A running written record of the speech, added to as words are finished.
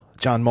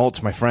John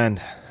Moltz, my friend,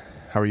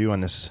 how are you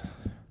on this?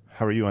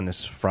 How are you on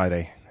this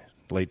Friday,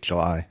 late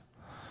July?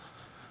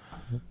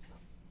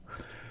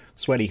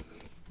 Sweaty.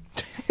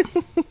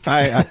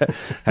 I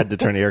had to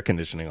turn the air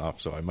conditioning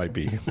off, so I might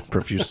be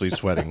profusely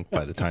sweating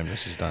by the time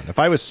this is done. If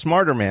I was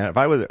smarter, man,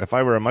 if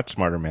I were a much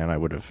smarter man, I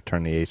would have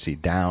turned the AC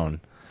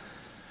down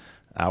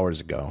hours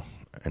ago,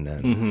 and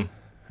then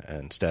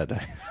instead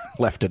I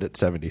left it at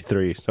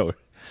 73. So.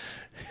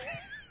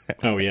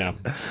 Oh yeah,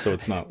 so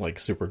it's not like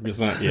super. It's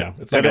not. Yeah,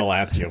 it's not gonna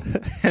last you.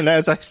 And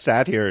as I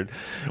sat here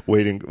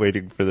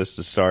waiting for this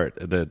to start,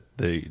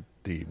 the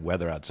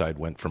weather outside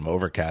went from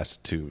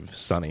overcast to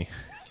sunny.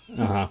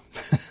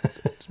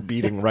 It's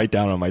beating right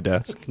down on my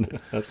desk.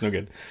 That's no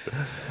good.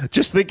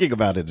 Just thinking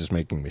about it is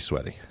making me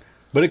sweaty.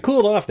 But it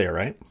cooled off there,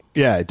 right?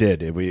 Yeah, it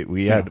did.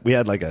 We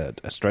had like a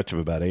stretch of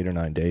about 8 or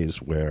 9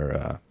 days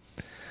where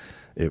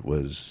it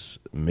was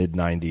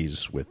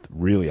mid-90s with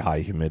really high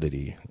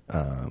humidity.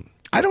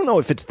 I don't know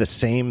if it's the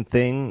same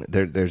thing.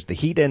 There's the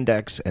heat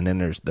index, and then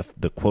there's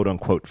the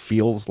quote-unquote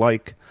feels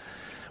like,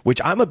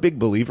 which I'm a big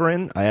believer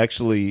in. I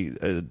actually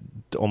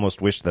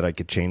almost wish that I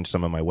could change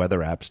some of my weather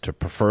apps to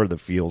prefer the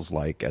feels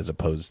like as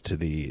opposed to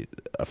the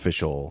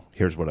official,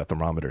 here's what a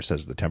thermometer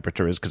says the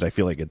temperature is, because I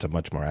feel like it's a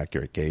much more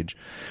accurate gauge.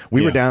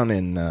 We were down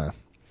in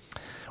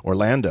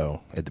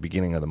Orlando at the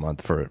beginning of the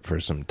month for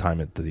some time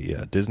at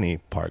the Disney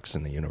parks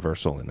and the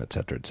Universal and et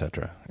cetera, et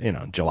cetera. You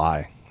know,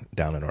 July.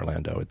 Down in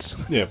Orlando, it's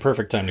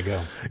perfect time to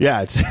go.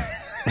 Yeah, it's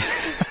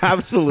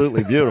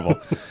absolutely beautiful.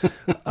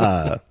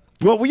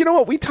 Well, you know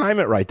what? We time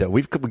it right though.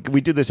 We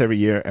do this every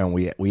year, and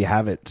we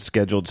have it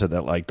scheduled so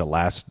that like the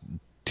last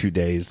 2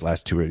 days,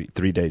 last 2 or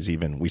 3 days,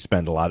 even we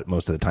spend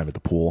most of the time at the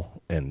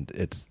pool, and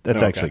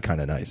that's actually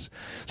kind of nice.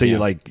 So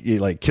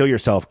you kill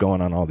yourself going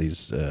on all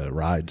these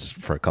rides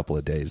for a couple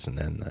of days, and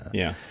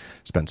then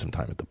spend some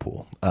time at the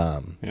pool.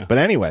 But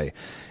anyway,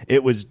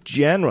 it was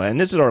general, and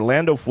this is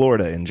Orlando,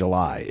 Florida in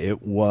July.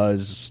 It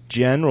was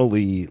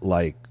generally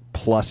like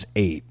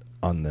 +8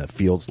 on the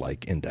feels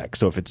like index.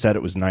 So if it said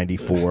it was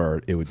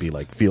 94, it would be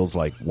like feels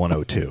like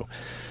 102.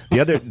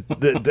 At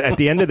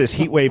the end of this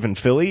heat wave in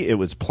Philly, it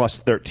was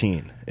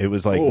 +13. It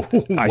was like,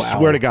 I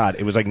swear to God,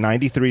 it was like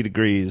 93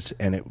 degrees,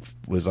 and it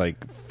was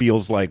like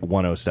feels like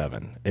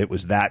 107. It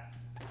was that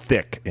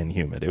thick and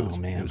humid. It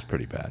was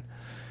pretty bad.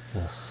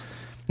 Ugh.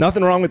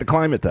 Nothing wrong with the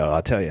climate, though,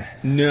 I'll tell you.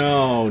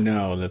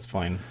 No, that's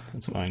fine.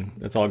 That's fine.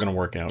 It's all going to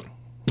work out.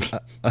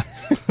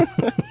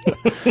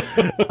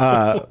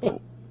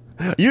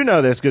 You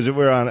know this because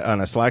we're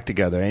on a Slack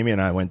together. Amy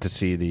and I went to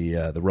see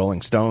the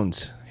Rolling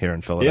Stones here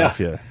in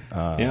Philadelphia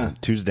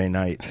Tuesday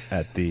night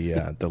at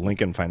the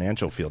Lincoln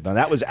Financial Field. Now,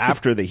 that was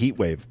after the heat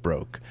wave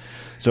broke.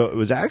 So it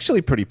was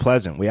actually pretty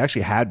pleasant. We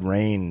actually had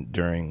rain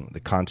during the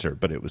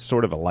concert, but it was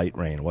sort of a light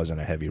rain. It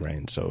wasn't a heavy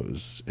rain, so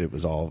it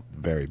was all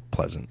very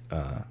pleasant.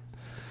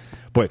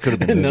 Boy, it could have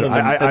been miserable.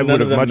 I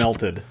would have much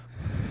melted.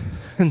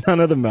 None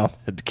of them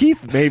melted.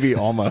 Keith, maybe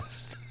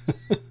almost.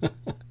 They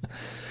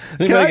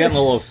might have gotten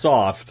a little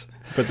soft,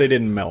 but they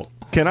didn't melt.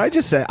 Can I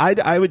just say,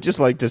 I would just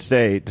like to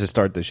say to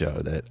start the show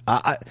that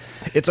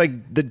it's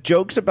like the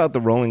jokes about the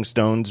Rolling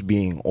Stones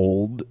being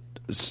old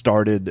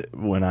started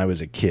when I was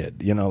a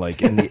kid. You know,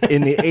 like in the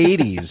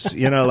 80s.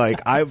 You know,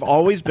 like I've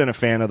always been a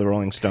fan of the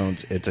Rolling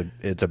Stones.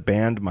 It's a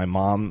band my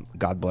mom,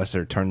 God bless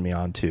her, turned me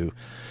on to.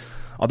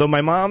 Although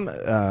my mom.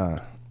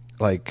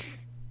 I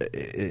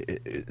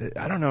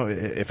don't know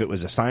if it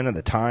was a sign of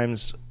the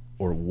times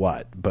or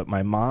what, but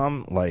my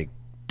mom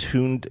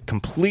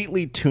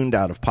completely tuned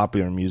out of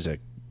popular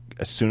music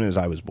as soon as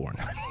I was born.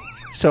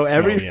 So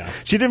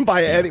she didn't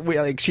buy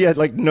any. She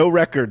had no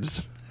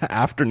records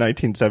after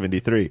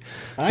 1973.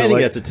 I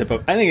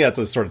think that's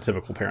a sort of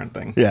typical parent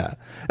thing. Yeah,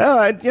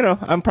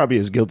 I'm probably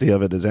as guilty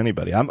of it as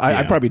anybody.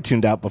 I probably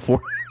tuned out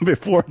before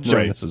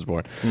Jonas was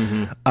born.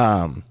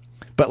 Mm-hmm.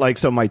 But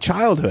so my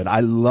childhood, I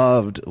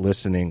loved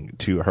listening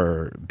to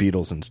her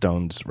Beatles and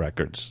Stones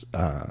records.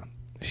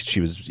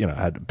 She was,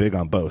 had big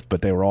on both,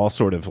 but they were all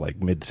sort of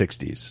like mid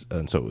 60s.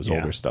 And so it was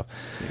older stuff.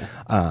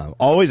 Yeah.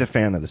 Always a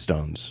fan of the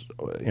Stones,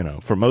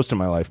 for most of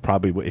my life.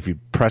 Probably if you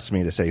pressed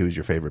me to say who's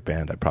your favorite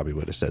band, I probably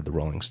would have said the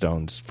Rolling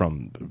Stones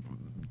from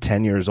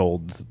 10 years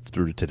old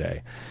through to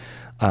today.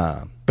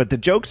 But the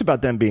jokes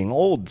about them being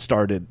old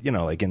started,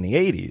 like in the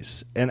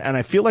 80s. And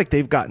I feel like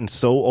they've gotten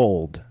so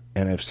old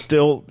and if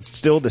still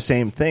the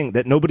same thing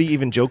that nobody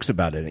even jokes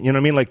about it. You know what I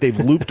mean? Like they've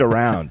looped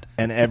around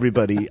and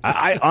everybody,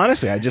 I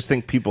honestly, I just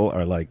think people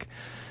are like,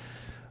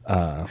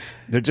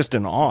 they're just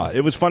in awe.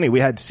 It was funny.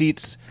 We had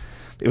seats.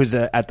 It was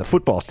at the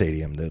football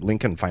stadium, the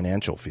Lincoln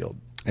Financial Field.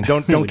 And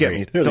don't get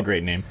me. It was a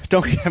great name.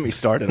 Don't get me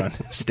started on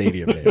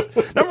stadium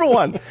names. Number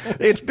one,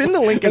 it's been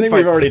the Lincoln. I think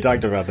we've already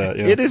talked about that.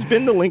 Yeah. It has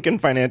been the Lincoln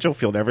Financial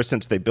Field ever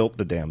since they built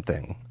the damn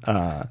thing.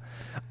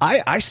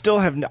 I still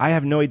have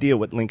no idea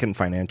what Lincoln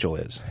Financial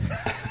is.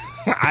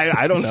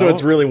 I don't know. So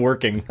it's really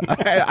working.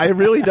 I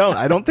really don't.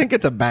 I don't think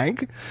it's a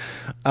bank.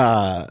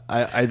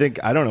 I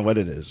think I don't know what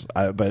it is.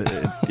 But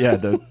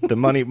the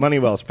money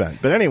well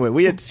spent. But anyway,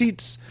 we had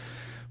seats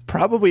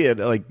probably at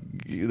like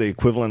the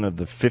equivalent of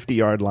the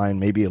 50-yard line,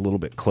 maybe a little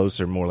bit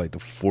closer, more like the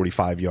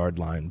 45-yard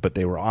line. But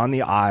they were on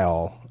the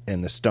aisle,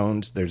 and the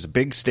Stones, there's a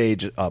big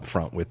stage up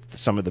front with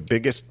some of the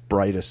biggest,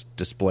 brightest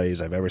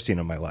displays I've ever seen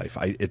in my life.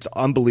 It's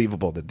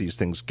unbelievable that these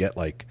things get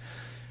like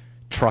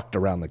trucked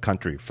around the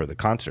country for the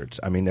concerts.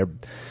 I mean, they're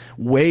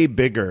way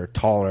bigger,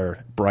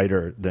 taller,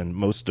 brighter than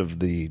most of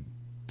the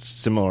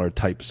similar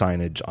type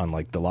signage on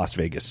like the Las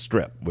Vegas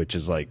Strip, which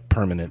is like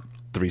permanent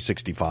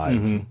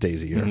 365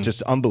 days a year.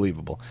 Just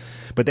unbelievable.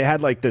 But they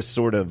had like this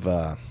sort of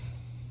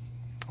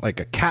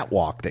like a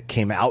catwalk that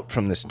came out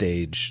from the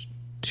stage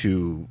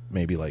to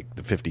maybe like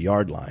the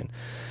 50-yard line.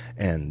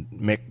 And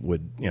Mick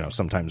would,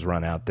 sometimes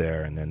run out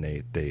there, and then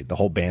the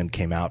whole band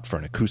came out for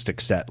an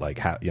acoustic set,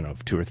 like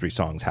 2 or 3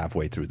 songs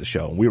halfway through the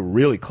show. And we were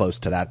really close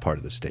to that part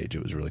of the stage.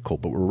 It was really cool.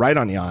 But we're right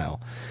on the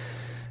aisle,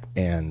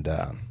 and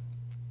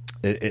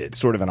it's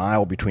sort of an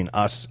aisle between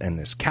us and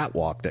this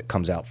catwalk that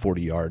comes out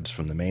 40 yards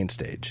from the main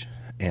stage.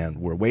 And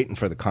we're waiting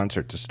for the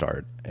concert to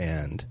start,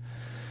 and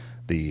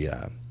the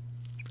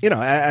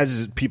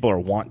as people are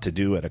wont to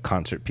do at a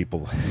concert,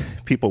 people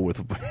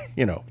with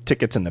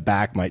tickets in the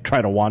back might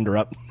try to wander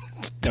up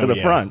to the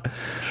front.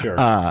 Sure.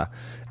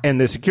 And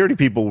the security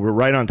people were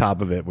right on top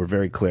of it. Were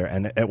very clear.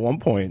 And at one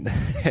point,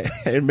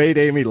 it made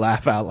Amy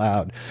laugh out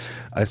loud.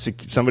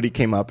 Somebody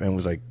came up and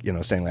was like,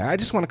 saying like, "I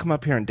just want to come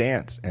up here and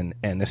dance." And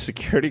the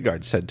security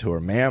guard said to her,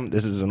 "Ma'am,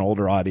 this is an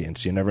older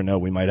audience. You never know.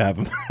 We might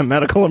have a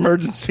medical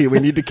emergency. We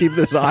need to keep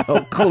this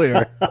aisle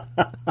clear."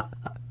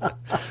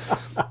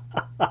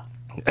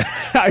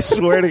 I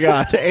swear to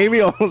God, Amy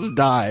almost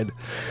died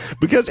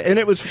because, and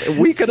it was,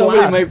 we could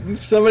laugh.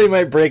 Somebody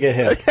might break a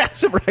hip.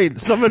 That's right.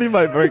 Somebody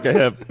might break a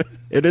hip,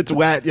 and it's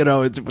wet.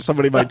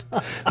 Somebody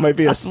might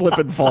be a slip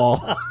and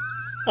fall.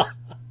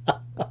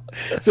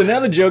 So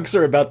now the jokes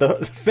are about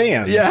the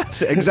fans.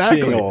 Yes,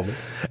 exactly. Being old.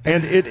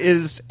 And it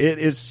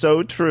is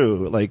so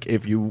true. Like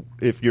if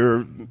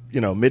you're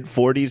mid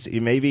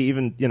 40s, maybe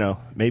even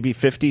maybe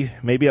 50,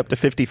 maybe up to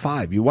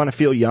 55. You want to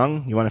feel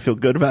young. You want to feel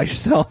good about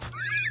yourself.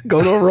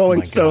 Go to a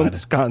Rolling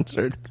Stones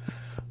concert.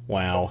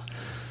 Wow.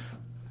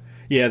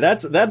 Yeah,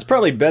 that's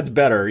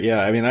better.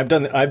 Yeah, I mean, I've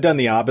done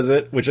the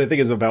opposite, which I think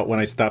is about when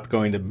I stopped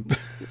going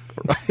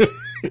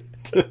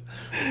to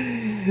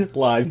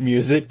live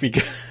music,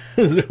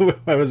 because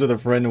I was with a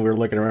friend and we were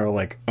looking around, we're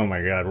like, oh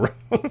my God,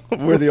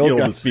 we're the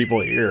oldest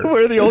people here.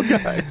 We're the old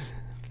guys.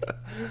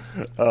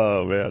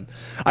 Oh man,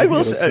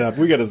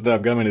 we got to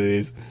stop coming to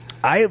these.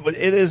 It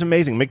is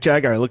amazing. Mick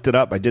Jagger, I looked it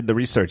up. I did the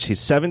research. He's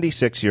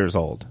 76 years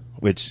old,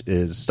 which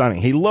is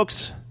stunning. He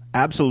looks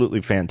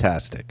absolutely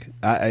fantastic.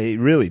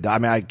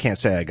 I can't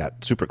say I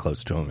got super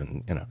close to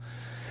him,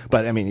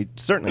 but I mean, he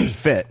certainly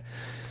fit.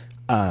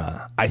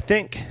 I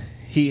think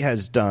he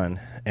has done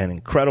an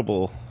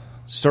incredible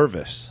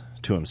service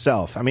to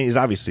himself. I mean, he's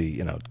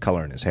obviously,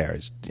 coloring his hair.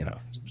 His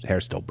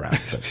hair's still brown,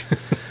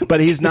 but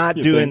he's not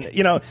doing,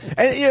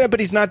 but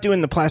he's not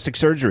doing the plastic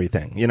surgery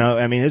thing.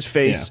 I mean, his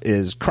face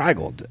is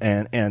craggled,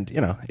 and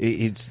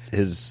he's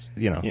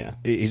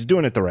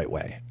doing it the right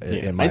way.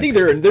 Yeah. I think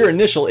their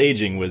initial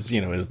aging was,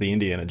 is the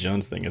Indiana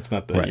Jones thing. It's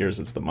not the years,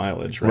 it's the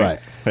mileage, right?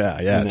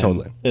 Right. Yeah,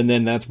 totally. And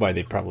then that's why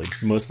they probably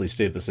mostly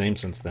stayed the same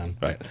since then.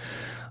 Right.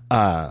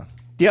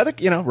 The other,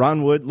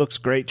 Ron Wood looks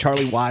great.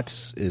 Charlie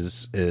Watts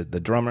is the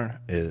drummer.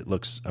 It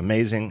looks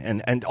amazing,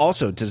 and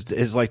also just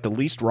is like the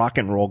least rock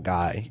and roll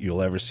guy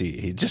you'll ever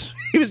see. He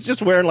was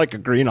just wearing like a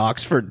green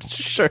Oxford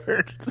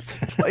shirt.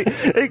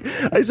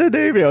 I said to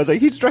Amy, I was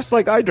like, he's dressed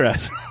like I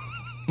dress.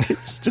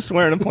 He's just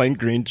wearing a plain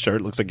green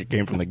shirt. Looks like it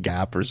came from the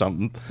Gap or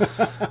something.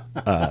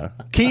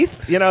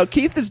 Keith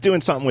is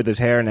doing something with his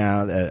hair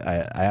now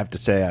that I have to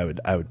say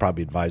I would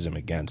probably advise him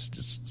against.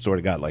 Just sort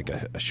of got like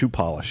a shoe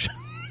polish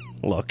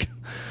look.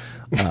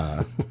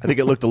 I think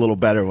it looked a little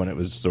better when it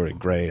was sort of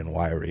gray and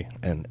wiry,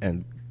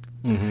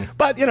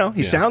 but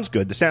he sounds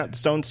good. The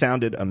Stones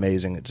sounded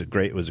amazing.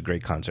 It was a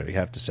great concert, you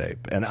have to say.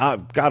 And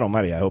God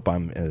Almighty, I hope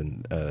I'm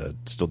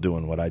still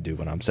doing what I do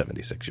when I'm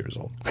 76 years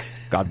old.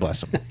 God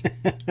bless him.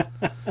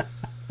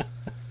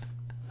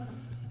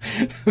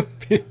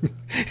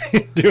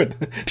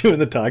 doing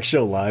the talk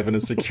show live, and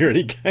a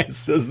security guy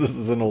says this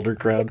is an older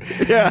crowd.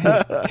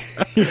 Yeah,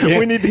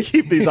 we need to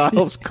keep these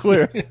aisles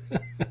clear.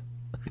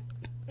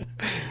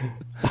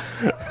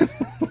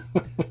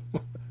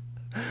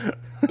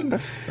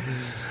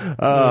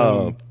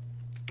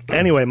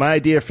 Anyway, my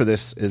idea for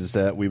this is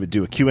that we would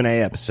do a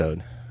Q&A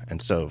episode.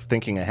 And so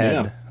thinking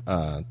ahead,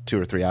 2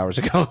 or 3 hours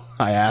ago,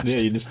 I asked... Yeah,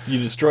 you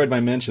destroyed my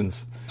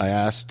mentions. I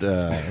asked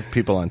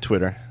people on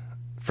Twitter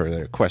for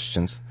their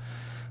questions.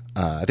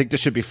 I think this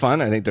should be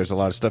fun. I think there's a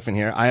lot of stuff in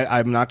here.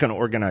 I'm not going to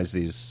organize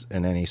these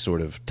in any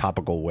sort of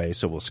topical way,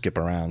 so we'll skip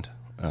around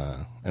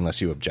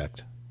unless you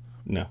object.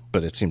 No,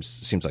 but it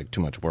seems like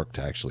too much work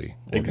to actually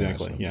organize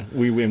exactly. them.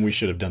 Yeah, we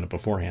should have done it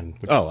beforehand.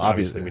 Which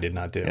obviously we did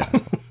not do.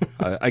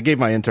 Yeah. I gave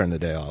my intern the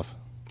day off.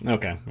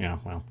 Okay, yeah,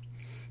 well,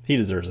 he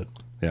deserves it.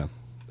 Yeah.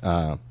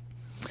 All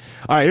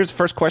right. Here's the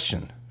first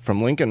question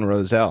from Lincoln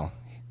Roselle.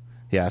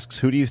 He asks,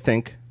 "Who do you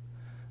think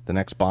the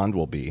next Bond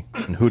will be,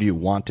 and who do you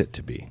want it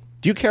to be?"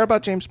 Do you care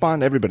about James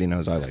Bond? Everybody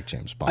knows I like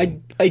James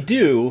Bond. I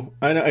do.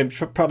 I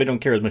probably don't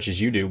care as much as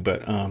you do,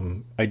 but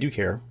I do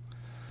care.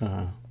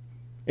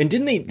 And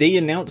didn't they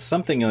announce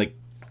something like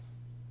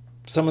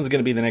someone's going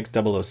to be the next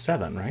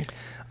 007, right?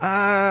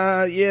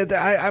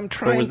 Yeah, I'm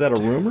trying. Or was that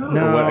a rumor?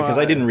 No, because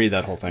I didn't read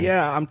that whole thing.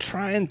 Yeah, I'm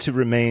trying to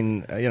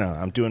remain.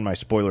 I'm doing my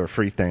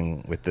spoiler-free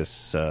thing with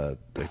this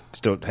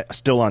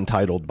still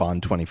untitled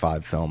Bond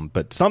 25 film.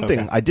 But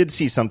something I did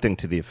see something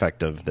to the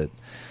effect of that.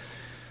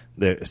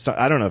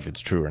 I don't know if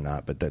it's true or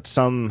not, but that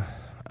some.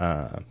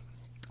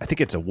 I think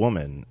it's a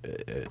woman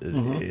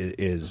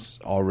is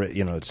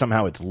already,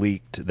 somehow it's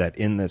leaked that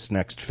in this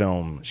next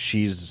film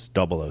she's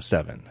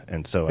 007.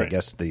 And so I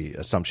guess the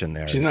assumption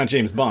there she's is, not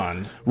James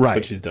Bond, right?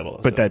 But she's 007.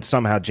 But that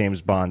somehow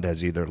James Bond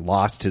has either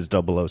lost his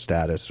 00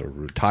 status or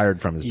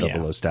retired from his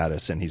 00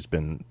 status, and he's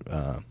been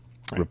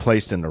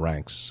replaced in the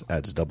ranks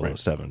as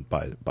 007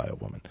 by a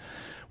woman,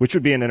 which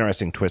would be an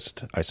interesting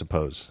twist, I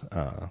suppose.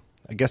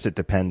 I guess it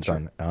depends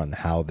on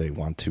how they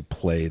want to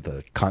play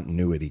the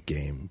continuity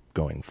game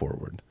going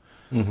forward.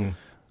 Mm-hmm.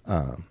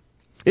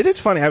 It is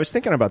funny. I was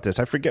thinking about this.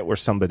 I forget where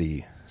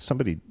somebody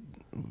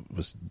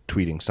was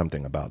tweeting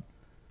something about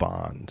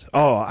Bond.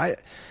 Oh, I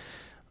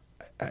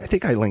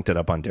think I linked it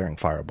up on Daring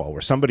Fireball,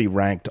 where somebody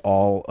ranked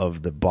all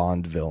of the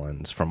Bond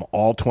villains from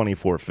all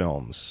 24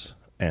 films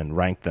and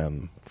ranked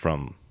them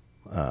from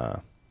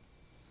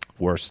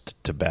worst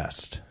to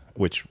best.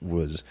 Which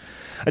was,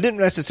 I didn't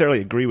necessarily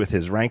agree with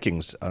his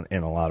rankings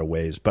in a lot of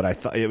ways, but I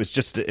thought it's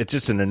just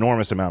an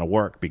enormous amount of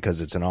work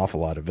because it's an awful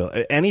lot of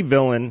any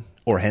villain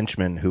or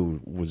henchman who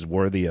was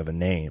worthy of a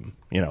name,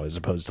 as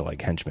opposed to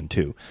like Henchman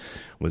 2,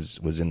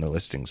 was in the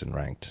listings and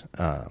ranked.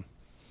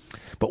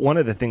 But one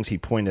of the things he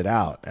pointed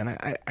out, and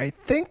I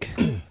think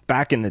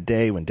back in the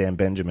day when Dan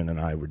Benjamin and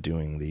I were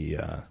doing the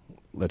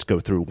let's go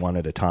through one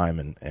at a time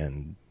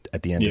and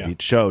at the end of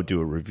each show do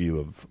a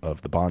review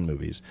of the Bond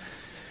movies.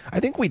 I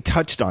think we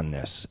touched on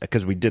this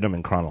because we did them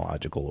in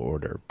chronological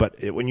order.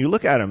 But when you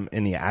look at them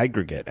in the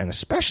aggregate, and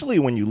especially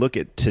when you look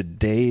at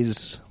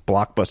today's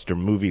blockbuster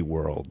movie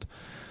world,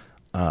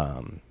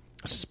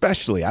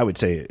 especially, I would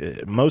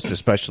say, most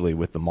especially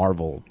with the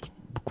Marvel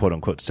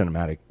quote-unquote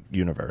cinematic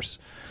universe,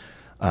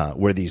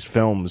 where these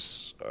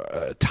films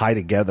tie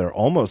together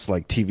almost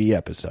like TV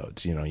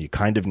episodes. You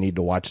kind of need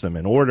to watch them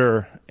in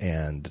order,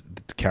 and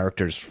the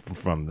characters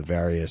from the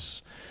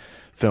various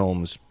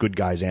films, good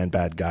guys and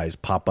bad guys,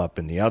 pop up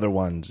in the other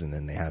ones, and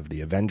then they have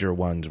the Avenger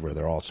ones where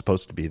they're all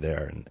supposed to be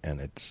there,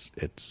 and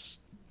it's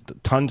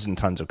tons and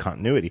tons of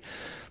continuity.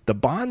 The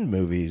Bond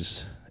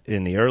movies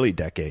in the early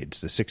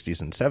decades, the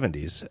 60s and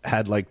 70s,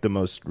 had like the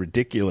most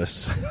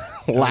ridiculous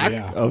lack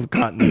of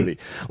continuity.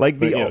 Like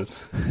the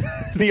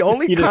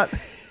only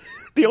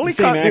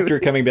same actor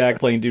coming back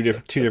playing two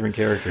different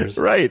characters.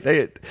 Right.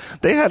 They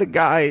had a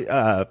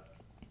guy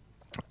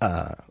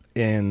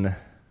in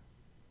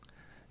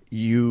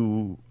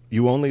You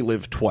Only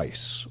Live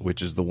Twice,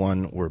 which is the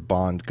one where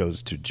Bond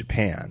goes to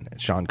Japan.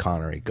 Sean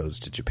Connery goes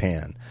to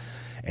Japan,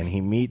 and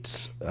he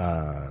meets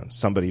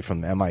somebody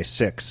from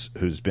MI6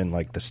 who's been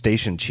like the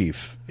station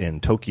chief in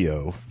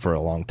Tokyo for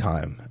a long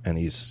time. And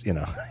he's,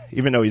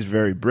 even though he's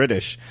very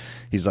British,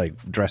 he's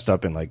like dressed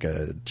up in like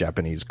a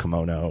Japanese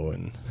kimono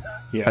and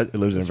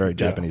lives in a very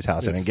Japanese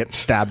house and then gets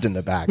stabbed in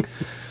the back.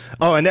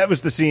 Oh, and that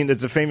was the scene.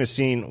 It's a famous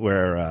scene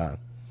where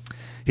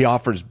he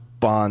offers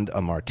Bond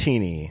a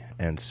martini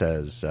and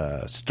says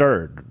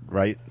stirred,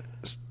 right?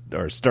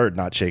 Or stirred,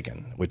 not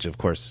shaken, which of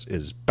course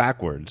is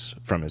backwards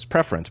from his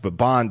preference. But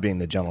Bond, being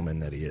the gentleman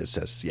that he is,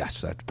 says, yes,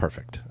 that's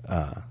perfect.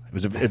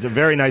 It's a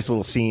very nice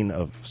little scene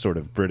of sort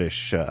of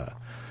British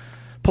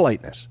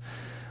politeness.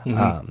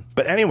 Mm-hmm.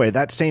 But anyway,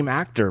 that same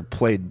actor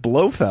played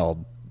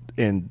Blofeld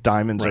in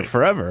Diamonds Are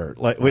Forever,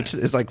 which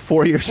is like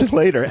 4 years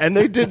later, and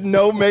they did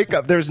no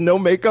makeup. There's no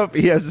makeup.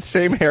 He has the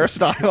same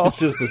hairstyle. It's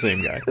just the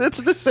same guy. It's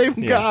the same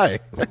guy.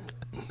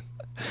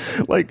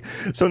 Like,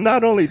 so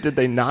not only did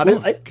they not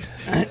have...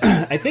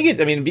 I think it's,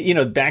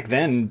 back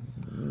then,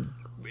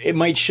 it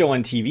might show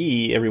on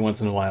TV every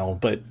once in a while,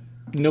 but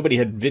nobody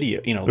had video,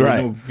 there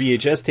were no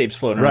VHS tapes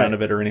floating around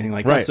of it or anything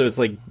like that. So it's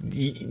like,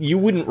 you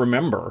wouldn't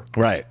remember.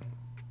 Right.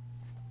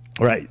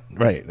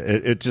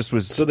 It just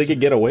was... So they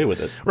could get away with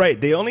it. Right.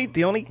 The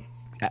only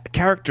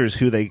characters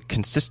who they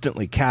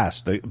consistently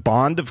cast, the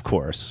Bond, of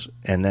course,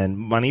 and then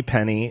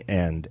Moneypenny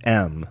and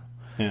M.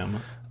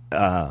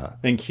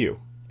 And Q.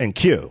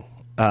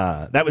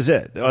 That was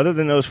it. Other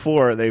than those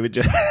four, they would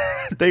just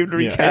they would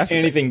recast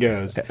anything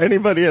goes,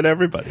 anybody and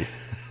everybody.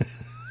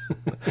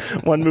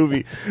 One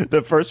movie,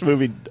 the first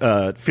movie,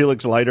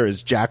 Felix Leiter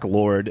is Jack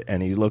Lord,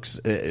 and he looks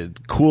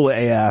cool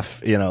AF.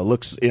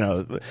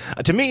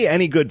 To me,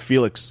 any good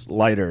Felix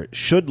Leiter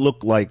should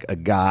look like a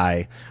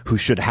guy who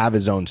should have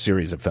his own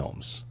series of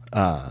films.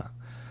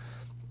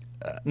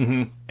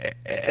 And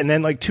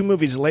then, like 2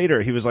 movies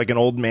later, he was like an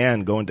old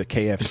man going to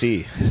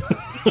KFC.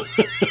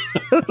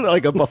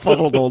 Like a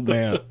befuddled old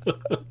man.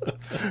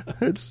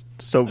 It's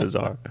so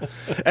bizarre.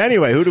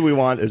 Anyway, who do we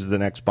want as the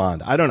next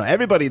Bond? I don't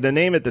know. The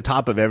name at the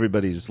top of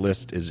everybody's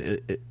list is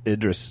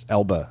Idris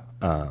Elba.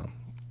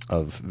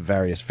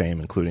 various fame,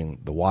 including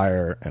The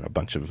Wire and a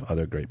bunch of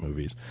other great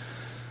movies.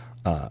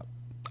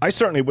 I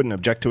certainly wouldn't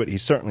object to it.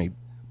 He's certainly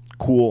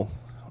cool.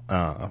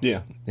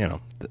 You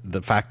know,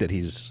 the fact that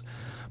he's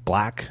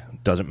black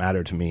doesn't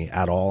matter to me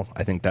at all.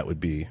 I think that would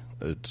be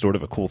sort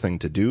of a cool thing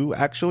to do,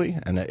 actually.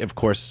 And of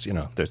course, you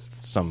know, there's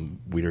some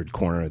weird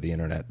corner of the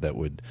internet that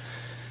would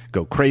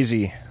go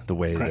crazy the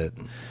way that,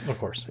 of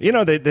course, you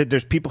know,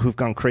 there's people who've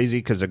gone crazy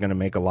because they're going to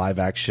make a live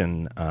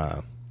action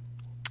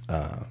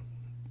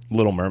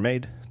Little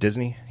Mermaid.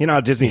 Disney, you know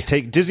how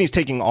Disney's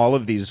taking all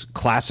of these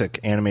classic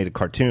animated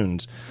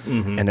cartoons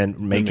and then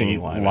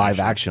making live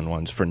action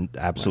ones for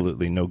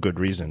absolutely no good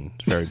reason.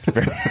 It's very,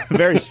 very,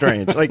 very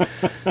strange. Like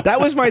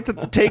that was my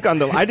take on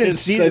the. I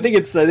think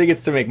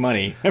it's to make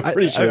money. I'm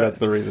pretty sure that's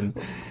the reason.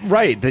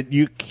 Right, that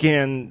you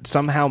can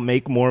somehow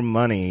make more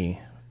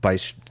money by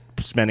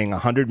spending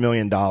 $100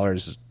 million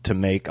to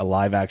make a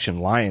live action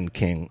Lion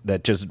King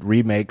that just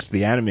remakes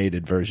the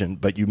animated version,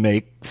 but you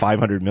make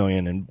 $500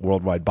 million in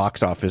worldwide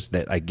box office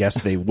that I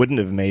guess they wouldn't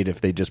have made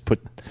if they just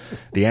put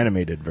the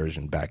animated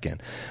version back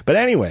in. But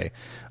anyway,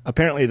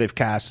 apparently they've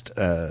cast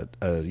a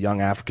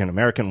young African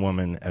American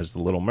woman as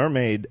the Little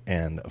Mermaid,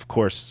 and of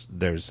course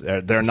they're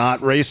not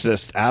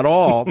racist at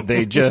all.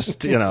 They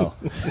just, you know,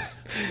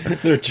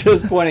 they're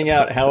just pointing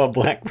out how a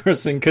black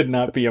person could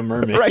not be a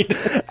mermaid. Right.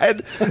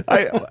 And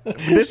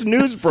this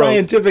news broke.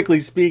 Scientifically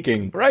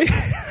speaking. Right.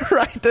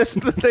 That's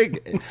the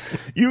thing.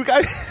 You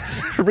guys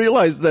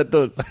realize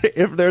that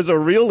if there's a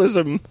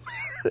realism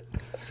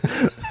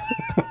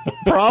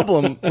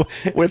problem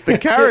with the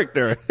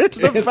character, it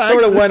sort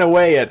of went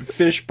away at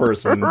fish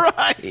person.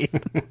 Right.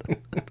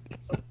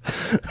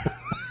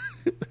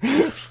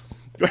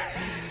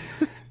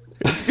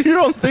 If you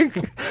don't think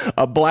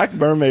a black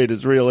mermaid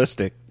is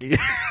realistic,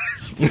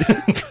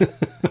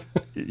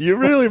 you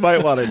really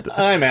might want to.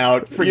 I'm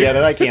out. Forget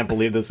it. I can't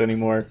believe this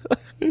anymore.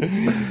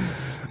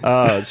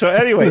 So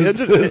anyway,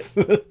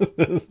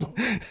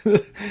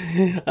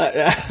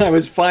 I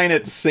was fine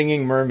at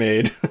singing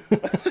mermaid.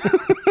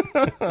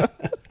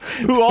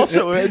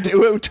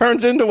 who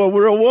turns into a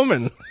real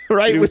woman,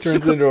 right? Who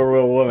turns into a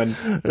real woman.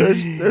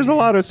 There's a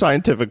lot of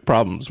scientific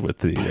problems with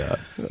the.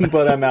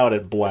 But I'm out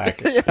at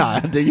black.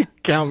 Yeah, you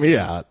count me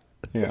out.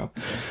 Yeah.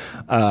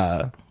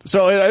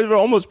 So it would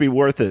almost be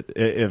worth it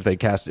if they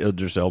cast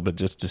Idris Elba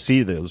just to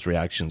see those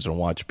reactions and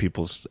watch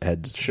people's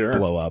heads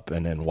blow up,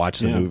 and then watch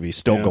the movie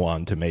still go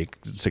on to make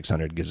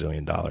 $600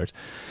 gazillion.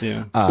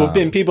 Yeah.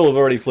 And people have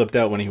already flipped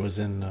out when he was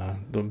in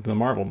the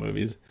Marvel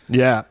movies.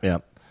 Yeah.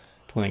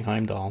 Playing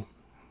Heimdall.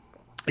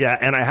 Yeah,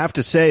 and I have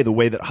to say the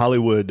way that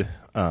Hollywood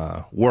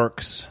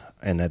works,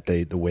 and that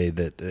the way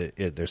that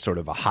there's sort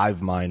of a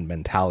hive mind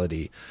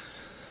mentality.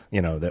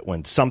 You know, that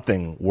when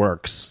something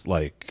works,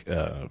 like,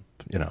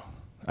 you know,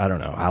 I don't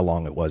know how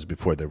long it was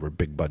before there were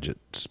big budget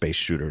space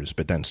shooters,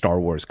 but then Star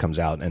Wars comes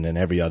out, and then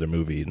every other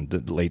movie in the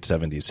late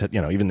 70s,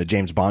 you know, even the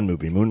James Bond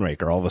movie,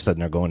 Moonraker, all of a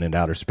sudden they're going into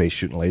outer space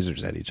shooting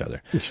lasers at each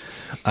other.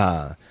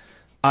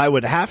 I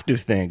would have to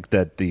think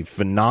that the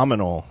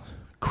phenomenal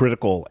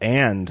critical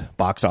and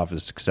box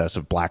office success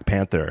of Black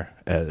Panther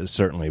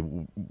certainly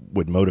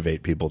would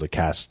motivate people to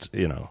cast,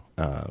 you know,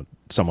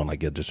 someone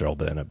like Idris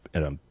Elba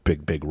in a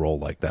big role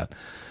like that.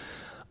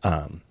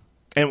 And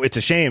it's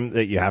a shame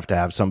that you have to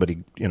have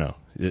somebody, you know,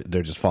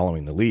 they're just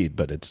following the lead,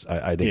 but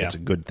I think it's a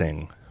good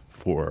thing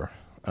for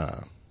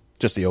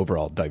just the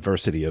overall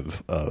diversity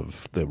of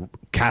the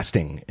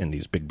casting in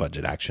these big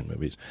budget action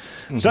movies.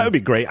 Mm-hmm. So that would be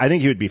great. I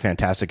think he would be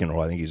fantastic in a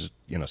role. I think he's,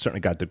 you know, certainly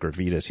got the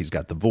gravitas, he's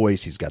got the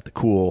voice, he's got the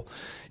cool.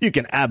 You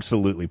can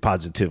absolutely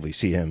positively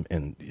see him,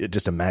 and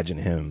just imagine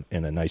him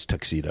in a nice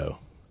tuxedo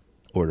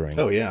ordering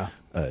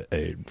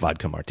a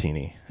vodka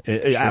martini.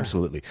 Sure.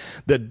 Absolutely.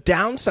 The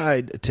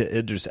downside to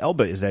Idris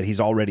Elba is that he's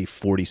already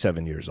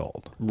 47 years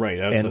old. Right.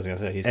 That's what I was going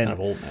to say. He's kind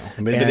of old now.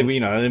 But you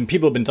know, and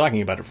people have been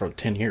talking about it for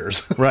 10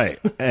 years. Right.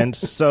 And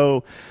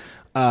so,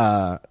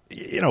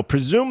 you know,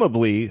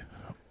 presumably,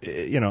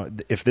 you know,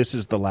 if this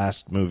is the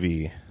last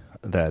movie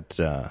that,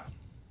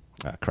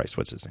 Christ,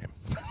 what's his name?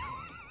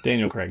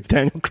 Daniel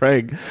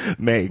Craig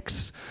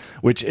makes,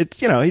 which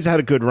it's, you know, he's had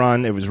a good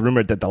run. It was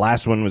rumored that the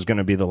last one was going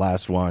to be the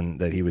last one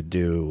that he would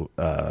do.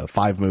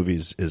 5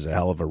 movies is a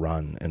hell of a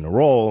run in the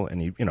role,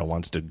 and he, you know,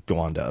 wants to go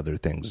on to other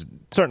things. It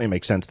certainly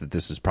makes sense that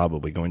this is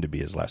probably going to be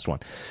his last one.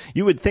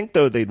 You would think,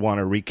 though, they'd want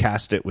to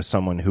recast it with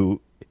someone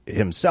who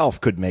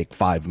himself could make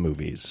 5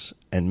 movies.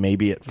 And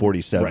maybe at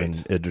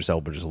 47, Idris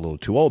Elba is a little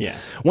too old. Yeah.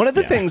 One of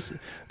the things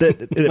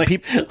that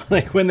people...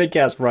 Like when they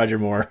cast Roger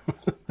Moore.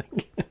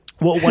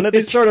 Well,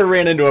 it sort of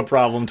ran into a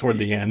problem toward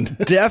the end.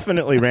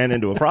 Definitely ran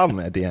into a problem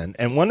at the end.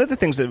 And one of the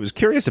things that was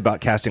curious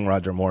about casting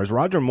Roger Moore is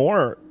Roger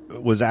Moore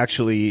was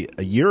actually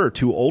a year or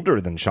two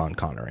older than Sean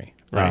Connery.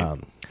 Right.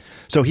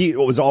 So he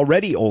was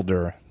already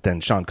older than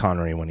Sean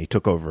Connery when he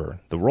took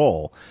over the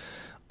role.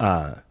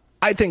 I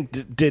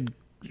think did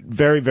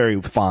very,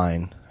 very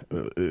fine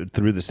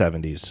through the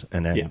 70s.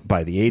 And then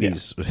by the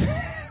 80s...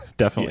 Yeah.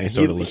 Definitely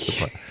sort of leaped the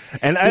point.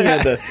 And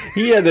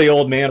he had the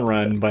old man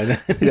run by then.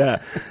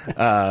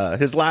 Yeah.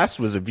 His last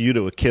was A View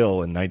to a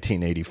Kill in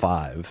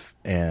 1985.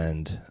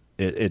 And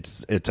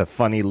it's a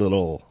funny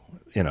little,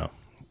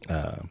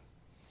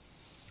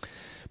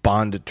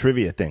 Bond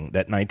trivia thing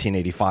that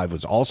 1985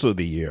 was also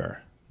the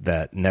year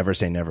that Never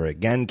Say Never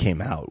Again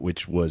came out,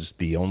 which was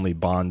the only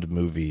Bond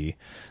movie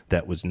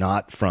that was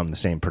not from the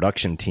same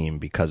production team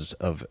because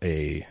of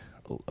a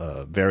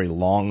very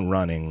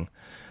long-running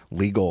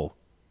legal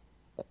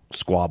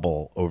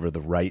squabble over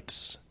the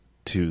rights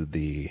to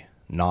the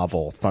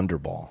novel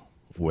Thunderball,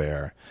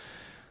 where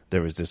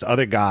there was this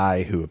other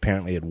guy who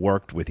apparently had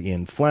worked with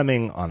Ian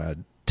Fleming on a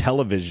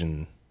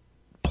television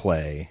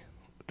play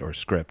or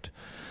script,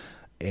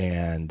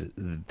 and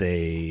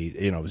they,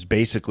 it was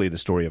basically the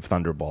story of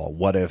Thunderball.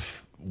 What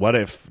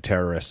if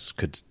terrorists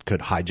could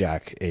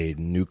hijack a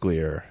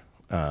nuclear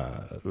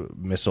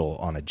missile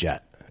on a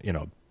jet,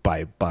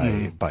 by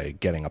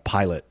getting a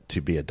pilot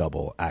to be a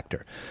double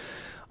actor.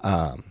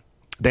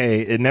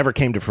 It never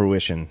came to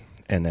fruition,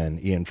 and then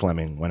Ian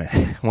Fleming went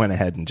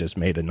ahead and just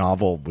made a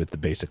novel with the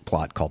basic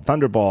plot called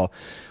Thunderball.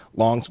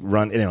 Long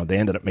run, they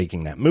ended up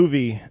making that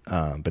movie,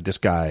 but this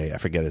guy, I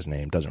forget his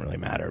name, doesn't really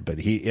matter, but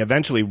he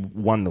eventually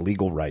won the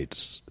legal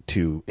rights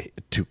to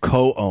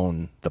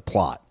co-own the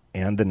plot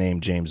and the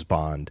name James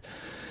Bond.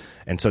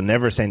 And so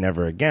Never Say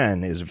Never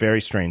Again is a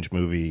very strange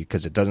movie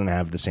because it doesn't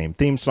have the same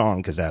theme song,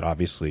 because that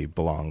obviously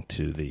belonged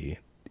to the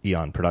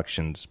Eon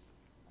Productions.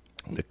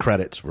 The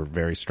credits were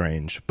very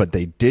strange, but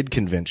they did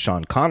convince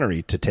Sean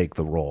Connery to take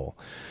the role,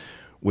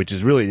 which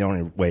is really the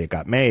only way it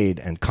got made.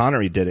 And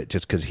Connery did it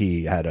just because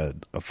he had a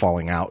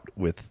falling out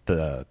with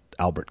the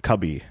Albert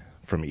Cubby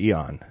from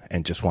Eon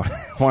and just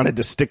wanted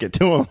to stick it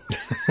to him.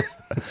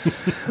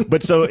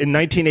 But so in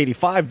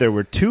 1985, there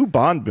were two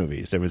Bond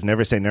movies. There was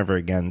Never Say Never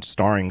Again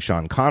starring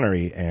Sean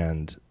Connery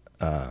and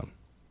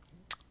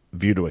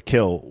View to a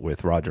Kill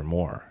with Roger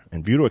Moore.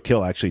 And View to a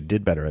Kill actually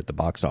did better at the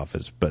box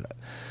office, but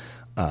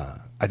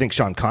I think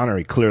Sean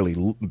Connery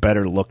clearly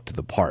better looked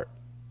the part.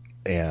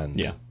 And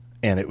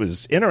it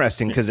was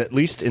interesting because at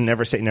least in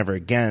Never Say Never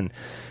Again,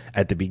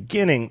 at the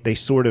beginning, they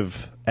sort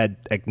of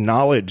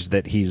acknowledged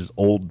that he's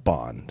old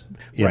Bond,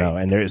 you know,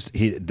 and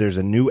there's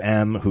a new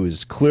M who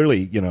is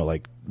clearly,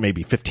 like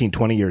maybe 15,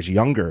 20 years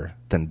younger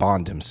than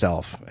Bond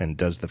himself, and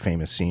does the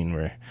famous scene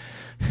where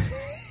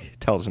he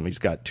tells him he's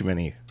got too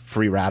many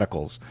free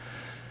radicals.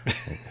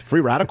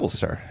 Free radicals,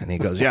 sir. And he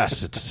goes,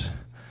 yes, it's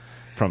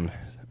from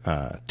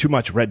too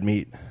much red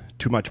meat,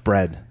 too much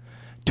bread,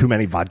 too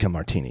many vodka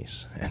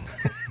martinis.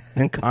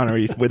 And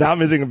Connery, without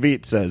missing a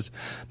beat, says,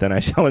 then I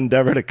shall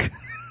endeavor to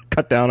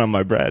cut down on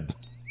my bread.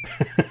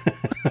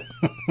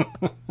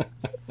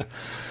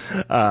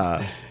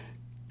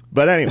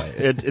 But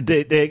anyway,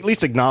 they at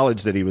least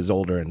acknowledged that he was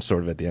older and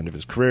sort of at the end of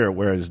his career,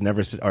 whereas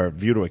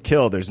View to a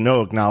Kill, there's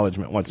no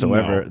acknowledgement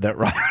whatsoever that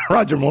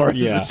Roger Moore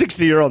is a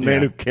 60-year-old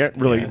man who can't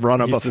really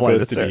run up a flight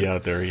of stairs. He's supposed to be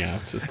out there,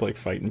 just like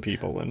fighting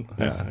people. And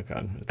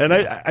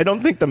I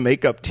don't think the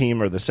makeup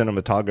team or the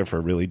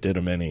cinematographer really did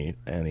him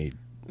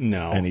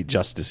any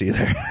justice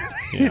either.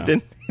 He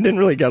didn't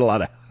really get a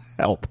lot of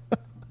help.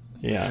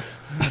 Yeah.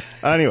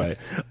 Anyway,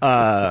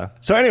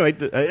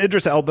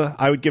 Idris Elba,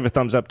 I would give a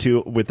thumbs up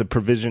to, with the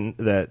provision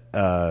that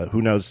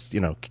who knows,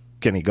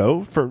 can he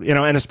go for,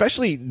 and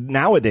especially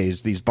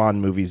nowadays, these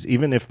Bond movies,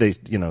 even if they,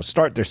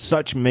 start, they're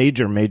such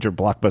major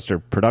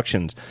blockbuster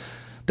productions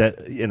that,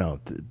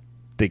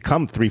 they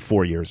come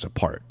 3-4 years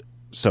apart.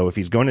 So if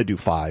he's going to do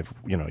 5,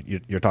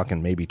 you're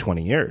talking maybe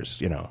 20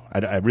 years. I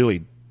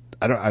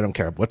don't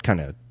care what kind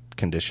of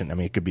condition. I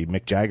mean, it could be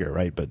Mick Jagger,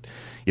 right? But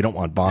you don't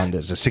want Bond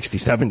as a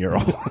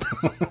 67-year-old.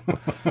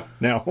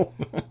 No,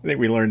 I think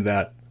we learned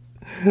that.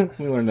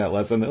 We learned that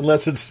lesson.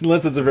 Unless it's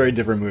a very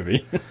different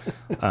movie.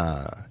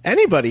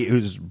 Anybody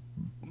who's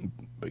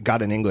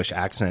got an English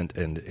accent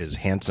and is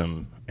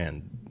handsome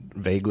and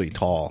vaguely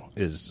tall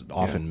is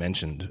often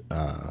mentioned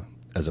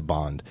as a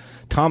Bond.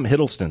 Tom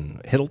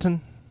Hiddleston.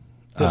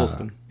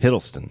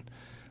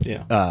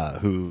 Yeah.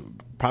 Who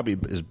probably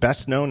is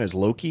best known as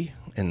Loki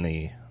in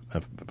the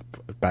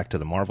back to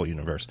the Marvel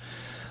universe.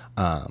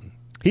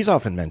 He's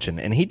often mentioned,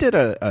 and he did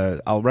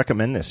I'll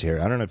recommend this here.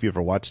 I don't know if you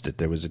ever watched it.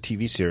 There was a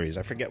TV series.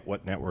 I forget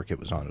what network it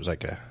was on. It was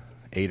like a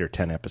 8 or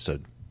 10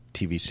 episode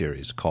TV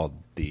series called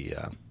the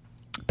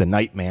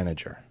Night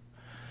Manager.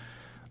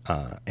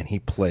 And he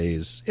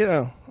plays,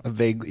 a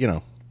vague,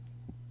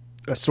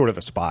 a sort of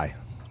a spy.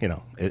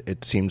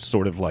 It seems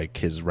sort of like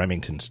his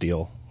Remington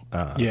Steele.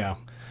 Well,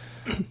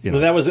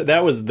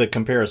 that was the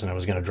comparison I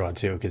was going to draw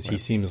too, because he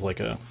seems like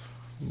a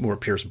more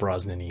Pierce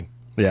Brosnan-y.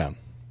 Yeah.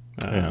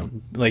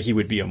 Like he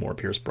would be a more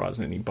Pierce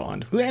Brosnan-y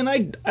Bond. And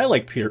I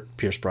like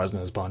Pierce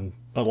Brosnan as Bond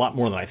a lot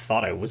more than I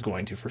thought I was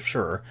going to, for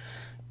sure.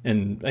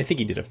 And I think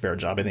he did a fair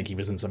job. I think he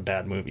was in some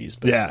bad movies.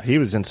 But yeah, he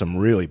was in some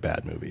really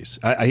bad movies.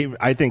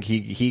 I think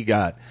he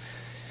got...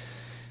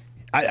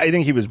 I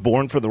think he was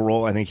born for the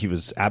role. I think he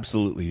was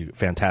absolutely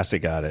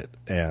fantastic at it,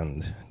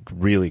 and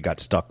really got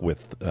stuck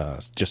with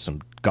just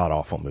some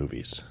god-awful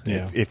movies.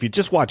 Yeah. If you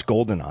just watch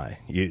GoldenEye,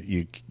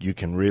 you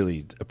can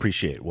really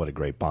appreciate what a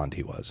great Bond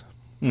he was.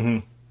 Mm-hmm.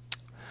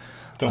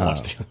 Don't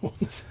watch the other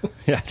ones.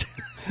 Yeah.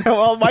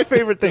 Well, my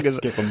favorite thing is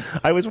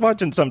I was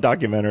watching some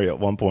documentary at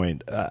one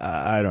point.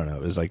 I don't know.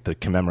 It was like to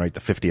commemorate the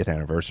 50th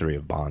anniversary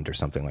of Bond or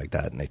something like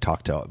that. And they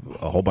talked to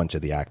a whole bunch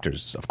of the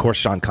actors. Of course,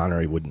 Sean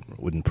Connery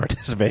wouldn't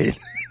participate.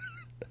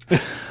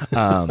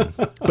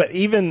 But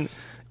even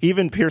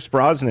Pierce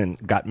Brosnan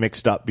got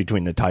mixed up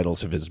between the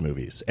titles of his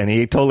movies. And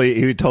he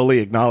totally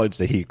acknowledged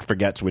that he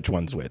forgets which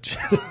one's which.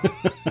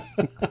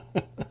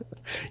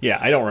 Yeah,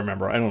 I don't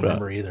remember. I don't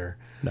remember either.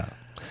 No.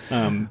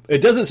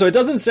 It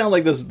doesn't sound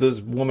like this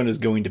woman is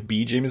going to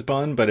be James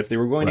Bond, but if they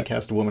were going to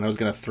cast a woman, I was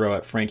going to throw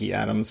out Frankie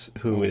Adams,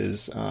 who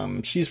is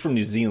she's from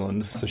New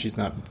Zealand, so she's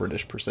not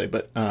British per se,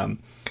 but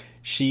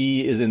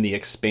she is in The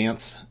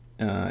Expanse,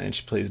 and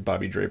she plays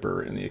Bobby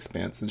Draper in The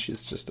Expanse, and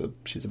she's a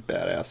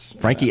badass.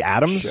 Frankie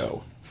Adams?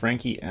 Show.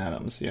 Frankie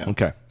Adams, yeah.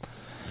 Okay.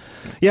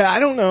 Yeah, I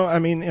don't know. I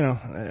mean,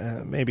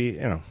 maybe,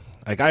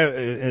 like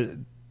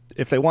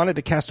if they wanted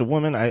to cast a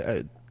woman,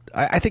 I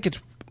think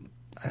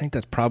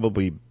that's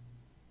probably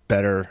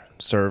better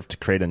served to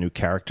create a new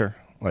character.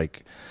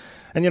 Like,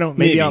 and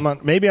maybe I'm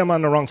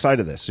on the wrong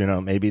side of this.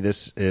 Maybe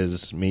this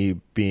is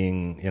me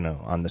being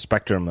on the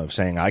spectrum of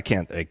saying I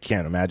can't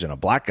imagine a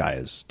black guy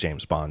as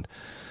James Bond.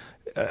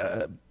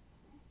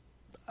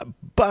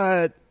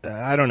 But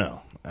I don't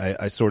know.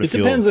 I sort of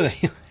feel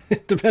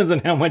it depends on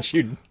how much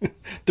you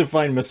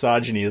define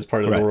misogyny as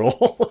part of the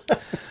role.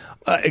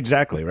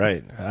 Exactly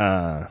right.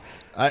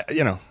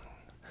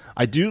 I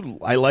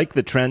like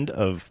the trend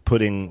of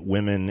putting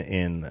women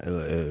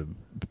in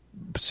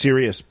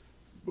serious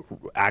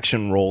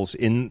action roles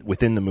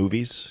within the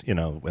movies.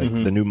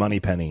 The new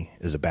Moneypenny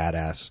is a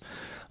badass,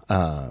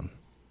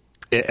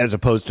 as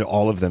opposed to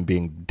all of them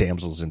being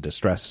damsels in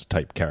distress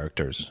type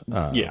characters.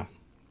 Yeah.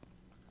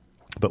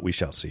 But we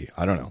shall see.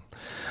 I don't know.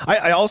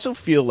 I also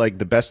feel like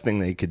the best thing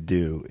they could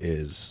do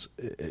is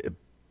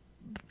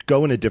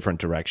go in a different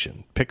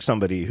direction. Pick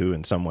somebody who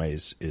in some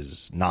ways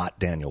is not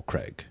Daniel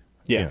Craig.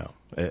 Yeah.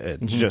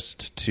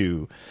 Just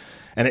to,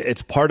 and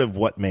it's part of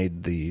what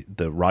made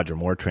the Roger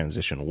Moore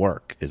transition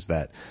work is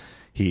that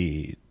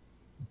he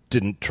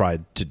didn't try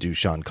to do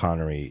Sean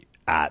Connery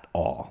at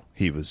all.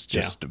 He was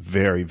just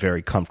very,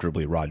 very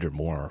comfortably Roger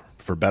Moore,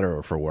 for better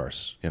or for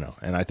worse,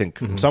 and I think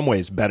in some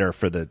ways better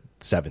for the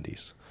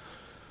 70s.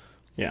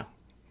 Yeah.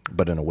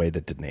 But in a way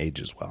that didn't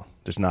age as well.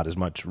 There's not as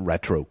much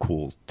retro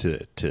cool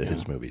to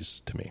his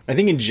movies to me. I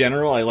think in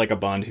general, I like a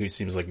Bond who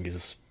seems like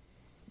he's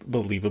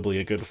believably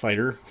a good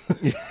fighter.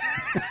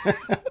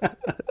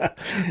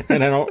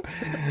 And I don't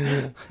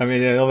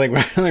think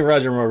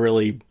Roger Moore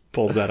really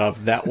pulls that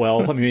off that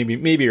well. I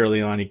mean, maybe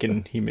early on he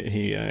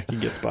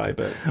gets by,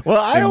 but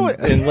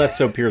and less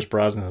so Pierce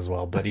Brosnan as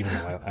well. But even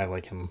though I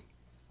like him.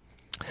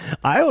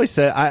 I always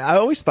thought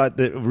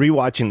that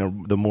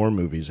rewatching the Moore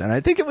movies, and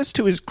I think it was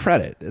to his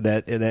credit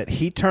that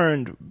he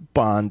turned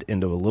Bond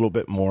into a little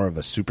bit more of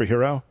a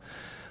superhero.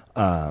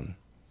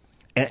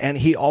 And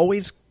he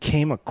always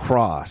came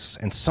across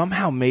and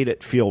somehow made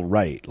it feel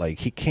right. Like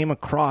he came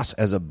across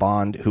as a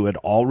Bond who had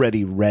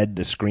already read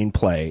the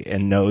screenplay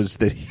and knows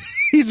that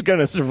he's going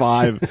to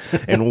survive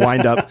and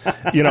wind up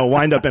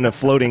in a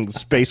floating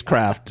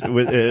spacecraft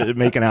with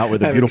making out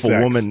with a beautiful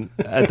woman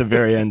at the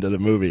very end of the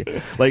movie.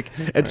 Like,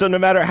 and so no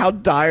matter how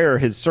dire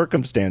his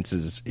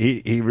circumstances,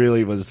 he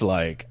really was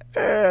like,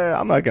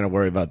 I'm not going to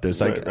worry about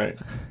this. Right.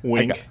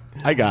 Wink.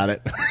 I got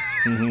it.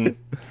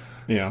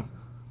 Mm-hmm. Yeah.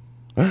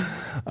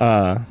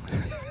 I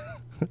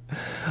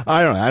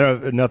don't know. I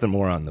don't nothing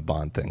more on the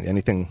Bond thing.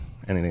 Anything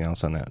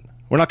else on that?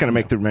 We're not going to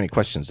make through many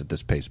questions at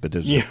this pace, but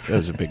there's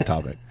a big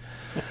topic.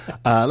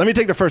 Let me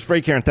take the first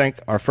break here and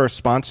thank our first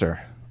sponsor.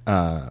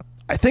 I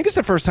think it's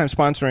the first time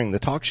sponsoring the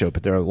talk show,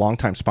 but they're a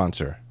longtime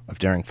sponsor of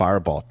Daring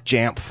Fireball.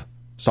 Jamf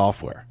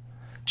Software,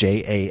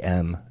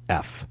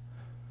 JAMF.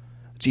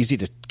 It's easy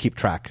to keep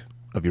track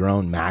of your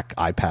own Mac,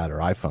 iPad, or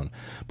iPhone.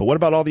 But what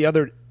about all the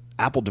other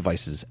Apple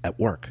devices at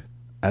work?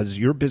 As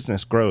your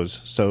business grows,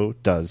 so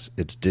does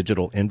its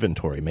digital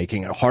inventory,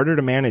 making it harder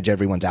to manage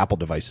everyone's Apple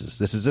devices.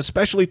 This is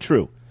especially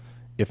true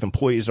if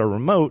employees are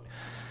remote,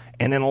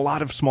 and in a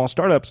lot of small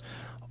startups,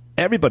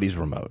 everybody's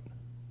remote.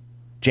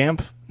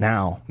 Jamf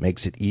now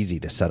makes it easy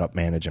to set up,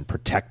 manage, and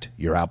protect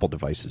your Apple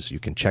devices. You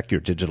can check your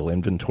digital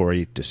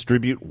inventory,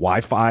 distribute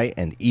Wi-Fi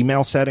and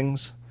email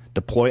settings,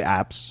 deploy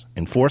apps,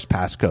 enforce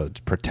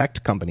passcodes,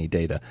 protect company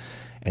data,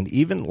 and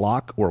even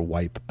lock or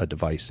wipe a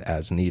device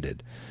as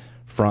needed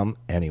from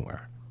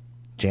anywhere.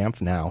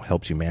 Jamf now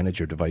helps you manage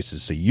your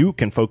devices so you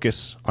can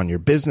focus on your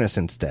business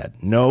instead.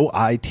 No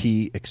IT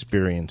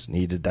experience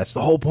needed. That's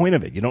the whole point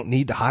of it. You don't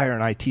need to hire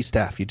an IT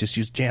staff. You just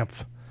use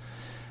Jamf.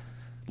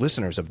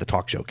 Listeners of the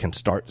talk show can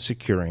start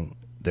securing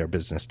their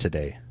business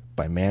today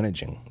by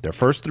managing their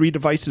first 3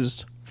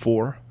 devices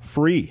for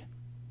free.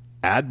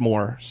 Add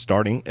more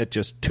starting at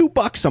just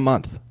 $2 a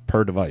month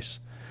per device.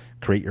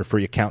 Create your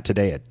free account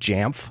today at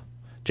Jamf,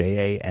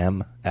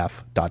 JAMF.com/the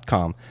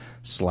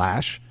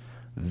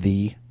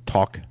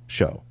Talk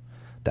Show.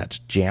 That's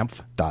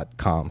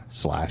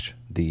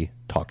jamf.com/the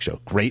Talk Show.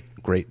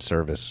 Great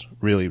service.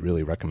 Really,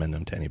 really recommend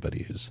them to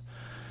anybody who's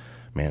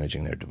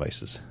managing their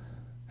devices,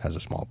 has a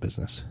small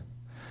business.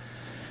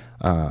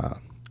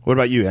 What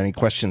about you? Any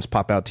questions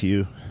pop out to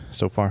you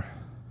so far?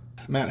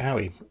 Matt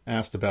Howie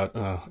asked about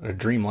a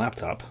dream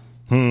laptop,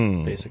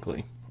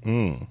 basically.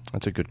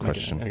 That's a good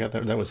question. I got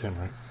that. That was him,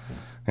 right?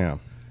 Yeah.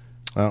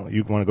 Well,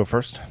 you want to go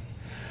first?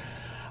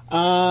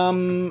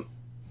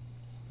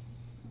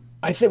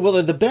 I think,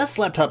 well, the best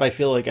laptop I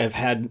feel like I've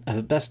had,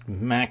 the best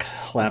Mac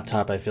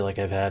laptop I feel like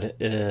I've had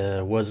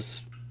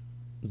was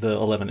the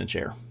 11-inch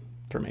Air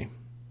for me.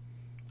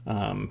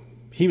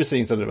 He was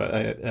saying something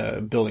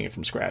about building it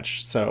from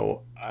scratch,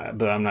 so,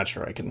 but I'm not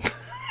sure I can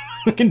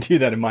I can do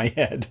that in my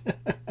head.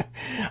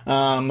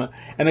 And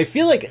I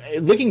feel like,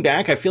 looking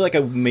back, I feel like I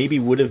maybe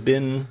would have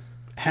been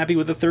happy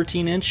with a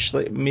 13-inch,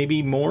 like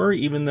maybe more,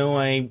 even though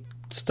I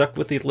stuck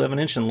with the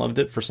 11-inch and loved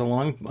it for so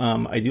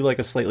long. I do like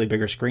a slightly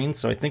bigger screen,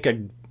 so I think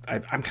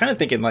I'm kind of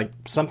thinking like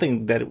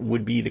something that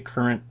would be the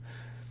current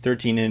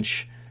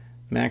 13-inch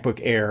MacBook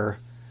Air,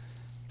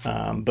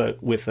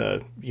 but with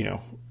a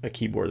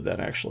keyboard that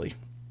actually,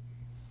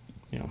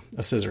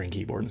 a scissoring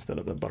keyboard instead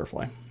of a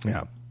butterfly.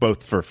 Yeah,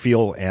 both for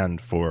feel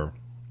and for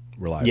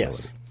reliability.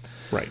 Yes,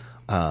 right.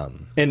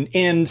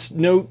 And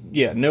no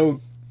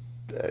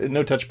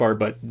touch bar,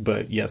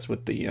 but yes,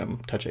 with the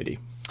Touch ID.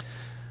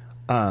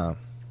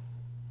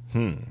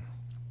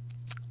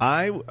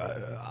 I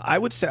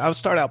would say I'll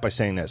start out by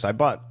saying this.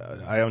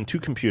 I own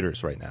two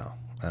computers right now,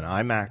 an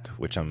iMac,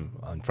 which I'm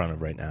in front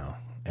of right now,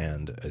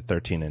 and a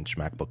 13-inch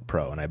MacBook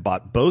Pro, and I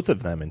bought both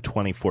of them in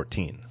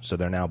 2014, so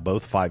they're now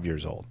both 5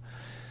 years old.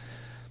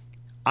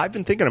 I've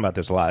been thinking about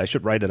this a lot. I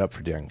should write it up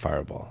for Daring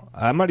Fireball.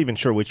 I'm not even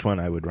sure which one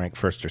I would rank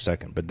first or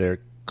second, but they're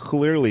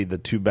clearly the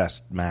two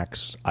best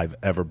Macs I've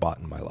ever bought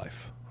in my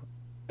life,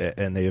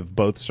 and they have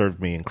both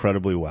served me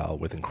incredibly well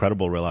with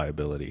incredible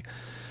reliability.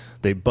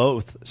 They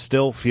both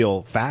still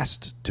feel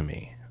fast to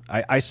me.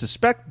 I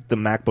suspect the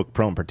MacBook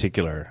Pro in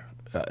particular,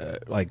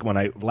 like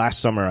last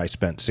summer I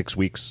spent 6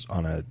 weeks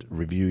on a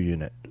review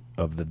unit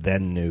of the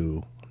then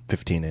new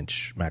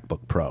 15-inch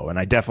MacBook Pro, and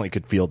I definitely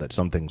could feel that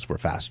some things were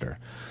faster.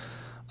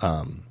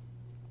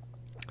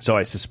 So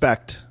I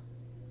suspect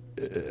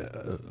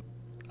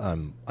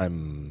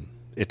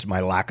it's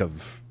my lack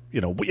of,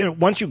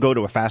 once you go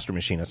to a faster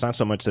machine, it's not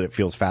so much that it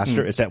feels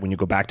faster, it's that when you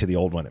go back to the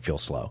old one, it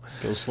feels slow.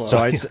 So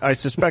I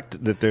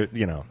suspect that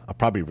I'll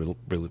probably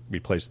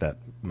replace that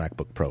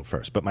MacBook Pro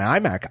first. But my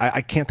iMac,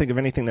 I can't think of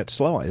anything that's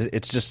slow.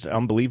 It's just an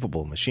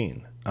unbelievable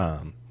machine.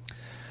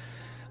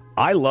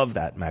 I love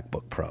that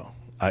MacBook Pro.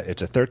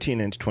 It's a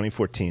 13-inch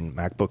 2014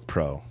 MacBook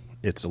Pro.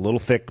 It's a little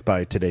thick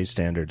by today's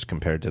standards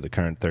compared to the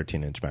current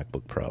 13-inch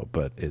MacBook Pro,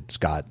 but it's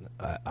got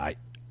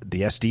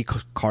the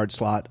SD card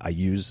slot I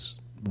use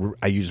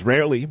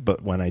rarely,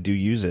 but when I do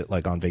use it,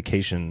 like on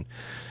vacation,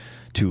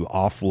 to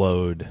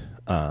offload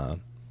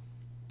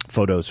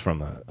photos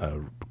from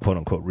a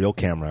quote-unquote real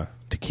camera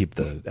to keep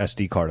the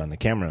SD card on the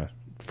camera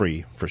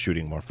free for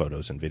shooting more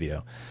photos and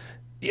video.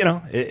 Could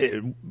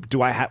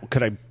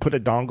I put a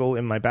dongle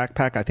in my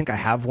backpack? I think I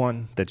have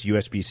one that's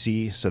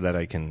USB-C so that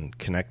I can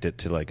connect it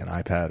to like an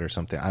iPad or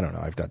something. I don't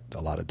know. I've got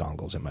a lot of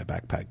dongles in my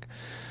backpack.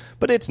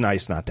 But it's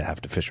nice not to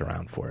have to fish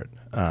around for it.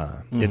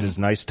 It is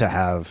nice to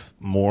have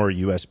more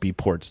USB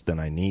ports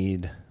than I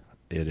need.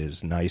 It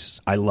is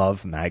nice. I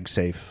love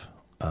MagSafe.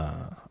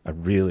 I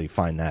really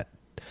find that,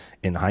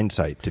 in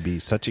hindsight, to be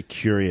such a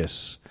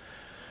curious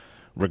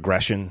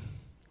regression.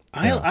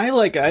 I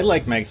like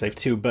MagSafe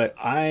too, but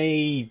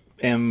I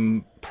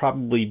am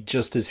probably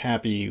just as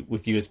happy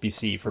with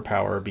USB-C for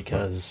power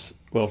because,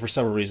 well, for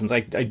several reasons.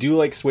 I do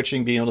like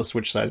switching, being able to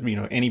switch size.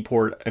 Any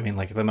port. I mean,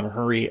 like if I'm in a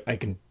hurry, I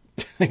can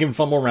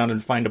fumble around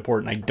and find a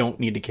port, and I don't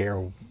need to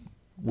care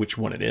which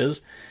one it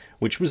is,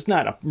 which was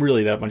not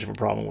really that much of a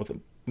problem with a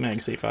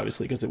MagSafe,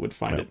 obviously, because it would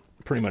find it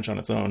pretty much on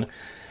its own.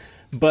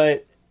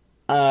 But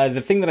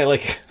the thing that I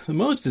like the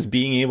most is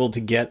being able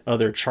to get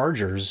other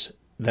chargers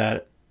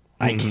that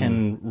I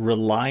can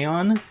rely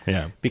on.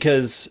 Yeah.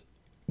 Because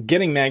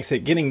getting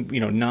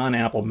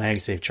non-Apple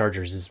MagSafe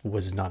chargers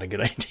was not a good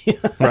idea.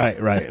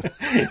 Right.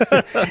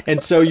 And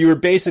so you were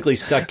basically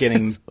stuck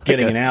getting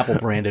an Apple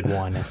branded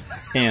one,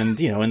 and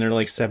and they're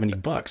like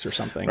 $70 or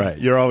something. Right.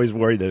 You're always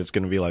worried that it's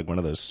going to be like one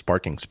of those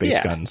sparking space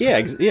guns. Yeah.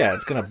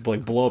 It's going to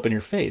like blow up in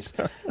your face.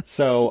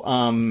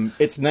 So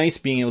it's nice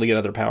being able to get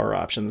other power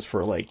options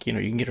for you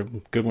can get a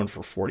good one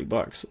for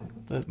 $40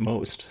 at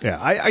most. Yeah,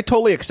 I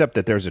totally accept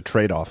that there's a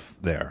trade-off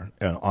there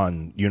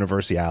on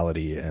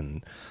universality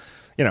and.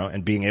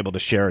 And being able to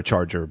share a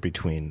charger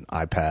between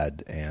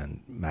iPad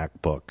and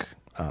MacBook.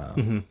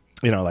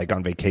 Like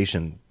on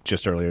vacation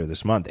just earlier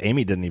this month,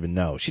 Amy didn't even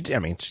know. She's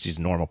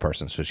a normal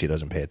person, so she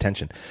doesn't pay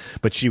attention.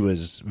 But she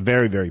was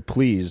very, very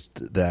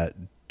pleased that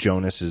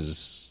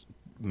Jonas's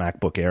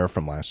MacBook Air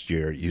from last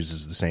year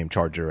uses the same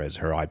charger as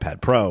her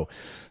iPad Pro.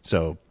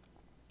 So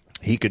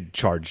he could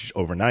charge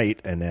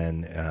overnight, and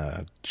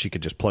then she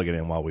could just plug it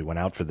in while we went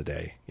out for the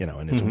day.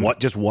 And it's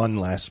just one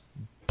less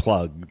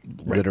plug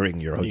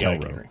littering your hotel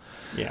room.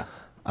 Yeah.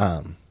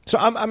 So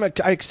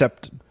I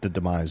accept the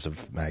demise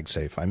of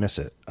MagSafe. I miss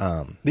it.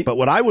 But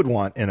what I would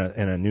want in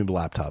a new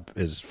laptop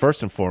is,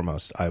 first and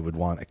foremost, I would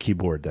want a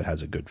keyboard that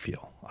has a good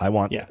feel. I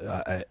want,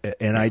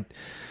 and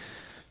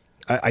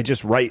I I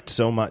just write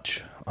so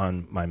much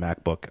on my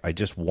MacBook. I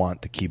just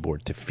want the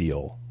keyboard to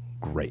feel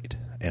great.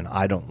 And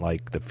I don't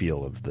like the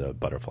feel of the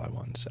butterfly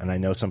ones. And I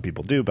know some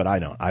people do, but I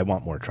don't. I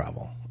want more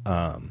travel.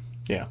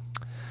 Yeah.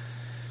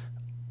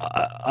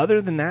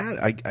 Other than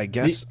that, I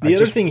guess... The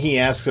other thing he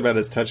asks about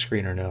is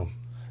touchscreen or no?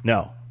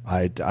 No.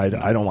 I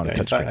don't want a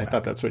touchscreen. I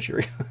thought that's what you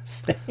were going to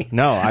say.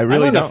 No, I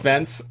really I'm on don't. the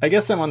fence. I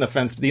guess I'm on the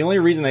fence. The only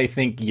reason I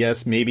think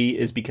yes, maybe,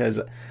 is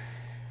because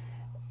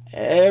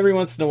every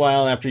once in a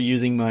while after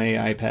using my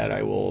iPad,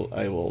 I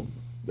will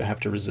have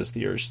to resist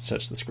the urge to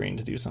touch the screen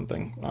to do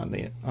something on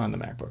the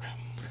MacBook.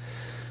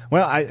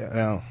 Well,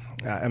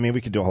 I mean,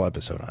 we could do a whole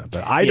episode on it,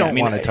 but I don't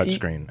want a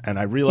touchscreen, and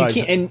I realize,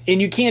 and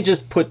you can't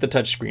just put the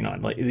touchscreen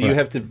on. Like you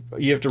have to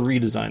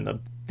redesign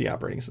the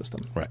operating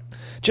system. Right.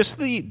 Just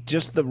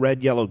the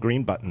red, yellow,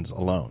 green buttons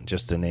alone,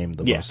 just to name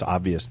the most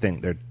obvious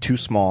thing. They're too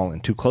small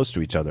and too close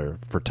to each other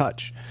for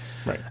touch.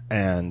 Right.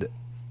 And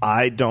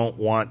I don't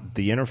want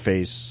the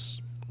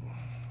interface.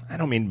 I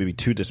don't mean to be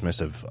too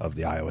dismissive of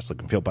the iOS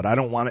look and feel, but I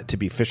don't want it to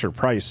be Fisher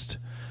priced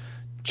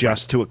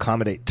just to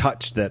accommodate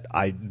touch that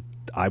I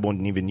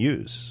wouldn't even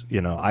use.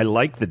 I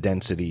like the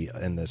density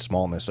and the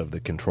smallness of the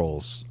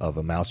controls of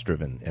a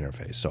mouse-driven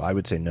interface. So I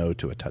would say no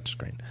to a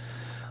touchscreen.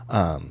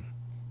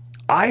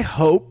 I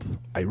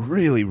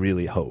really,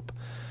 really hope.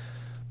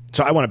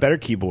 So I want a better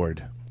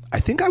keyboard. I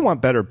think I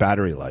want better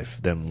battery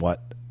life than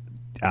what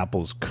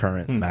Apple's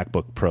current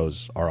MacBook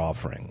Pros are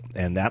offering.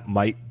 And that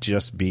might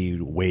just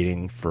be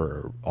waiting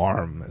for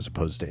ARM as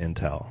opposed to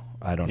Intel.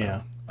 I don't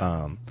know.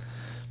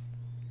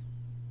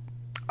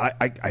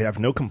 I have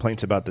no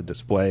complaints about the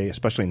display,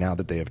 especially now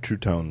that they have True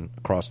Tone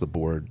across the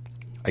board.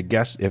 I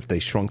guess if they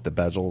shrunk the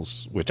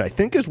bezels, which I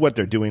think is what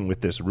they're doing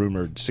with this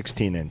rumored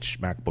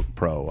 16-inch MacBook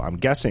Pro, I'm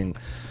guessing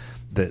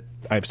that,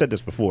 I've said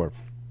this before,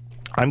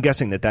 I'm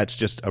guessing that that's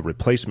just a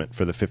replacement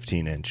for the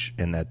 15-inch,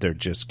 and that they're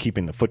just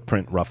keeping the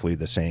footprint roughly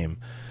the same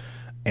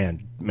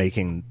and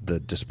making the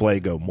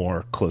display go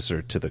more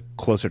closer to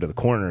the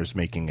corners,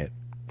 making it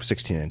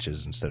 16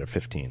 inches instead of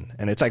 15.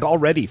 And it's like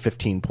already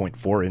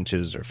 15.4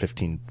 inches or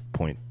 15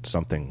 point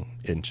something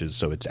inches,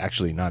 so it's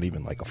actually not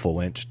even like a full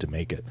inch to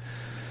make it.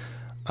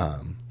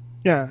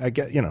 I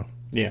get,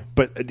 Yeah.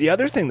 But the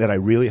other thing that I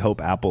really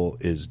hope Apple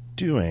is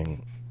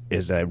doing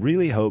is I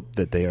really hope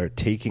that they are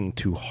taking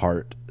to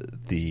heart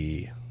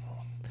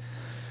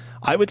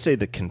I would say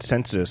the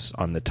consensus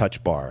on the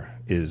touch bar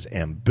is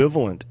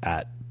ambivalent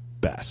at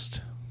best.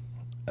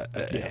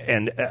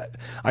 And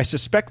I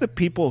suspect the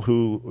people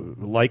who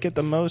like it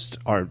the most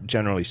are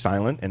generally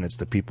silent, and it's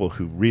the people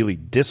who really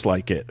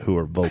dislike it who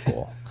are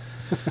vocal.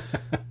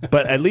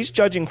 But at least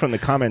judging from the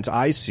comments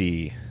I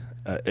see,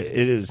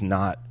 it has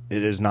not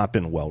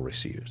been well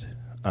received.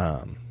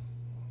 I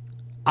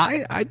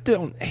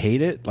don't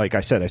hate it. Like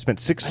I said, I spent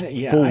 6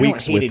 full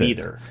weeks with it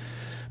either.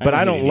 But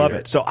I don't love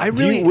it. So I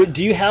really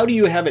how do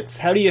you have it?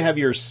 How do you have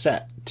yours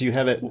set? Do you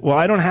have it? Well,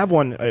 I don't have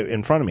one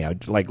in front of me.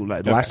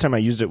 Last time I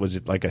used it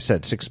was, like I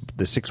said,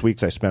 the 6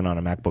 weeks I spent on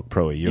a MacBook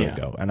Pro a year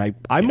ago, and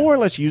I more or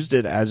less used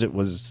it as it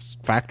was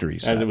factory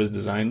set. As it was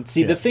designed.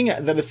 See, the thing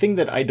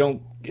that I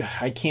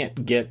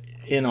can't get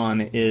in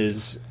on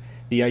is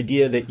the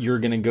idea that you're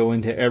going to go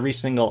into every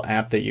single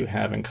app that you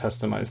have and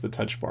customize the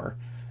touch bar.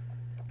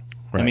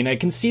 Right. I mean, I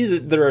can see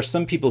that there are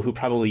some people who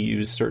probably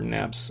use certain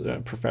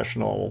apps,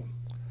 professional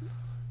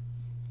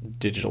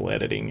digital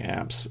editing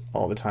apps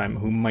all the time,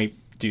 who might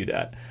do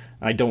that.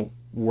 I don't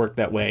work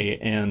that way,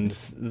 and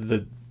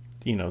the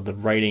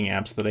writing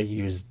apps that I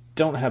use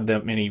don't have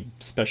that many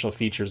special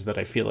features that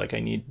I feel like I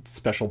need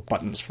special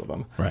buttons for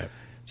them. Right.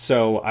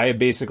 So I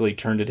basically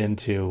turned it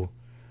into,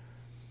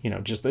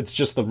 it's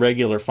just the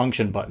regular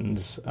function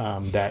buttons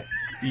that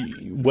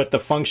what the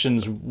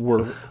functions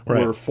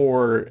were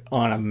for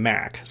on a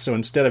Mac. So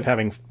instead of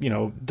having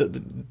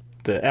the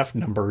F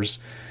numbers,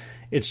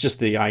 it's just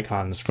the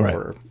icons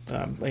for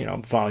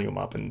volume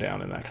up and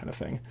down and that kind of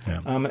thing.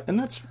 Yeah. And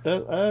that's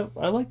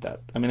I like that.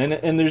 I mean,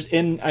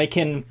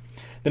 the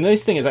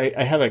nice thing is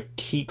I have a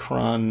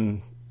Keychron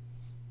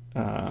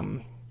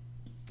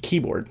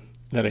keyboard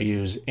that I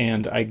use,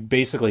 and I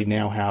basically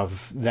now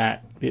have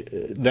that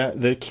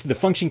the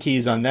function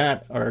keys on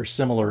that are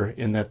similar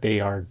in that they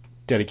are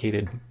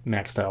dedicated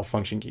Mac style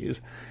function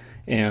keys,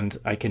 and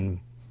I can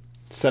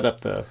set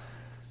up the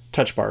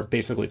touch bar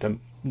basically to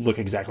look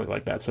exactly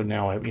like that. So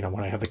now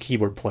when I have the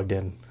keyboard plugged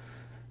in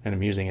and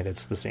I'm using it,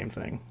 it's the same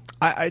thing.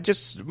 I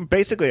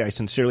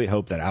sincerely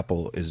hope that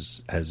Apple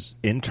has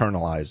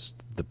internalized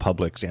the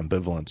public's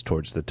ambivalence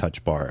towards the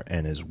touch bar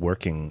and is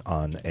working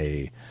on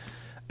a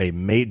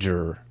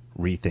major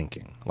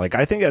rethinking. Like,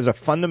 I think as a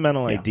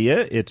fundamental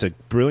idea, it's a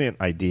brilliant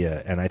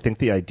idea, and I think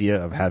the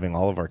idea of having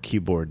all of our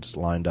keyboards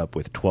lined up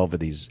with 12 of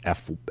these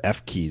F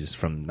keys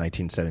from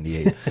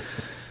 1978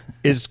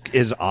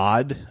 is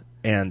odd.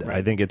 And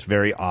I think it's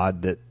very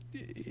odd that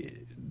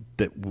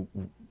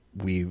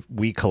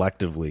we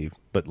collectively,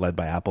 but led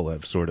by Apple,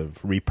 have sort of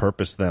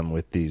repurposed them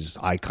with these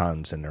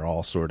icons, and they're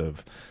all sort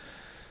of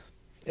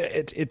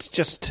it's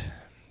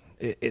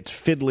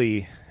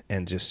fiddly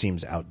and just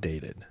seems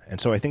outdated.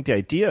 And so I think the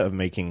idea of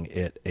making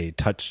it a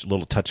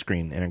little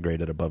touchscreen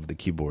integrated above the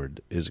keyboard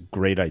is a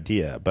great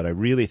idea, but I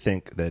really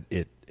think that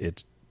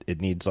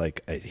it needs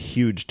like a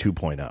huge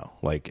 2.0,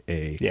 like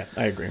Yeah,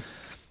 I agree.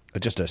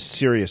 Just a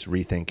serious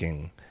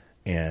rethinking.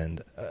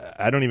 And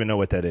I don't even know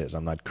what that is.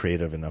 I'm not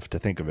creative enough to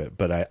think of it,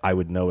 but I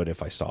would know it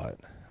if I saw it.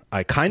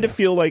 I kind of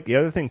feel like the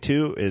other thing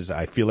too is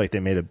I feel like they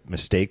made a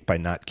mistake by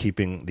not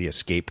keeping the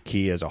escape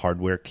key as a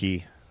hardware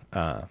key.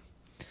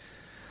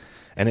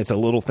 And it's a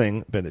little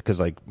thing, but because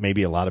like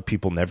maybe a lot of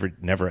people never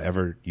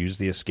ever use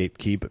the escape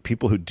key, but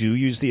people who do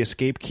use the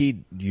escape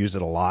key use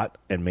it a lot,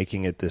 and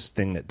making it this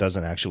thing that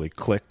doesn't actually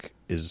click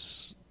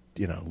is,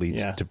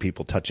 leads to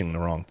people touching the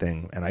wrong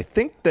thing. And I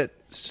think that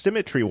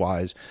symmetry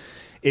wise,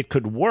 it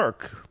could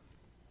work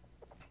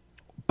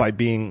by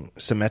being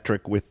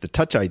symmetric with the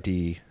Touch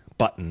ID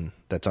button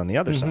that's on the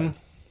other side.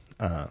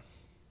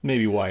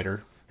 Maybe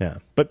wider. Yeah.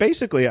 But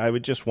basically, I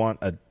would just want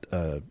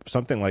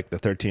something like the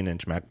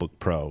 13-inch MacBook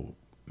Pro,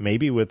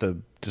 maybe with a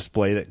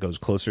display that goes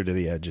closer to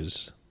the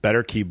edges,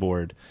 better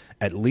keyboard,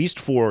 at least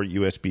 4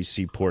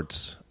 USB-C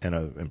ports, and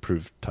an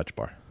improved touch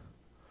bar.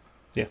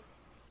 Yeah.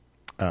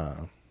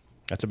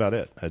 That's about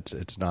it.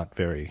 It's not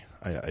very...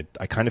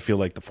 I kind of feel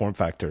like the form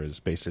factor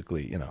is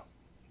basically,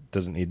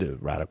 doesn't need a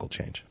radical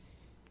change.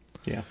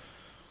 Yeah.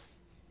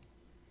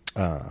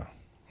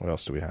 What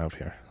else do we have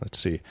here? Let's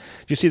see.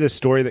 Did you see this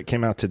story that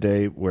came out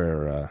today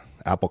where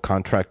Apple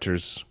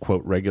contractors,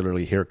 quote,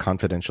 regularly hear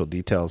confidential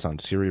details on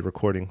Siri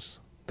recordings?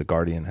 The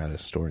Guardian had a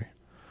story.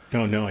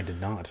 Oh, no, I did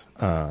not.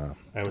 I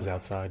was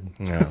outside.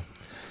 Yeah.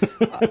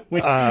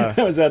 I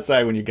was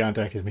outside when you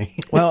contacted me.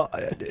 Well,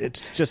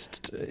 it's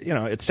just,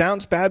 it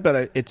sounds bad,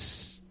 but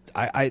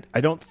I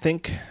don't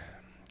think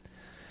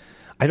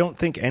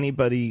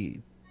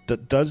anybody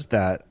does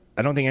that.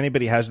 I don't think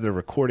anybody has their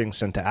recording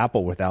sent to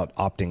Apple without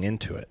opting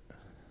into it.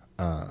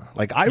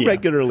 I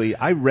regularly.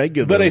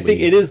 But I think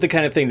it is the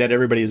kind of thing that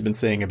everybody has been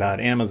saying about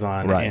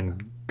Amazon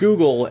and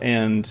Google,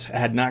 and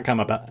had not come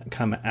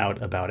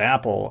out about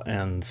Apple,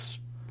 and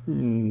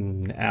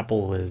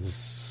Apple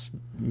is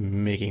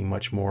making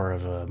much more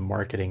of a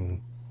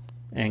marketing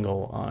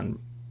angle on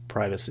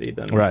privacy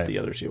than the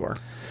other two are.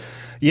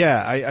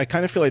 Yeah, I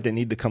kind of feel like they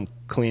need to come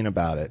clean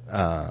about it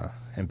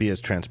and be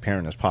as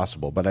transparent as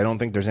possible. But I don't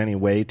think there's any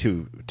way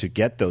to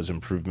get those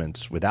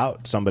improvements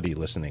without somebody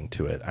listening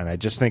to it. And I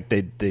just think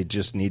they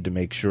just need to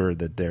make sure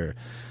that they're...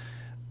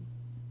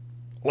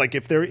 Like,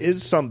 if there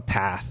is some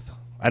path...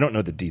 I don't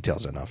know the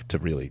details enough to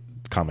really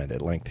comment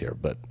at length here,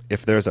 but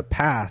if there's a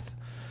path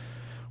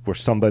where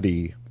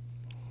somebody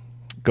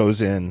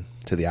goes in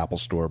to the Apple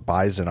Store,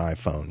 buys an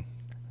iPhone,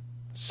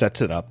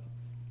 sets it up,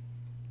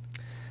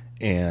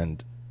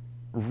 and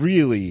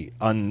really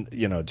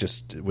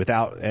just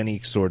without any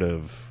sort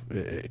of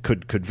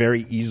could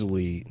very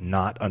easily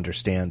not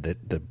understand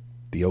that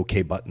the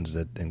OK buttons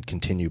and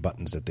continue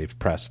buttons that they've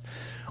pressed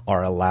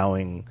are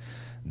allowing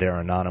their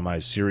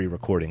anonymized Siri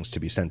recordings to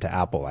be sent to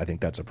Apple. I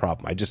think that's a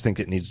problem. I just think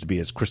it needs to be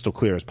as crystal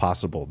clear as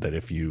possible that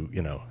if you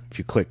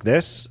click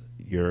this,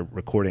 your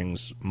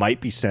recordings might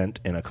be sent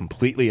in a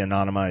completely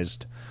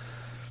anonymized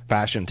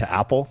fashion to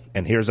Apple,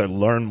 and here's a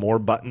learn more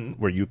button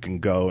where you can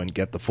go and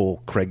get the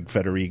full Craig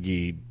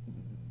Federighi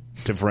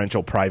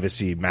differential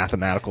privacy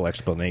mathematical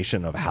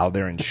explanation of how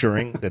they're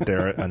ensuring that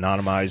they're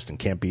anonymized and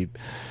can't be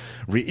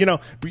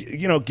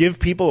give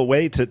people a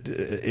way to,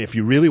 if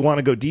you really want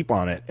to go deep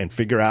on it and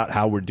figure out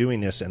how we're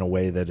doing this in a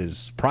way that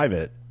is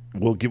private,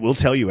 we'll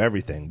tell you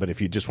everything. But if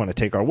you just want to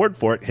take our word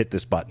for it, hit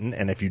this button.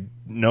 And if you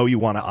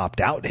want to opt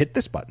out, hit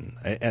this button.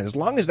 And as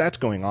long as that's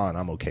going on,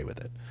 I'm okay with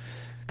it,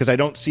 because I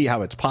don't see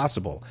how it's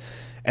possible.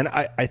 And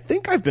I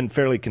think I've been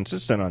fairly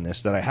consistent on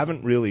this, that I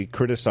haven't really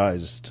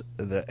criticized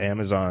the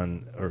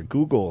Amazon or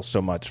Google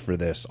so much for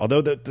this,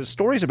 although the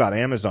stories about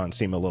Amazon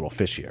seem a little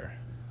fishier.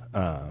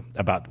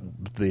 About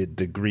the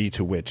degree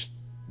to which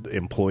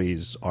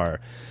employees are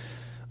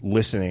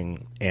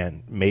listening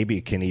and maybe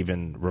can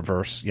even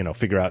reverse,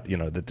 figure out,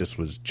 that this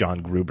was John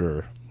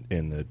Gruber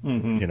in the,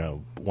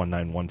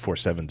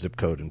 19147 zip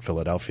code in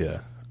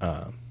Philadelphia,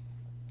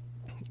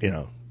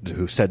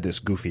 who said this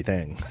goofy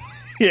thing.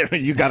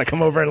 You got to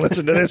come over and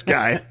listen to this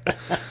guy.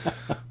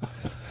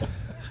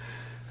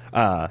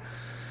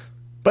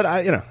 But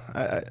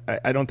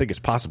I don't think it's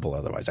possible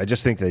otherwise. I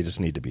just think they just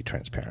need to be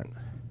transparent.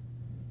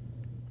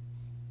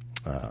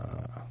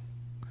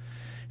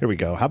 Here we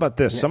go. How about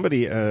this? Yeah.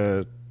 Somebody,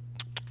 I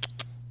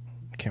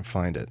can't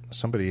find it.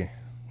 Somebody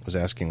was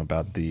asking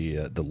about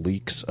the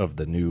leaks of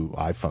the new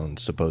iPhones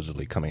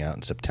supposedly coming out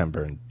in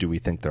September, and do we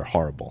think they're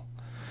horrible?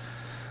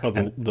 Oh,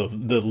 the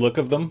look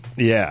of them?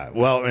 Yeah.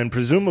 Well, and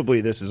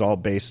presumably this is all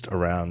based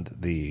around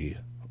the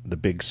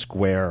big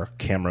square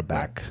camera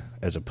back,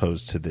 as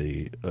opposed to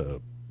the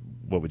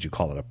what would you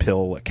call it? A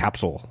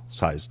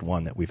capsule-sized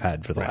one that we've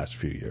had for the last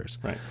few years.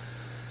 Right.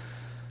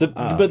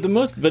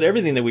 But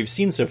everything that we've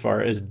seen so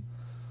far is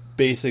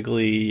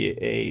basically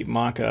a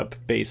mock-up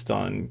based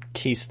on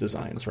case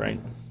designs, right?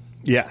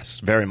 Yes,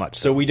 very much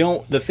so.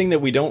 The thing that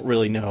we don't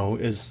really know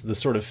is the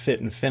sort of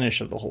fit and finish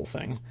of the whole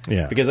thing.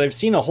 Yeah. Because I've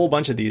seen a whole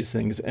bunch of these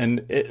things,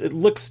 and it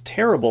looks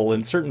terrible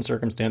in certain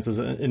circumstances,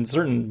 in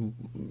certain,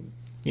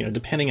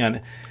 depending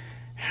on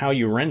how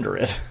you render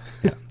it.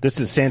 Yeah. This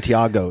is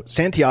Santiago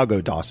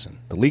Dawson.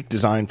 The leaked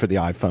design for the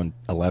iPhone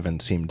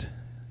 11 seemed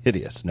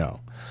hideous. No.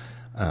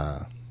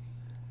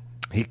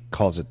 He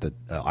calls it the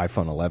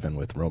iPhone 11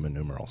 with Roman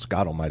numerals.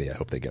 God almighty, I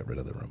hope they get rid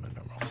of the Roman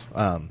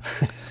numerals.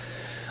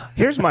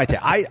 Here's my take.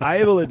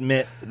 I will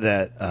admit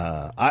that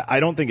I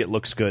don't think it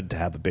looks good to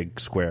have a big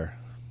square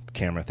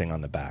camera thing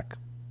on the back.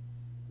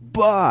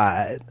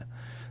 But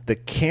the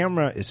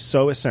camera is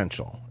so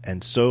essential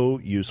and so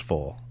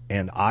useful,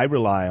 and I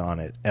rely on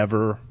it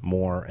ever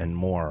more and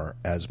more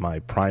as my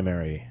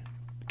primary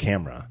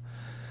camera,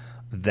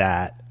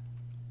 that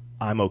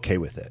I'm okay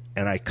with it.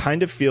 And I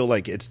kind of feel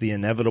like it's the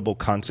inevitable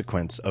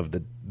consequence of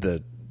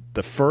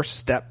the first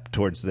step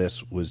towards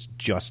this was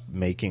just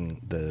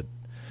making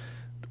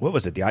what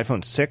was it, the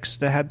iPhone 6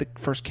 that had the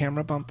first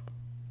camera bump?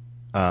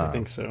 I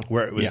think so.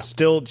 Where it was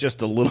still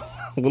just a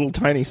little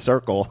tiny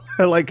circle.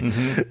 like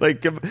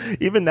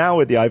even now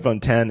with the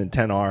iPhone 10 and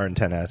 10R and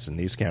 10S and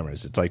these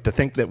cameras, it's like to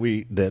think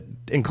that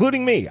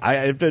including me, I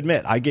have to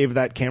admit, I gave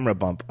that camera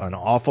bump an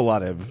awful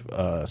lot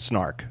of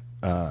snark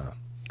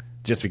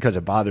just because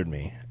it bothered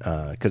me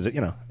because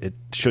it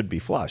should be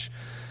flush.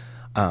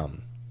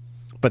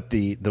 But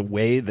the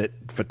way that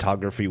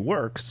photography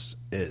works,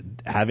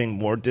 having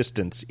more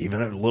distance,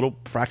 even a little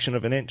fraction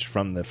of an inch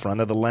from the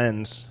front of the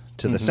lens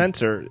to the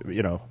sensor,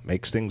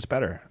 makes things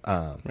better.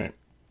 Right.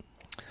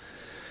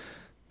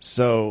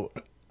 So,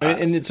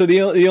 so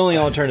the only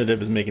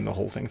alternative is making the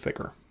whole thing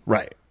thicker.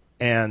 Right.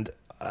 And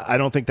I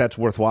don't think that's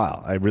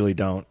worthwhile. I really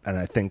don't. And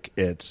I think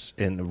it's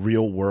in the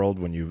real world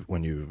when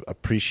you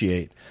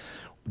appreciate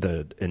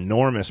the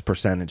enormous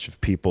percentage of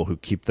people who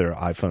keep their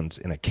iPhones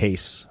in a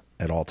case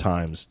at all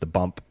times, the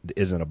bump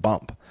isn't a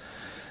bump.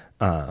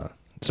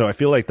 So I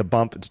feel like the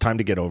bump, it's time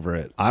to get over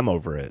it. I'm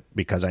over it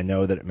because I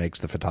know that it makes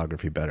the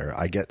photography better.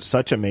 I get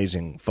such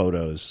amazing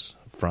photos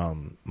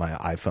from my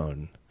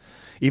iPhone.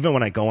 Even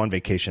when I go on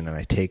vacation and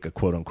I take a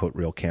quote-unquote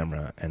real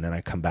camera and then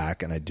I come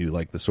back and I do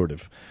like the sort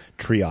of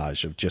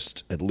triage of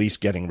just at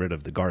least getting rid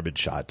of the garbage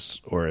shots,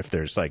 or if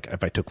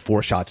I took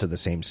 4 shots of the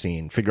same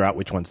scene, figure out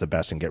which one's the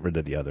best and get rid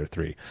of the other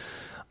 3.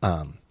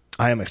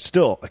 I am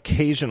still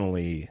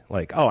occasionally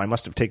like, oh, I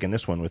must have taken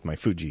this one with my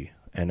Fuji.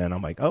 And then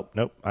I'm like, oh,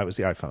 nope, I was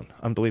the iPhone.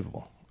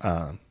 Unbelievable.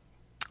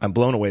 I'm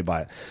blown away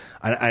by it.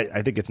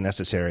 I think it's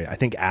necessary. I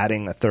think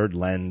adding a third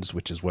lens,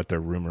 which is what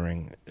they're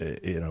rumoring,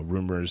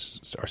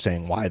 rumors are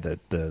saying why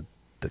the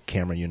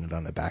camera unit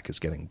on the back is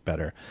getting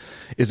better,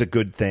 is a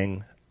good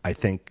thing. I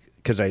think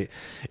because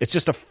it's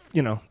just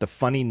the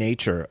funny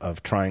nature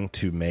of trying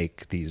to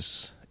make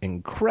these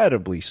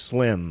incredibly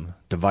slim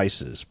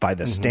devices by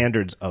the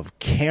standards of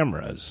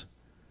cameras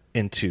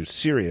into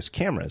serious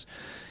cameras.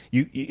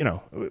 You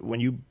know, when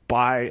you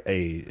buy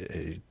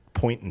a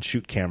point and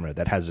shoot camera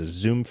that has a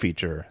zoom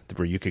feature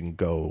where you can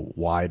go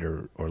wide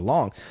or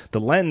long, the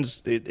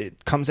lens,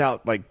 it comes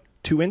out like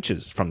 2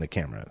 inches from the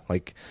camera.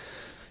 Like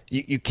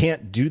you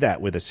can't do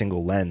that with a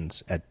single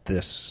lens at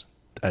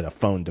a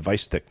phone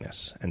device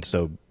thickness. And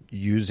so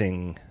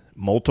using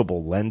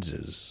multiple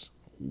lenses,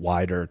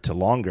 wider to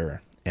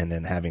longer, and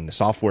then having the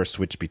software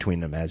switch between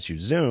them as you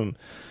zoom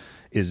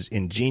is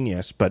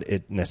ingenious, but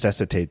it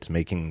necessitates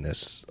making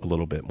this a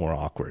little bit more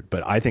awkward.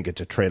 But I think it's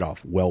a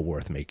trade-off well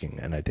worth making.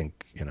 And I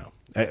think,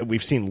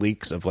 we've seen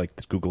leaks of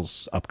like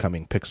Google's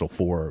upcoming Pixel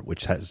 4,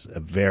 which has a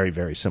very,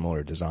 very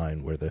similar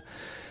design where the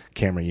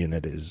camera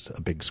unit is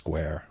a big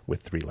square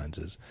with 3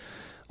 lenses.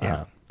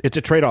 Yeah. It's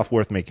a trade-off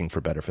worth making for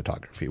better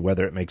photography,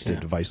 whether it makes the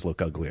device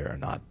look uglier or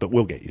not, but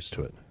we'll get used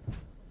to it.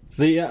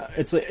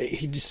 It's like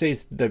he just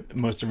says that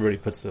most everybody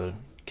puts a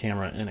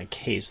camera in a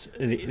case.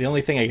 The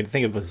only thing I could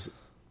think of was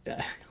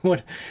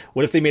what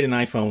if they made an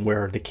iPhone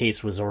where the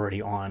case was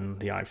already on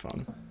the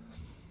iPhone,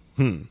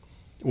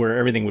 where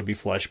everything would be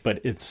flush,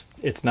 but it's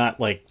not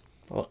like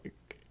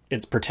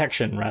it's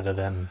protection rather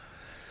than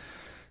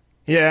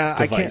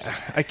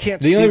device. I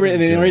can't. The only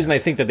reason I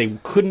think that they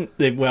couldn't.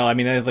 I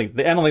don't think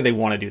they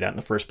want to do that in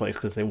the first place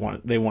because they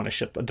want to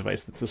ship a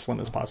device that's as slim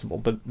as possible.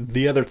 But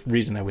the other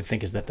reason I would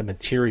think is that the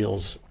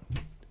materials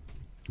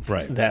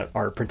that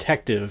are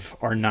protective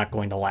are not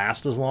going to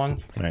last as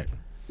long. Right.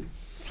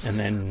 And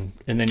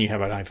then you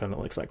have an iPhone that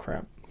looks like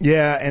crap.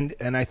 Yeah,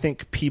 and I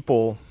think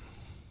people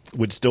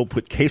would still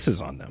put cases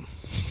on them.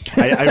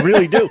 I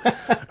really do.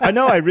 I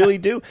know, I really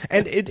do.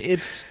 And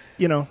it's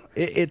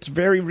it's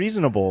very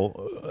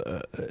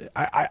reasonable.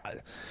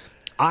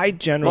 I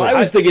generally... Well, I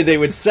was thinking they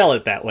would sell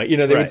it that way.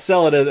 They would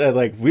sell it as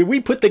like,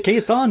 we put the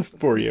case on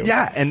for you.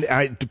 Yeah,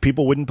 and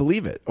people wouldn't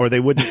believe it, or they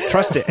wouldn't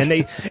trust it.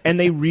 And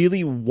they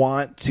really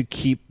want to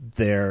keep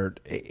their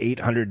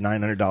 $800,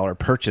 $900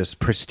 purchase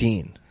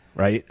pristine.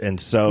 Right. And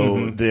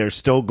so they're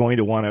still going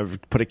to want to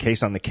put a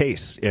case on the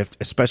case,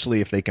 especially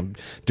if they can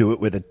do it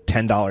with a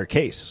 $10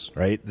 case.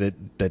 Right.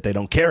 That they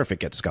don't care if it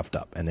gets scuffed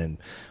up. And then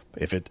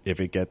if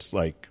it gets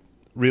like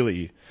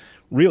really,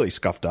 really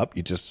scuffed up,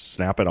 you just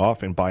snap it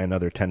off and buy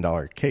another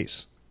 $10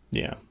 case.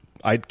 Yeah.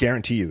 I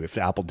guarantee you, if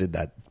Apple did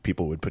that,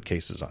 people would put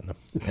cases on them,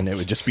 and it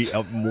would just be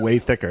way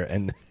thicker.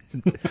 And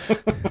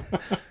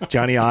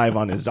Johnny Ive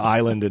on his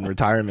island in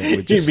retirement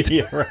would just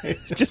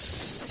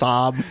just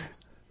sob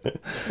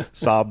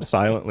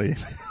silently.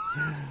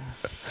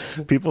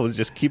 People would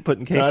just keep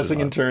putting cases tossing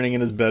on. and turning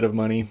in his bed of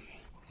money.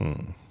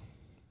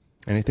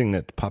 Anything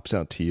that pops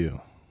out to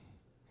you?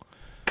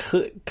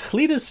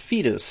 Cletus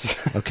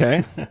Fetus.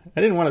 Okay.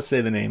 I didn't want to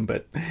say the name,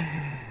 but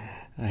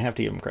I have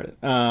to give him credit.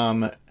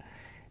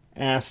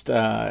 Asked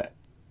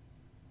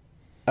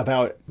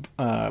about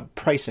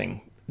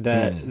pricing,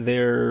 that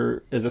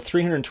there is a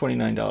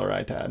 $329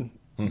 iPad,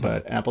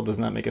 but Apple does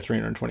not make a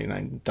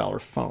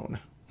 $329 phone.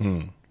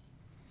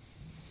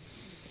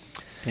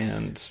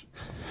 And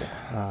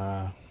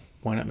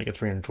why not make a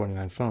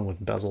 $329 phone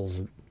with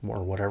bezels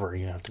or whatever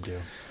you have to do?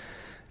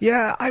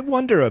 Yeah, I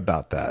wonder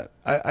about that.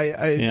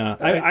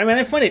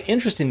 I find it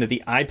interesting that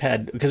the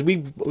iPad, because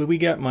we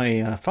got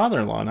my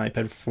father-in-law an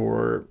iPad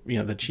for,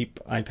 the cheap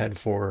iPad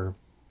for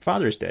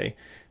Father's Day,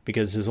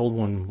 because his old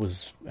one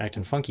was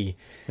acting funky.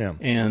 Yeah.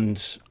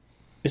 And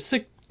it's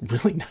a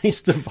really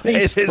nice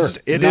device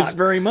not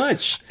very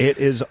much. It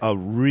is a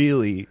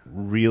really,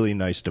 really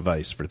nice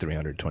device for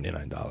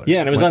 $329. Yeah,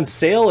 and it was on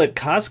sale at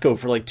Costco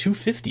for like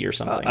 $250 or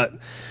something.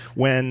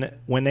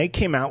 When they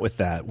came out with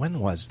that, when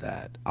was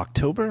that?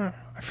 October?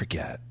 I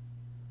forget.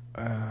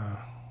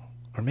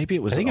 Or maybe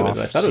it was. I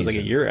thought it was like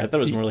a year. I thought it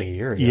was more like a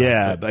year ago.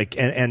 Yeah, but,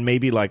 and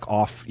maybe like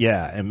off.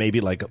 Yeah, and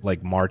maybe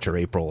like March or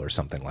April or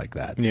something like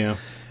that. Yeah.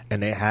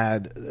 And they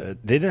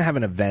didn't have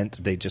an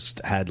event. They just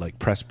had like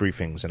press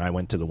briefings, and I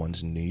went to the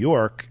ones in New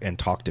York and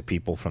talked to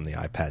people from the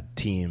iPad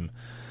team.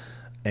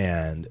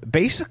 And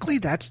basically,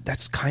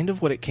 that's kind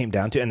of what it came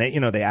down to. And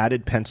they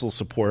added pencil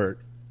support.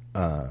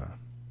 And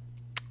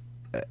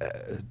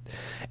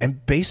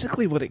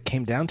basically, what it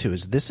came down to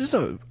is this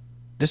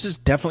is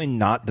definitely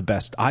not the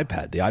best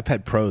iPad. The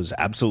iPad Pros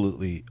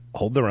absolutely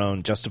hold their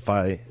own,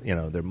 justify,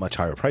 their much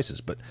higher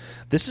prices. But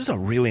this is a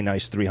really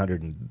nice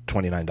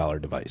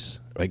 $329 device.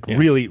 Like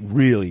really,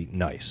 really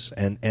nice.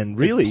 And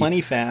really it's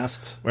plenty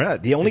fast.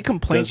 Right. The only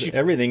complaint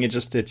everything, it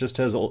just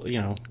has,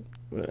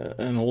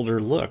 an older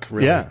look,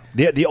 really. Yeah.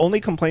 The only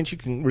complaints you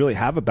can really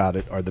have about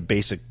it are the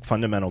basic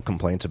fundamental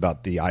complaints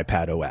about the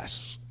iPad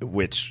OS,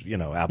 which,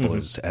 Apple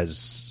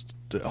has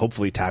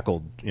hopefully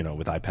tackled,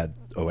 with iPad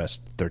OS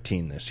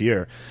 13 this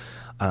year.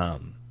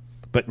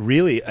 But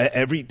really,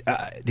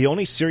 the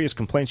only serious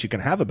complaints you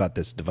can have about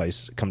this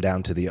device come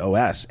down to the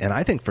OS. And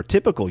I think for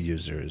typical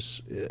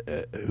users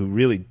who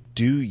really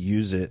do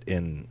use it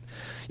in,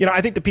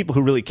 I think the people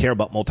who really care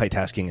about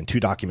multitasking and two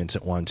documents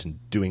at once and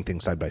doing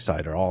things side by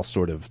side are all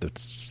sort of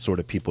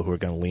people who are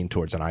going to lean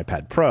towards an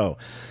iPad Pro.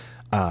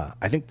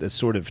 I think the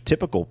sort of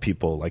typical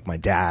people like my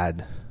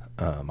dad,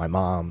 my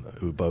mom,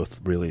 who both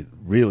really,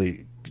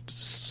 really,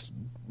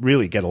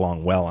 really get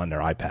along well on their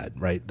iPad,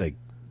 right? Like,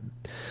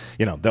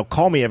 they'll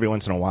call me every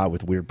once in a while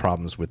with weird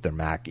problems with their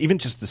Mac, even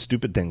just the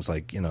stupid things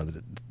like,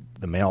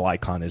 the mail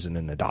icon isn't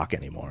in the dock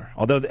anymore.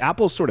 Although the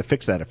Apple sort of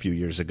fixed that a few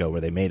years ago,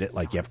 where they made it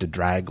like you have to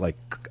drag like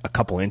a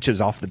couple inches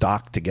off the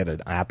dock to get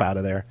an app out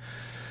of there.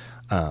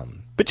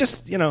 But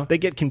just, they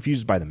get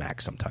confused by the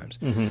Mac sometimes.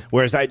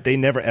 Whereas they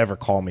never ever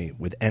call me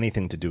with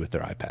anything to do with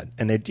their iPad.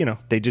 And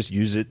they just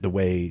use it the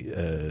way,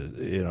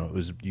 it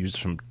was used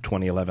from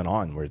 2011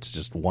 on, where it's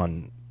just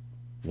one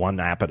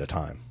app at a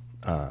time.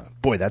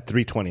 Boy, that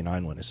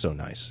 329 one is so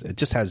nice. It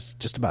just has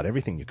just about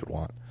everything you could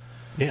want.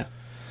 Yeah.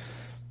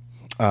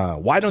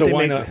 Why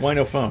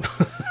no phone?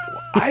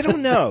 I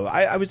don't know.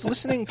 I was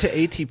listening to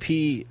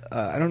ATP.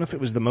 I don't know if it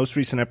was the most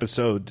recent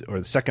episode or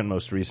the second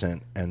most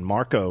recent, and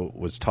Marco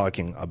was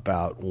talking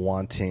about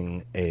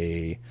wanting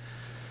a.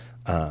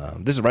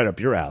 This is right up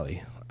your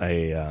alley.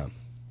 A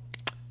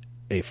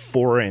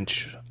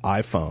 4-inch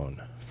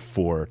iPhone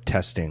for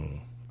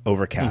testing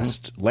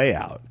Overcast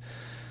layout,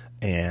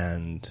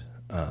 and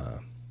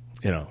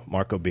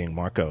Marco being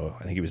Marco,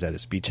 I think he was at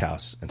his beach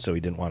house, and so he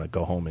didn't want to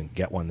go home and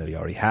get one that he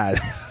already had.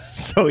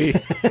 So he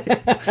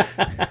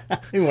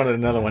wanted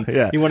another one.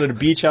 Yeah. He wanted a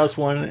beach house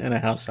one and a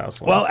house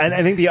one. Well, and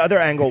I think the other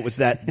angle was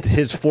that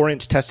his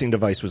 4-inch testing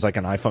device was like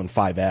an iPhone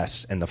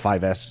 5S, and the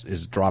 5S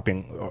is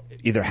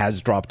either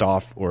has dropped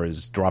off or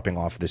is dropping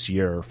off this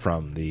year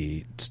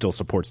still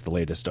supports the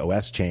latest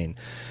OS chain.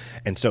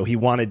 And so he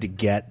wanted to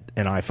get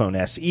an iPhone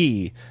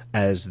SE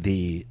as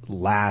the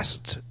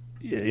latest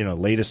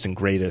and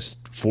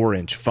greatest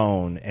 4-inch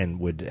phone, and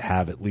would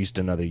have at least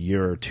another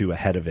year or two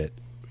ahead of it,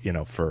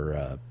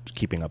 for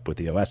keeping up with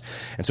the OS.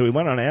 And so we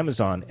went on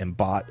Amazon and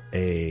bought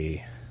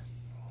I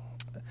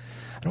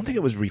don't think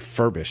it was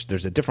refurbished.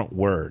 There's a different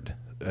word.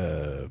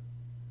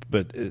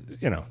 But,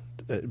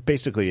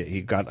 basically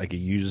he got like a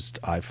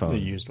used iPhone. A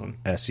used one.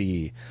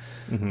 SE.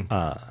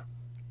 And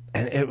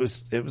it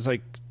was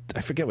like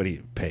I forget what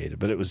he paid,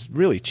 but it was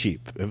really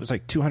cheap. It was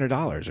like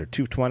 $200 or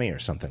 $220 or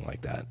something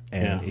like that.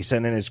 And he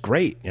said, and it's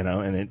great, and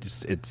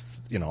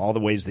it's all the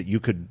ways that you,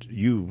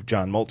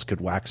 John Moltz, could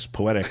wax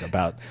poetic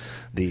about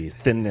the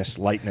thinness,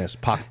 lightness,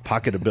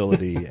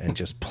 pocketability, and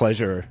just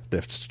pleasure,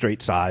 the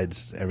straight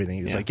sides, everything.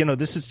 He was like,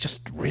 this is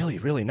just really,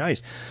 really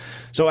nice.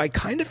 So I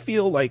kind of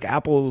feel like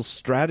Apple's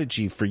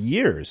strategy for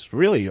years,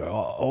 really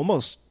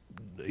almost,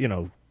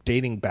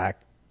 dating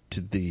back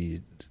to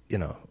the,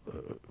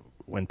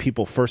 when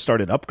people first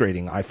started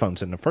upgrading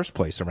iPhones in the first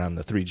place around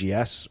the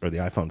 3GS or the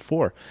iPhone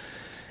 4,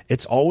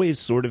 it's always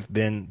sort of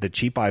been the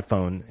cheap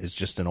iPhone is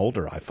just an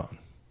older iPhone.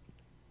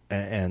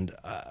 And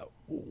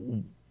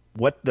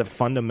what the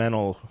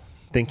fundamental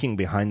thinking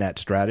behind that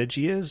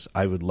strategy is,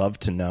 I would love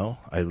to know.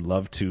 I would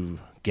love to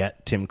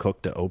get Tim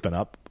Cook to open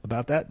up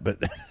about that, but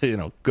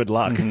good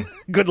luck.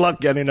 Good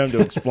luck getting them to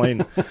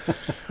explain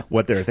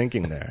what they're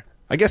thinking there.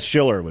 I guess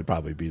Schiller would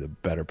probably be the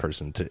better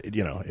person to,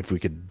 if we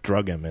could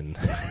drug him and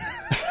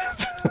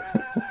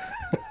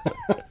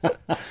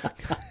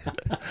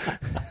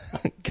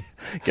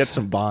get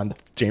some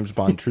James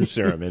Bond True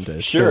Serum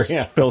into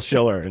Phil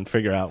Schiller and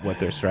figure out what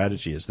their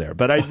strategy is there.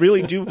 But I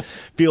really do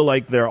feel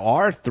like there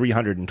are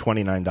 $329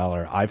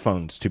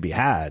 iPhones to be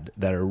had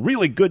that are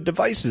really good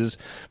devices,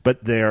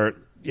 but they're,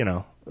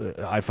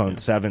 iPhone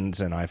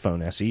 7s and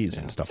iPhone SEs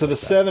and stuff. So the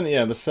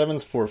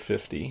 7's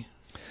 $450.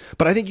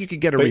 But I think you could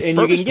get a refurbished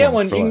and you can get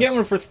one. You can get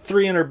one for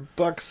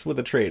 $300 with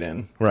a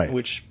trade-in, right?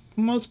 Which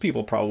most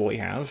people probably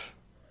have.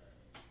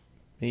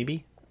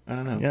 Maybe, I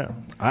don't know. Yeah,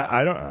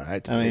 I don't know.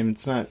 I mean,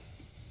 it's not.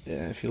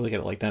 If you look at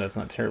it like that, it's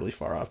not terribly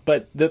far off.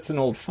 But that's an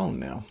old phone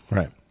now,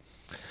 right?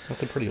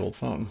 That's a pretty old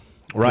phone,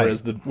 right?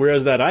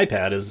 Whereas that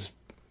iPad is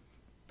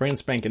brand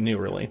spanking new,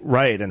 really.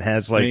 Right, and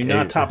has like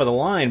not top of the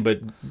line,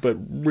 but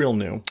real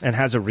new. And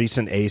has a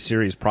recent A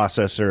series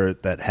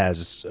processor that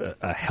has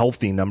a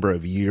healthy number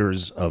of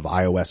years of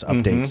iOS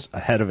updates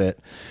ahead of it,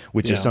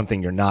 which is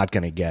something you're not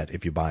going to get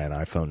if you buy an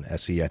iPhone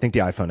SE. I think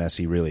the iPhone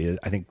SE really is.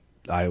 I think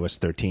iOS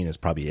 13 is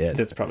probably it.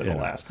 That's probably the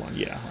last one.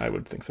 Yeah, I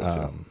would think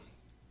so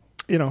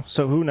too.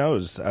 So who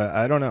knows?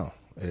 I don't know.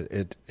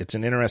 It's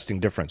an interesting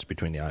difference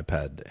between the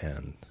iPad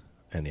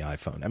and the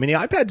iPhone. I mean, the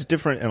iPad's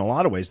different in a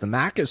lot of ways. The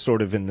Mac is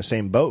sort of in the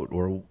same boat.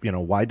 Or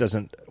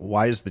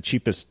why is the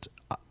cheapest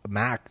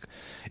Mac?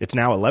 It's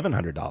now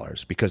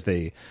 $1,100 because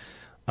they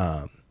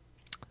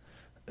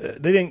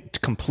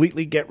didn't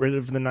completely get rid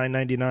of the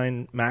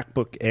 $999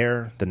 MacBook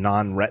Air, the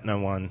non-Retina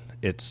one.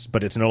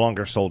 But it's no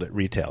longer sold at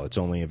retail. It's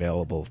only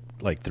available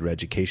like through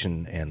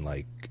education and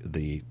like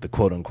the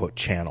quote unquote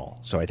channel.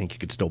 So I think you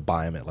could still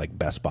buy them at like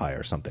Best Buy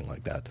or something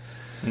like that.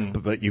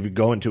 But you would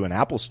go into an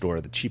Apple store,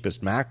 the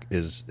cheapest Mac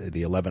is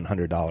the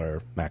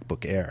 $1,100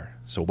 MacBook Air.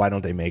 So why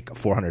don't they make a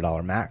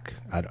 $400 Mac?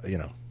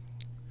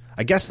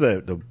 I guess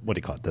the what do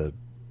you call it? The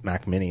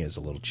Mac Mini is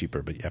a little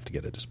cheaper, but you have to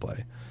get a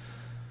display.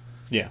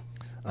 Yeah.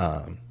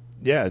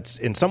 It's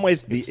in some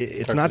ways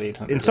it's not.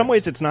 In some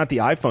ways, it's not the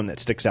iPhone that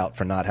sticks out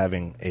for not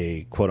having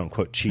a quote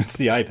unquote cheap it's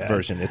the iPad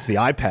version. It's the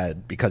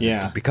iPad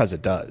because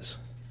it does.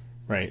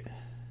 Right.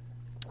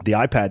 The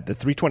iPad, the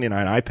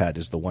 329 iPad,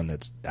 is the one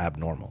that's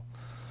abnormal.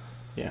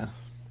 Yeah.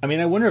 I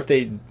mean, I wonder if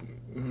they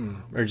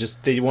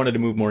wanted to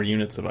move more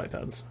units of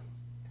iPads.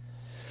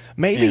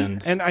 Maybe,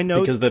 and I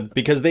know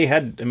because they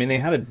had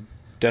a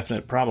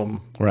definite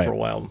problem for a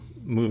while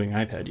moving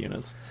iPad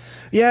units.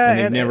 Yeah, and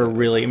they've never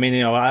really. I mean,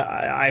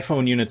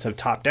 iPhone units have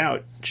topped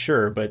out,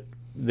 sure, but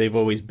they've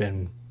always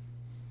been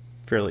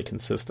fairly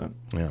consistent.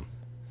 Yeah.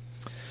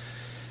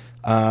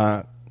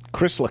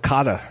 Chris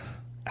Licata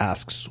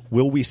asks,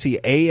 will we see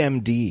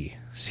AMD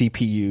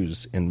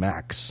CPUs in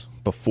Macs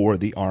before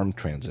the ARM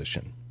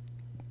transition?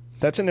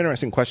 That's an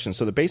interesting question.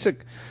 So the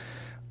basic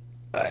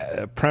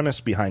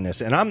premise behind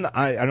this, and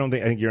I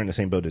think you're in the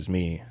same boat as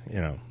me.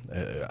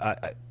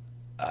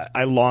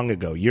 I long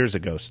ago, years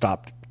ago,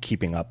 stopped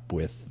keeping up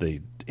with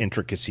the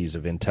intricacies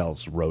of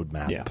Intel's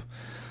roadmap. Yeah.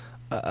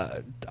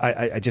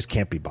 I just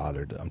can't be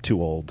bothered. I'm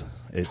too old.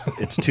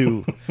 It's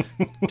too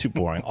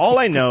boring. All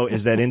I know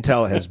is that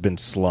Intel has been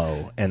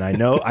slow, and I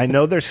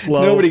know they're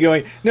slow. Nobody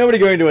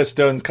going to a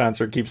Stones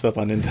concert keeps up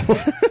on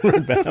Intel's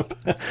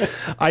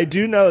roadmap. I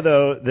do know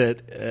though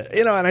that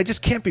and I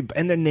just can't be.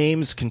 And the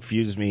names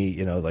confuse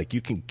me. Like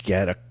you can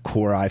get a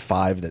Core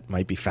i5 that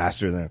might be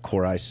faster than a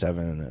Core i7,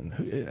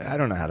 and I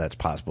don't know how that's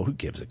possible. Who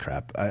gives a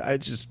crap? I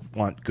just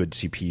want good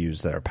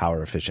CPUs that are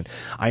power efficient.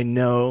 I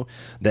know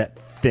that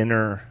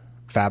thinner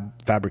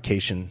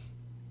fabrication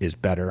is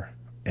better.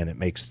 And it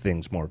makes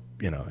things more,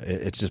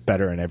 it's just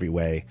better in every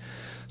way.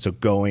 So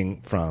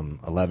going from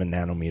 11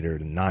 nanometer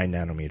to 9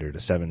 nanometer to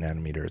 7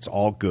 nanometer, it's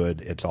all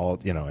good. It's all,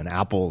 and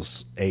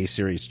Apple's A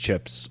series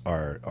chips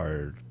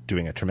are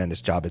doing a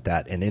tremendous job at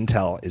that. And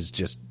Intel is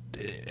just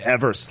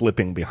ever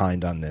slipping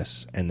behind on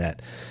this. And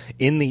that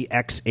in the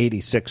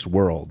x86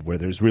 world, where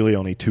there's really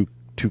only two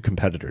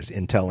competitors,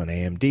 Intel and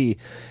AMD,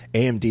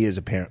 AMD is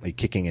apparently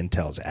kicking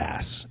Intel's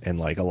ass. And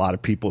like a lot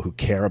of people who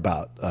care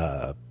about,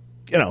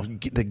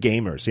 the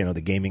gamers,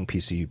 the gaming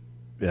PC,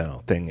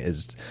 thing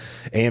is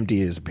AMD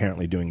is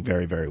apparently doing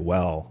very, very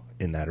well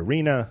in that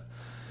arena.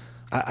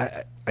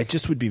 I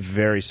just would be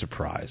very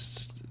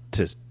surprised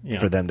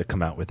for them to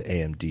come out with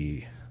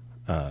AMD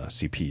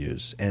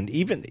CPUs, and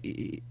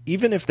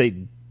even if they,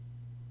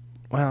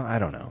 well, I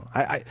don't know.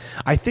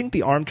 I think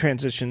the ARM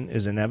transition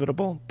is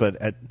inevitable, but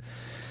at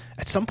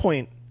some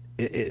point,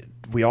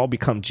 we all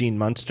become Gene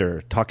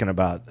Munster talking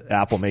about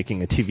Apple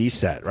making a TV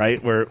set,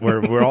 right?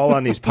 We're all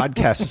on these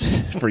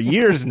podcasts for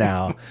years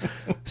now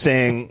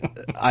saying,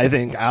 I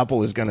think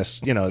Apple is going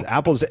to,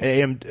 Apple's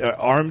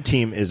ARM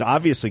team is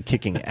obviously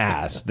kicking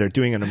ass. They're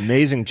doing an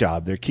amazing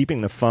job. They're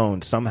keeping the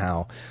phone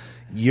somehow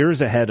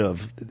years ahead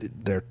of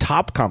their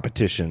top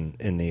competition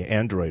in the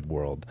Android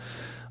world.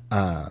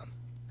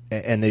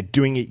 And they're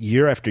doing it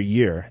year after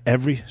year,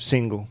 every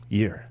single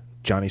year.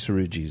 Johnny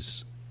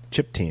Cerrugi's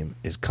chip team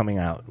is coming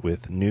out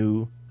with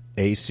new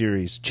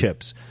A-series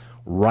chips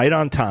right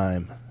on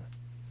time,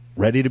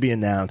 ready to be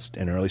announced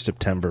in early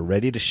September,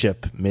 ready to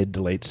ship mid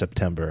to late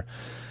September.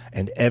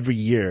 And every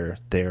year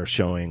they are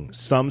showing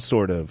some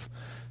sort of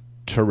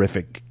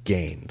terrific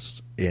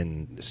gains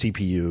in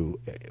CPU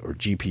or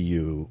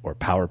GPU or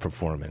power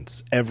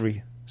performance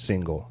every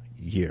single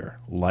year,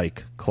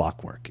 like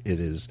clockwork.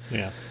 It is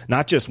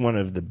not just one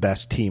of the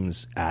best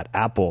teams at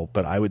Apple,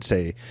 but I would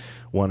say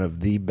one of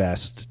the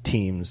best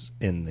teams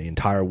in the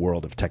entire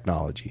world of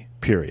technology,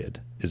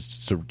 period, is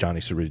Johnny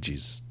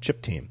Cerrugi's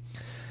chip team.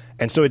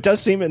 And so it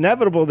does seem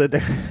inevitable that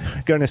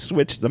they're going to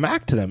switch the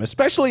Mac to them,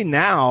 especially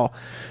now,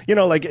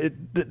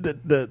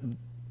 the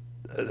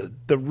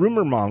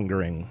rumor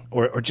mongering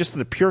or just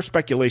the pure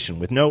speculation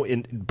with no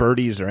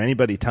birdies or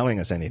anybody telling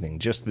us anything,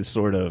 just this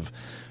sort of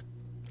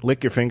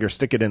lick your finger,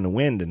 stick it in the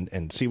wind,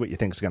 and see what you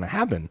think is going to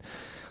happen.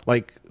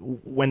 Like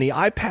when the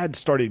iPad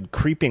started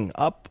creeping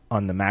up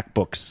on the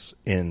MacBooks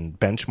in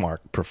benchmark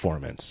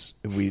performance,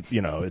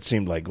 it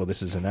seemed like, well,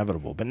 this is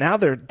inevitable. But now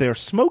they're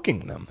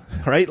smoking them,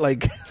 right?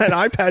 Like an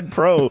iPad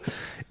Pro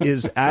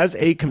is, as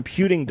a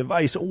computing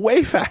device,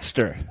 way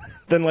faster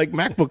than like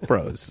MacBook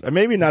Pros. Or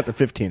maybe not the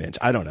 15-inch.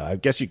 I don't know. I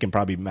guess you can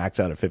probably max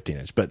out a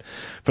 15-inch. But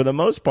for the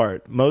most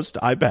part, most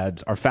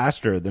iPads are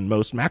faster than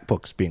most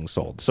MacBooks being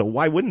sold. So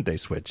why wouldn't they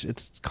switch?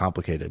 It's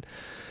complicated.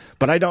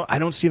 But I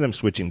don't see them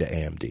switching to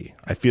AMD.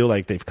 I feel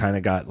like they've kind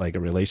of got like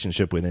a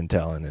relationship with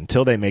Intel, and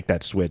until they make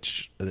that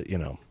switch,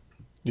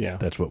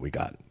 that's what we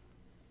got.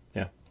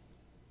 Yeah.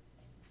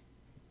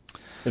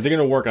 If they're going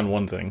to work on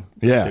one thing,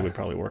 they would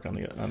probably work on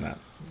that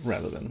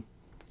rather than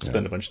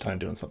spend a bunch of time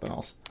doing something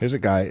else. There's a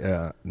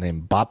guy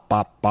named Bop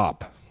Bop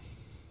Bop.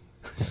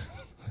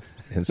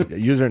 His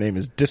username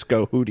is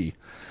Disco Hootie.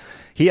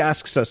 He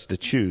asks us to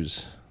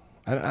choose.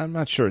 I'm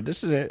not sure.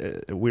 This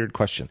is a weird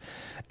question.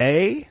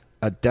 A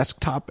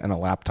desktop and a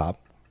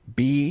laptop.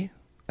 B,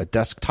 a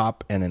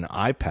desktop and an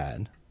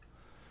iPad.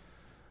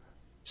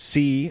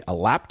 C, a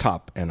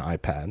laptop and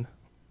iPad.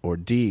 Or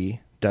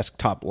D,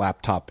 desktop,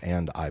 laptop,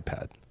 and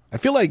iPad. I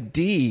feel like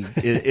D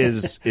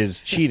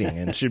is cheating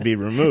and should be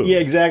removed. Yeah,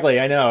 exactly.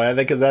 I know,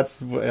 because that's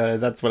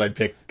what I'd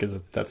pick,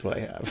 because that's what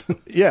I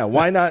have. Yeah,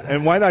 why not?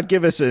 And why not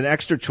give us an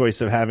extra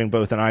choice of having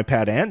both an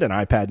iPad and an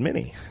iPad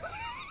Mini?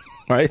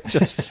 Right?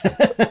 Just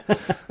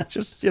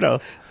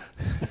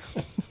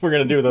We're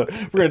gonna do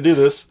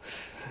this.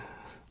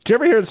 Did you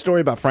ever hear the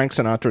story about Frank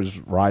Sinatra's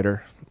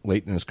rider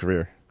late in his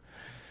career?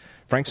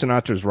 Frank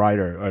Sinatra's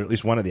rider, or at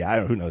least one of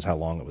who knows how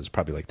long it was,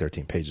 probably like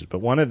 13 pages, but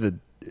one of the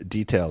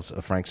details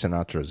of Frank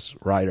Sinatra's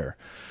rider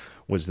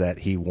was that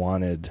he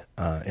wanted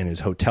in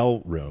his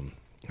hotel room,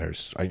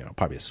 there's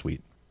probably a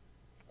suite,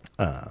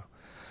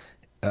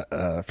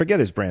 forget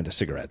his brand of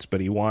cigarettes,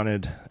 but he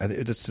wanted,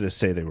 just to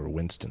say they were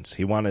Winston's,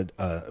 he wanted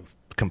a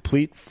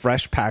complete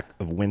fresh pack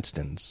of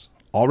Winston's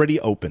already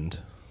opened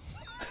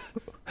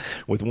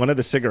with one of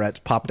the cigarettes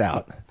popped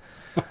out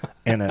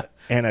and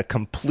a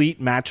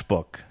complete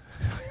matchbook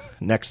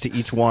next to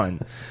each one,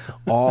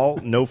 all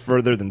no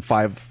further than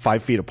five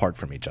feet apart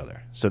from each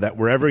other, so that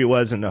wherever he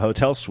was in the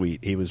hotel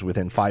suite, he was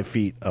within 5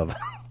 feet of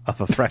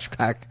a fresh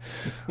pack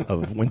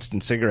of Winston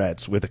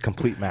cigarettes with a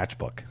complete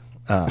matchbook.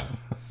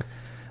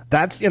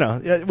 That's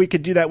we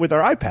could do that with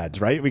our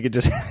iPads, right? We could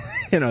just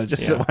why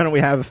don't we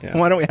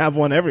have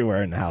one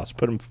everywhere in the house?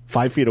 Put them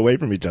 5 feet away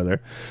from each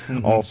other,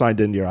 all signed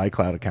into your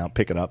iCloud account.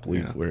 Pick it up,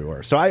 leave where you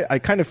were. So I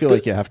kind of feel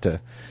like you have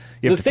to.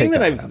 The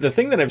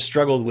thing that I've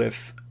struggled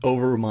with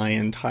over my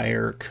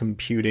entire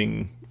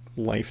computing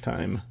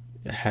lifetime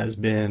has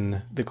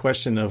been the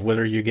question of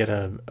whether you get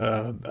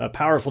a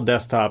powerful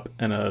desktop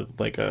and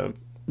a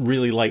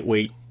really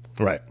lightweight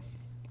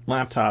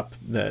laptop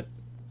that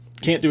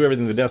can't do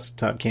everything the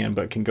desktop can,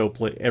 but can go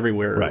play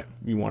everywhere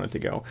you want it to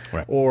go.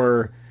 Right.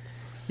 Or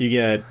you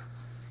get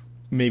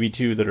maybe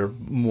two that are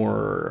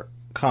more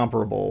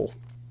comparable.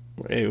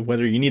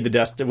 Whether you need the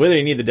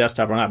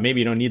desktop or not, maybe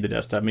you don't need the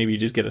desktop. Maybe you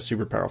just get a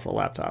super powerful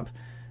laptop.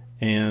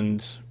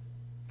 And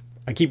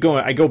I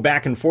go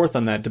back and forth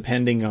on that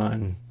depending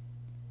on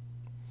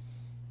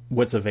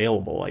what's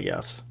available, I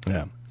guess.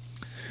 Yeah.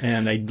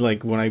 And I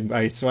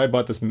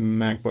bought this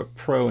MacBook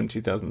Pro in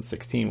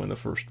 2016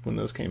 when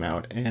those came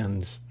out,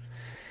 and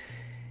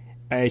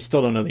I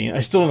still don't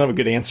have a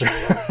good answer.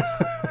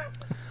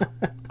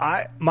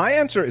 My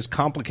answer is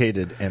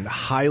complicated and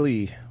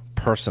highly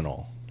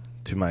personal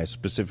to my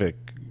specific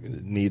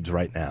needs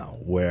right now,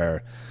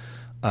 where,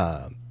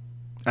 and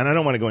I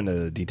don't want to go into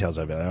the details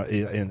of it,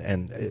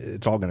 and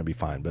it's all going to be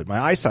fine. But my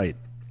eyesight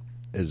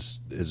is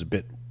a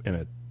bit in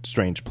a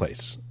strange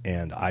place,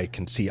 and I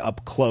can see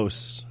up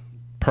close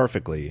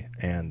perfectly,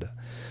 and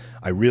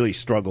I really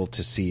struggle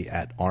to see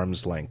at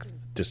arm's length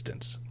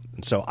distance.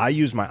 And so I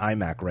use my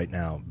iMac right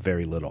now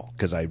very little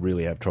because I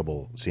really have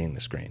trouble seeing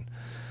the screen.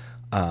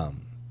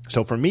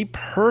 So for me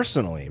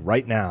personally,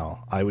 right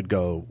now, I would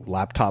go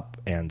laptop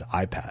and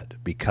iPad,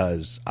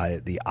 because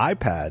the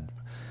iPad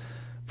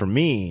for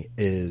me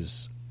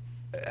is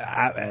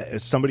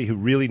as somebody who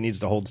really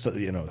needs to hold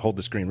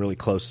the screen really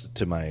close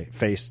to my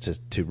face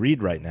to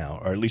read right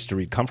now, or at least to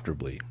read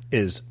comfortably,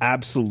 is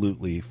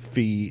absolutely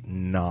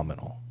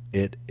phenomenal.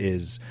 It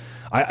is.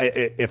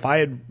 If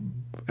I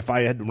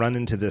had run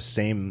into this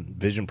same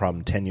vision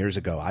problem 10 years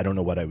ago, I don't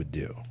know what I would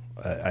do.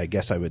 I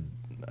guess I would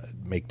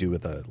make do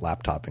with a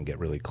laptop and get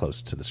really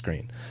close to the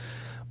screen.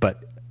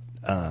 But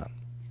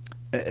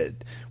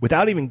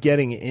without even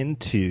getting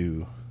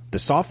into the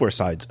software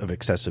sides of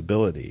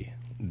accessibility,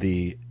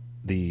 the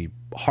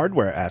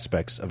hardware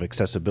aspects of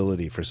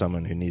accessibility for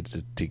someone who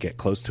needs to get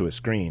close to a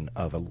screen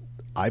of an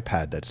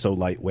iPad that's so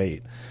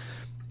lightweight,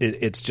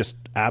 it's just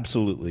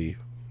absolutely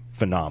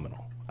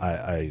phenomenal.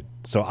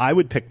 So I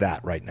would pick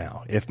that right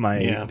now. If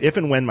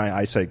and when my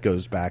eyesight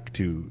goes back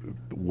to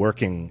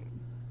working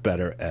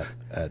better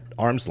at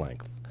arm's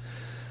length,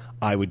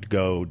 I would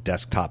go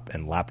desktop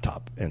and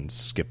laptop and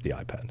skip the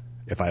iPad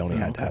if I only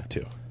had to have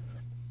two.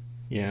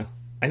 Yeah.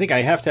 I think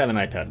I have to have an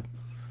iPad.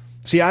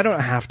 See, I don't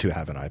have to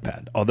have an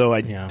iPad, although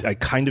I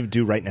kind of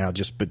do right now,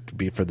 just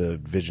be for the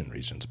vision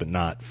reasons, but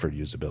not for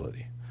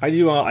usability. I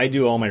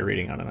do all my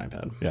reading on an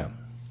iPad. Yeah.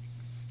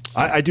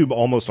 I do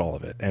almost all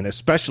of it, and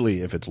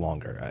especially if it's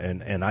longer.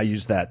 And I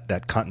use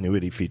that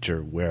continuity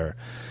feature where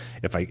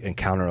if I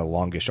encounter a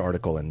longish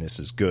article and this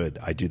is good,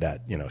 I do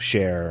that,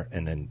 share,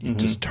 and then you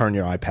just turn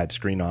your iPad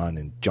screen on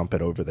and jump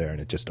it over there, and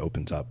it just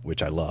opens up,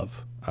 which I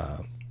love.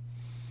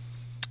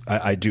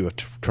 I do a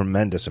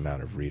tremendous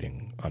amount of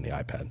reading on the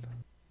iPad.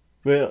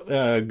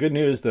 Well, good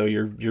news though,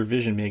 your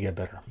vision may get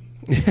better,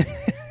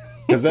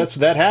 because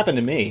that happened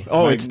to me.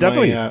 Oh, it's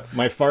definitely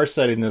my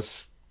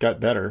farsightedness got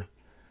better.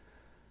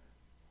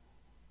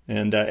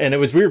 And it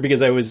was weird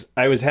because I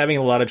was having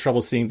a lot of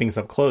trouble seeing things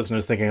up close, and I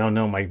was thinking, oh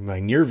no, my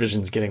near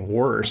vision's getting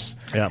worse.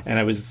 Yeah. And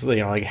I was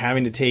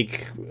having to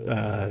take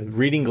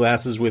reading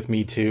glasses with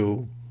me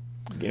to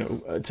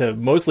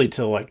mostly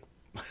to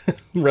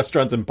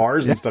restaurants and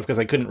bars and stuff, because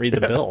I couldn't read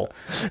the bill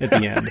at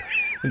the end.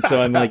 And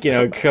so I'm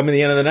coming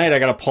the end of the night, I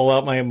got to pull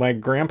out my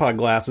grandpa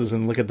glasses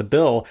and look at the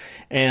bill.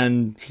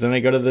 And then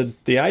I go to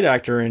the eye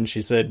doctor, and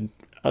she said,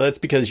 oh, that's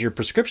because your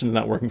prescription's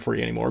not working for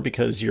you anymore,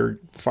 because your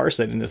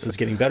farsightedness is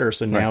getting better.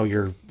 So now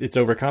it's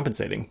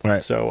overcompensating.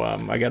 Right. So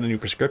I got a new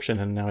prescription,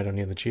 and now I don't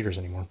need the cheaters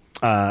anymore.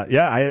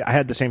 I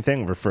had the same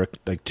thing for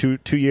like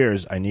two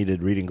years. I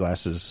needed reading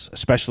glasses,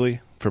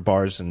 especially for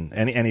bars and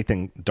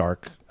anything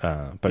dark.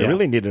 But I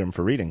really needed them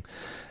for reading,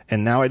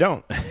 and now I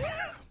don't.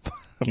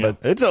 But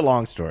it's a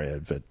long story.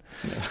 But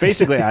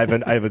basically, I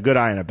have a good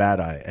eye and a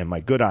bad eye, and my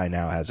good eye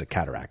now has a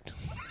cataract.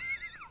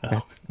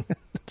 Oh.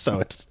 So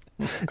it's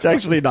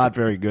actually not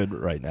very good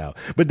right now.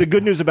 But the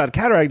good news about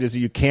cataract is that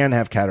you can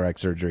have cataract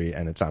surgery,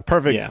 and it's not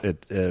perfect.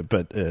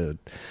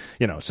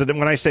 Yeah. So then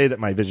when I say that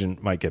my vision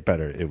might get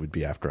better, it would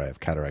be after I have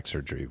cataract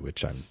surgery,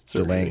 which I'm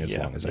delaying as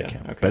long as I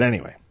can. Okay. But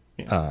anyway,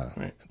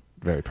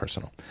 very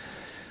personal.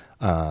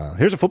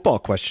 Here's a football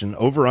question.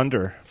 Over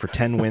under for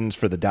 10 wins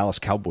for the Dallas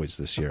Cowboys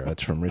this year.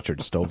 That's from Richard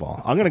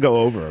Stovall. I'm going to go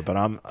over,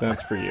 but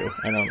that's for you.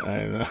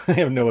 I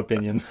have no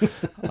opinion.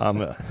 I'm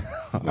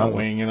not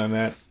weighing in on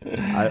that.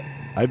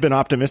 I've been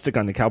optimistic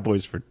on the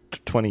Cowboys for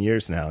 20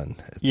 years now, and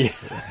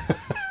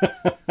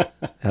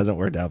hasn't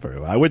worked out very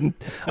well. I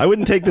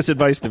wouldn't take this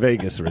advice to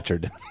Vegas,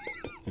 Richard.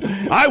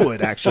 I would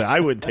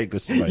take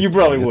this advice. You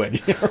probably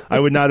would. I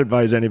would not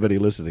advise anybody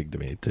listening to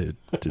me to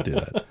do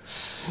that.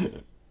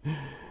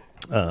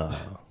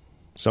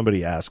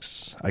 Somebody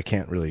asks, I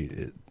can't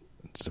really,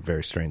 it's a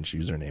very strange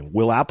username.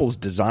 Will Apple's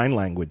design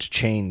language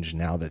change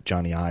now that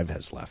Johnny Ive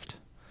has left?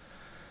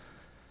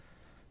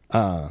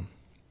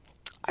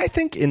 I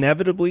think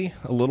inevitably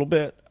a little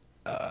bit.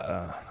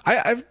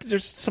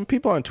 There's some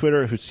people on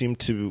Twitter who seem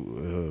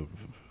to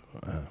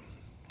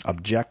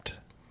object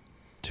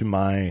to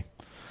my,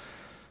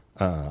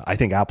 I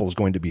think Apple's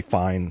going to be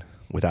fine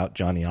without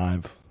Johnny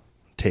Ive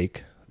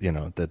take.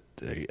 That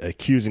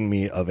accusing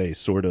me of a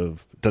sort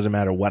of, doesn't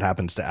matter what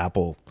happens to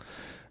Apple,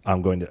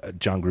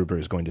 John Gruber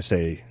is going to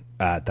say,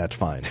 that's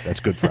fine. That's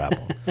good for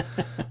Apple.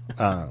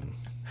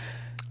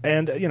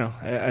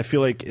 I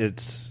feel like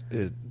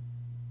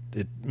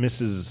it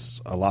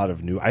misses a lot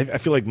of I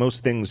feel like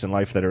most things in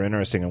life that are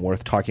interesting and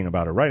worth talking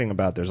about or writing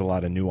about, there's a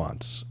lot of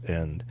nuance.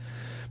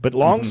 But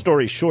long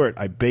story short,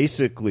 I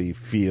basically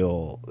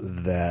feel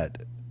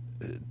that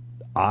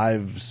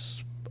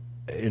Ive's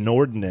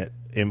inordinate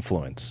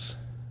influence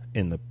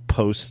in the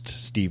post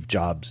Steve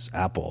Jobs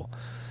Apple,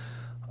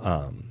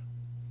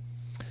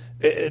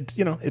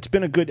 it's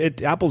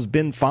been Apple's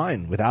been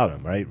fine without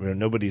him, right?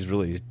 Nobody's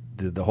really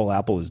the whole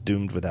Apple is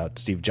doomed without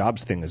Steve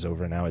Jobs thing is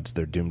over. Now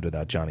they're doomed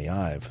without Johnny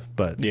Ive.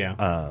 But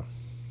yeah,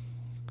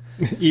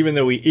 even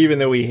though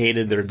we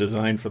hated their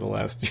design for the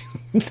last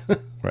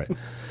right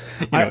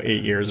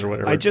 8 years or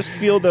whatever. I just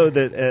feel though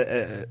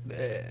that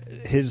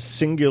his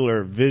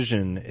singular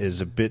vision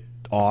is a bit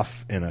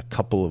off in a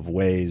couple of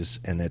ways,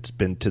 and it's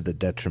been to the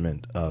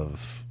detriment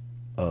of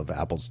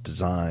Apple's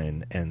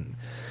design. And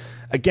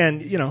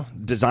again,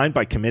 design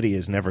by committee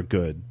is never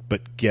good,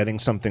 but getting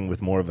something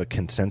with more of a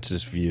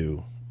consensus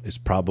view is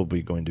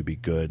probably going to be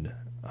good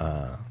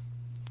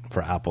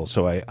for Apple.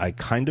 So I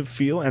kind of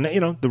feel, and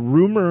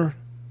the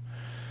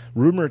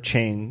rumor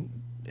chain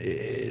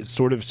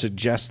sort of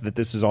suggests that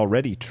this is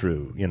already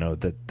true.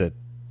 That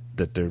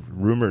the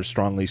rumors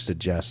strongly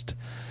suggest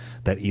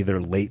that either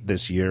late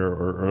this year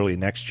or early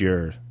next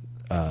year,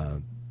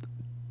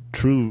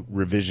 true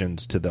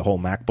revisions to the whole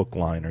MacBook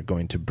line are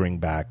going to bring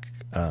back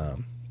a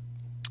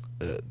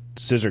new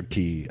scissor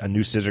key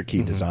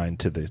design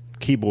to the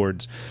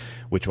keyboards,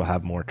 which will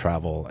have more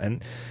travel.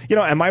 And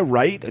am I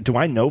right? Do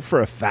I know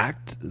for a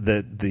fact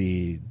that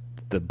the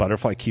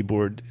butterfly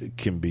keyboard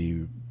can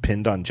be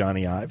pinned on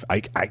Johnny Ive? I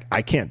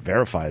can't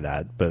verify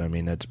that, but I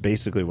mean that's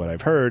basically what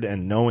I've heard.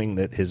 And knowing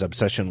that his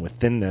obsession with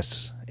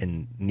thinness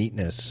and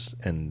neatness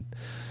and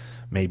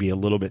maybe a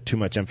little bit too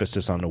much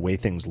emphasis on the way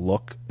things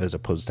look as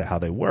opposed to how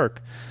they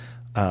work,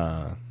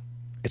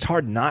 it's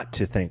hard not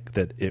to think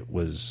that it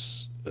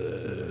was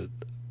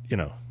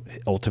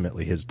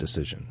ultimately his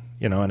decision.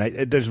 And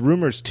there's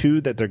rumors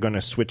too that they're going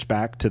to switch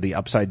back to the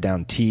upside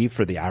down T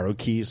for the arrow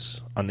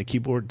keys on the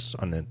keyboards,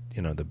 on the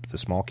the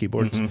small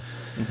keyboards.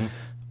 Mm-hmm. Mm-hmm.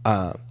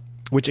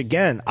 Which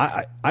again,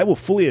 I will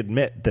fully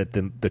admit that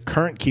the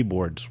current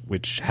keyboards,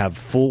 which have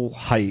full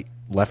height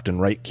left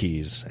and right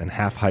keys and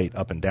half height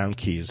up and down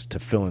keys to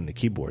fill in the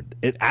keyboard,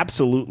 it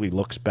absolutely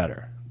looks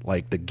better.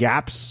 Like the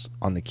gaps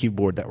on the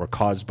keyboard that were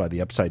caused by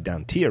the upside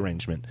down T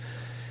arrangement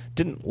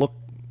didn't look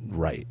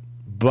right,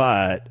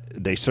 but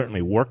they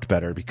certainly worked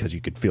better because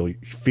you could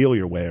feel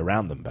your way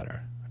around them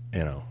better.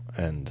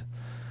 And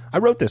I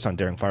wrote this on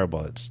Daring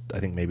Fireball. It's I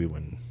think maybe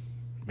when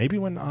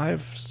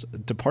Ive's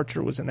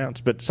departure was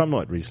announced, but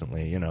somewhat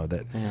recently,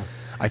 that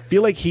I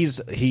feel like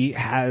he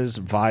has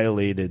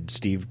violated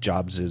Steve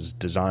Jobs'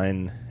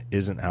 design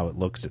isn't how it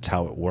looks, it's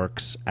how it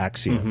works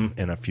axiom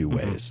in a few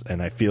ways.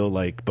 And I feel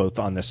like both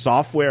on the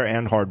software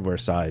and hardware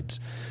sides,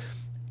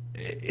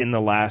 in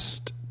the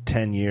last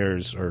 10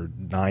 years or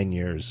 9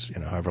 years,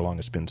 however long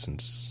it's been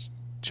since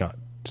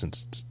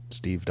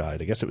Steve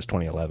died, I guess it was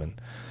 2011.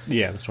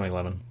 Yeah, it was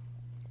 2011.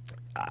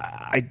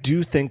 I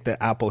do think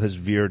that Apple has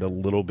veered a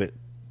little bit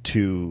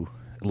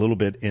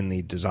in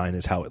the design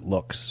is how it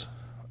looks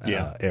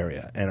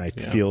area, and I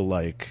feel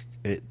like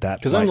that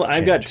because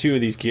I've got two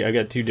of these I've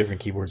got two different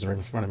keyboards right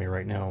in front of me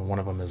right now. One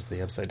of them is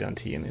the upside down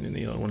T, and then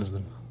the other one is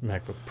the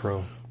MacBook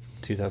Pro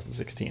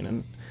 2016.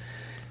 And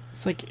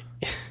it's like,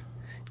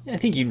 I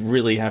think you'd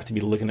really have to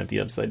be looking at the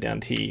upside down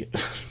T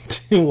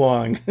too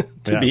long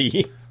to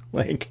be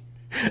like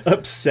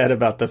upset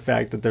about the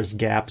fact that there's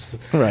gaps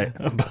right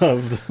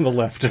above the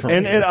left and right.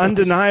 And it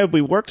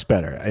undeniably works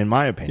better, in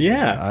my opinion.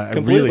 Yeah, I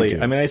completely. Really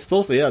do. I mean, I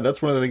still say,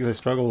 that's one of the things I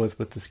struggle with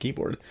this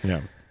keyboard.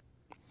 Yeah.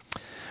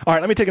 All right,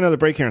 let me take another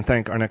break here and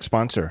thank our next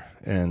sponsor,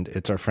 and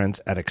it's our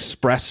friends at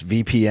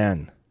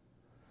ExpressVPN.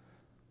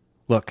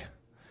 Look,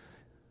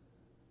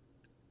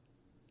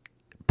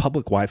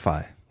 public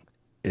Wi-Fi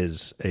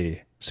is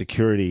a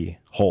security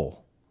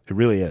hole. It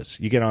really is.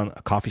 You get on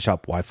a coffee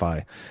shop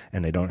Wi-Fi,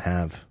 and they don't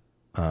have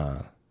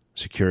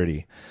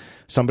security.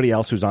 Somebody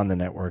else who's on the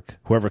network,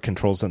 whoever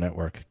controls the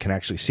network, can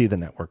actually see the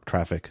network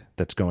traffic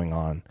that's going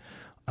on.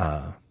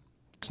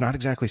 It's not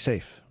exactly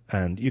safe.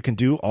 And you can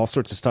do all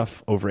sorts of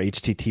stuff over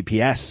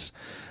HTTPS,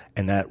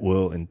 and that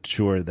will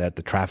ensure that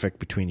the traffic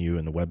between you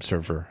and the web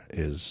server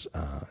is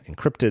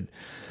encrypted.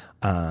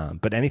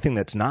 But anything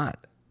that's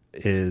not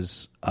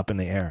is up in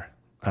the air.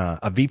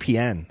 A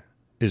VPN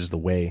is the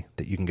way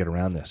that you can get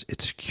around this. It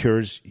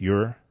secures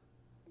your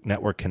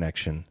network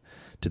connection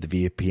to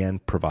the VPN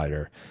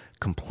provider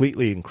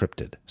completely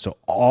encrypted. So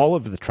all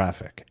of the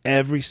traffic,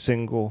 every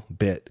single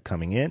bit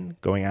coming in,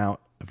 going out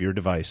of your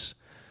device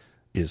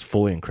is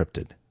fully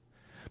encrypted.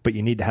 But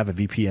you need to have a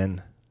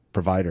VPN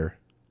provider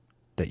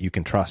that you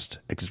can trust.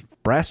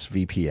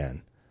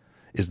 ExpressVPN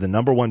is the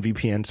 #1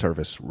 VPN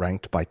service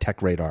ranked by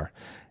TechRadar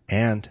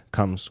and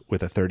comes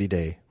with a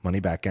 30-day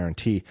money-back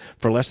guarantee.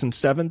 For less than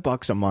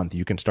 $7 a month,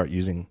 you can start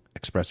using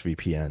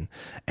ExpressVPN.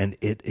 And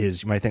it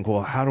is, you might think,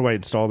 well, how do I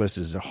install this?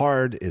 Is it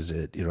hard? Is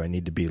it, I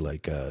need to be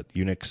like a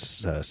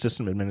Unix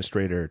system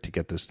administrator to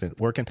get this thing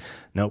working?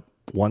 Nope.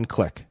 One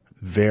click.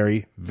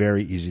 Very,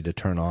 very easy to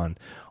turn on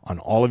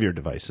all of your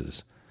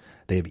devices.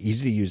 They have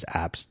easy-to-use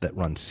apps that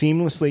run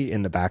seamlessly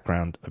in the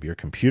background of your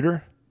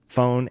computer,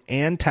 phone,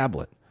 and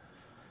tablet.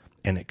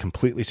 And it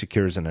completely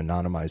secures and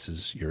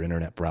anonymizes your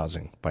internet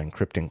browsing by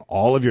encrypting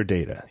all of your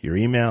data, your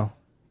email,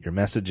 your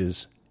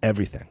messages,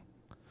 everything.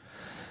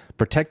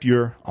 Protect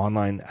your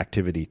online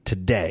activity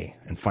today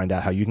and find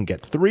out how you can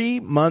get 3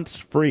 months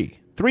free.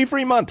 3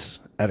 free months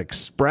at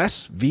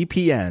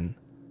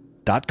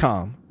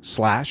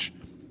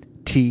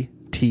expressvpn.com/TTF.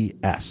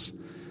 TTS.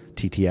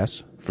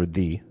 TTS for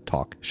The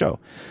Talk Show.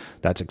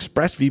 That's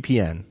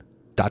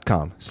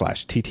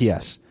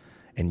expressvpn.com/TTS.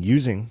 And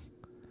using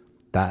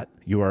that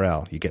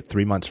URL, you get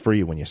 3 months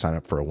free when you sign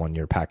up for a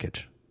 1-year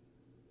package.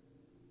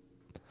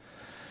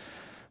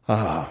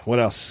 What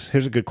else?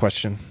 Here's a good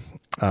question.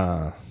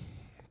 How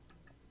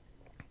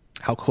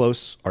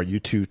close are you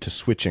two to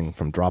switching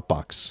from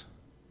Dropbox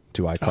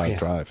to iCloud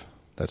Drive?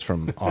 That's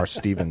from R.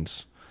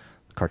 Stevens,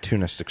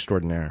 cartoonist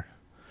extraordinaire.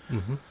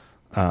 Mm-hmm.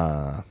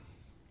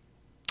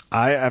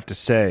 I have to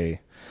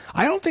say,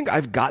 I don't think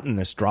I've gotten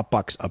this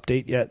Dropbox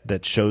update yet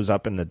that shows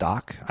up in the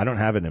dock. I don't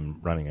have it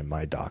running in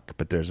my dock,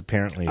 but there's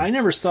apparently... I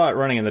never saw it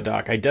running in the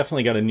dock. I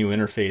definitely got a new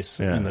interface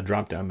in the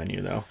drop-down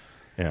menu, though.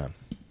 Yeah.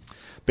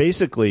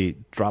 Basically,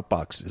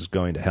 Dropbox is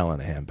going to hell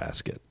in a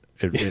handbasket.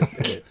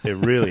 It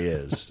really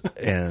is.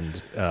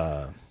 And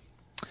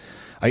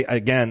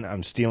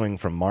I'm stealing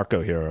from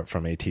Marco here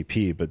from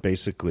ATP, but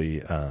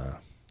basically...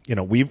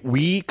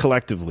 we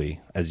collectively,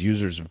 as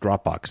users of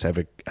Dropbox,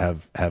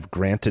 have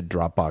granted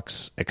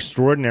Dropbox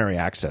extraordinary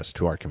access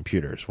to our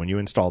computers. When you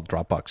install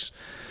Dropbox,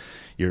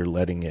 you're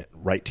letting it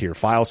write to your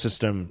file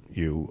system.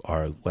 You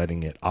are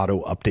letting it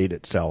auto-update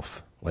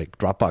itself. Like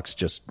Dropbox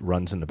just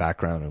runs in the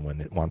background, and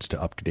when it wants to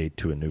update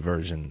to a new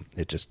version,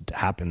 it just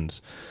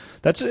happens.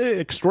 That's an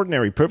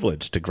extraordinary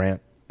privilege to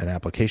grant an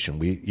application.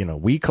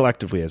 We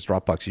collectively as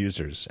Dropbox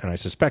users, and I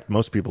suspect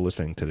most people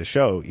listening to the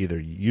show either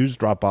use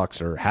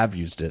Dropbox or have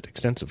used it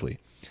extensively.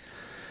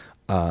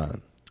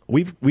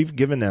 We've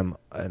given them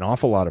an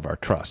awful lot of our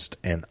trust,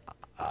 and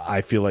I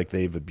feel like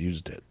they've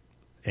abused it.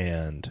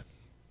 And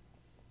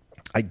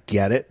I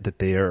get it that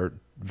they are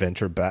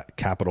venture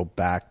capital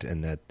backed,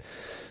 and that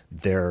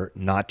they're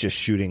not just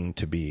shooting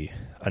to be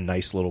a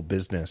nice little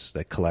business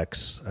that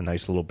collects a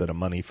nice little bit of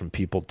money from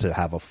people to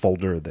have a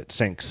folder that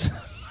syncs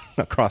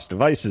across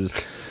devices,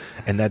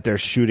 and that they're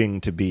shooting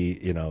to be,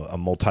 a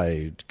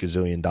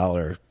multi-gazillion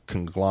dollar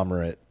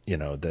conglomerate,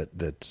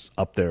 that's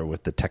up there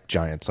with the tech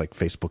giants like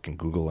Facebook and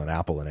Google and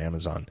Apple and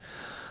Amazon,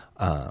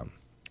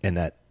 and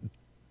that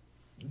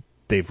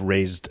they've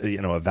raised,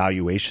 a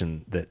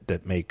valuation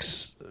that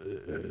makes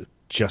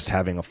just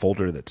having a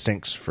folder that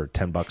syncs for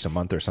 $10 a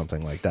month or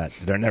something like that.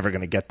 They're never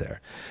going to get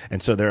there,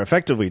 and so they're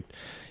effectively.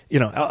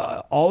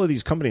 All of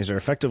these companies are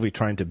effectively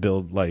trying to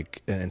build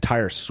like an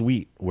entire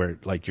suite where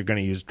like you're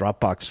going to use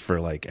Dropbox for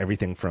like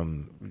everything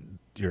from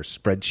your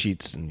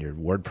spreadsheets and your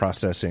word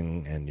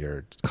processing and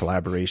your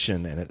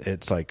collaboration. And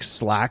it's like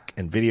Slack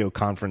and video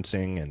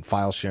conferencing and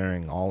file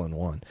sharing all in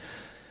one.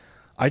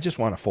 I just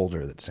want a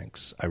folder that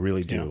syncs. I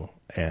really do.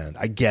 Yeah. And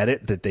I get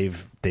it that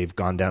they've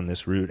gone down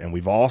this route, and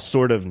we've all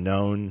sort of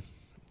known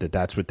that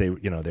that's what they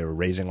were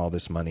raising all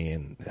this money,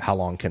 and how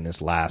long can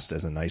this last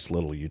as a nice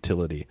little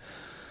utility.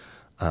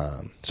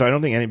 So I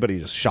don't think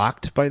anybody is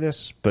shocked by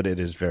this, but it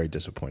is very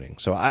disappointing.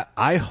 So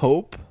I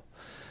hope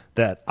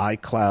that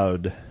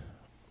iCloud's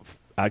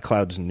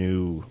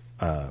new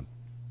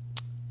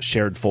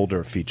shared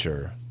folder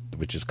feature,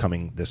 which is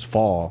coming this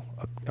fall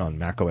on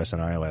macOS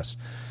and iOS,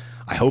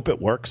 I hope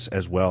it works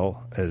as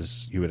well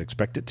as you would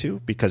expect it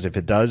to. Because if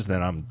it does,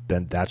 then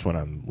that's when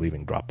I'm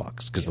leaving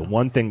Dropbox. Because the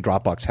one thing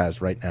Dropbox has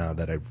right now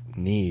that I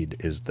need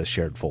is the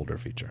shared folder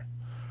feature.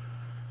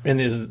 And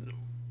is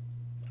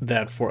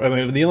that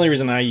the only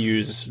reason I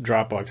use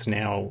Dropbox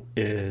now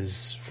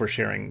is for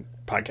sharing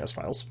podcast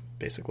files,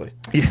 basically.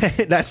 Yeah,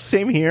 that's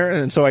same here,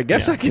 and so I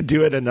guess I could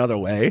do it another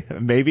way.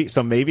 Maybe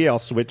I'll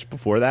switch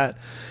before that.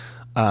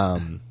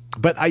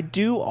 But I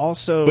do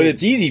also. But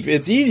it's easy.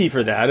 It's easy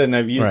for that, and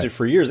I've used it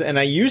for years. And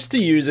I used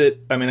to use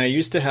it. I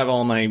used to have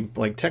all my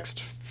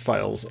text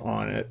files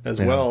on it as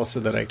well, so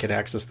that I could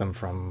access them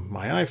from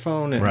my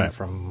iPhone and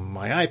from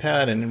my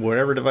iPad and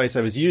whatever device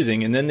I was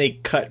using. And then they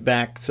cut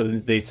back, so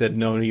they said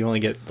no, you only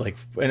get and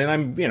then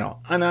I'm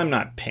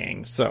not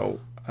paying, so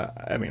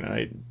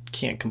I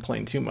can't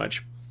complain too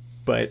much.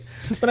 But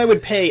I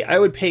would pay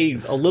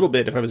a little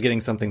bit if I was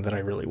getting something that I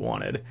really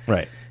wanted.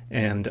 Right.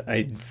 And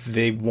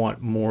they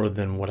want more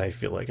than what I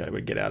feel like I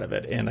would get out of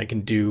it, and I can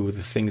do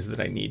the things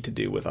that I need to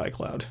do with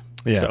iCloud.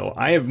 Yeah. So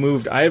I have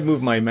moved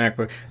my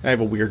MacBook. I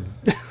have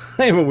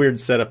a weird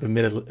setup.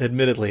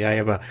 Admittedly, I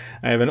have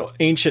an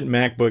ancient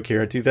MacBook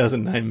here, a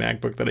 2009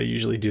 MacBook that I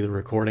usually do the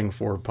recording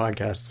for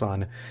podcasts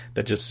on,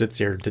 that just sits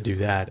here to do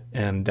that.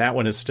 And that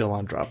one is still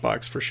on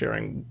Dropbox for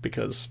sharing,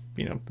 because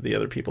the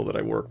other people that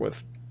I work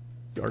with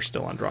are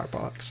still on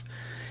Dropbox.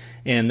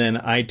 And then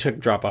I took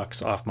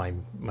Dropbox off my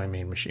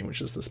main machine,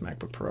 which is this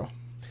MacBook Pro.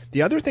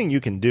 The other thing you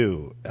can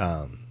do,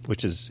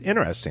 which is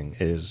interesting,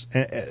 is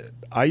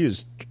I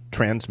use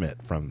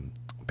Transmit from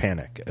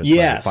Panic as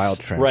my file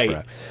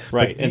transfer.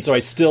 Right. And so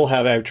I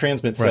have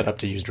Transmit set up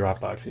to use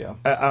Dropbox. Yeah,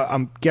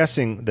 I'm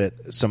guessing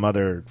that some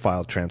other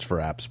file transfer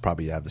apps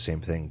probably have the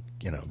same thing.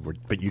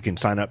 But you can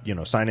sign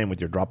in with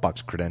your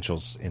Dropbox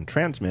credentials in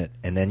Transmit,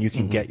 and then you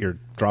can get your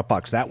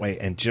Dropbox that way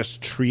and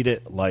just treat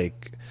it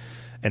like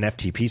an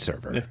FTP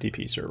server.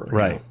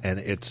 Right. Yeah. And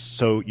it's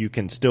so you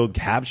can still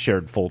have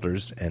shared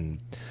folders, and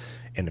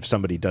if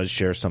somebody does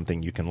share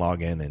something, you can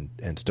log in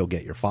and still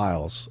get your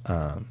files.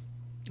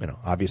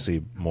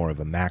 obviously more of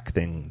a Mac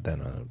thing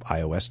than an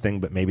iOS thing,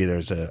 but maybe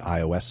there's an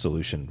iOS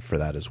solution for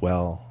that as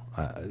well.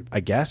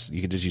 I guess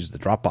you could just use the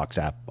Dropbox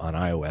app on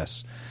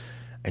iOS,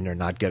 and you're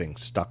not getting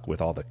stuck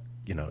with all the,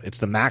 it's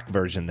the Mac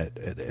version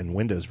and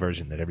Windows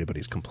version that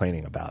everybody's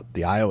complaining about.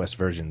 The iOS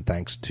version,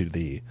 thanks to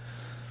the,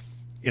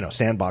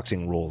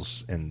 sandboxing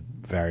rules and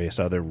various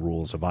other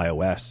rules of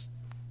iOS,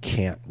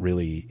 can't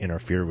really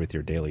interfere with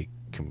your daily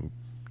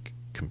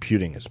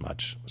computing as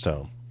much.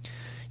 So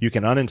you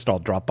can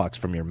uninstall Dropbox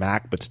from your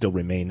Mac, but still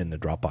remain in the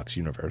Dropbox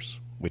universe,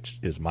 which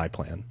is my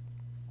plan.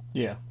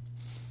 Yeah.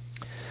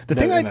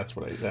 That's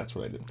what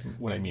I did.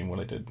 What I mean, what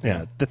I did.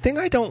 Yeah. The thing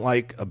I don't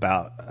like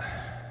about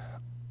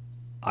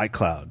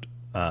iCloud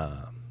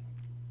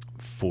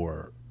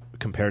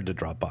compared to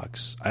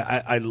Dropbox,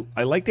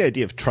 I like the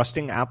idea of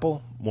trusting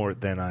Apple more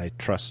than I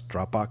trust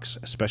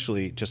Dropbox,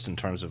 especially just in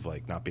terms of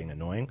like not being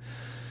annoying.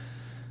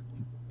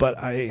 But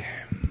I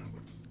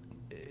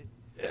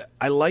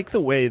like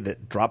the way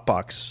that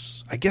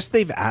Dropbox, I guess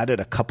they've added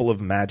a couple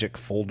of magic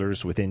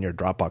folders within your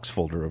Dropbox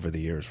folder over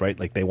the years, right?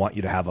 Like they want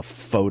you to have a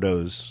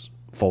photos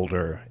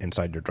folder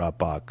inside your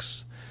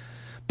Dropbox,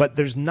 but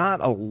there's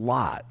not a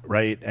lot,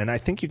 right? And I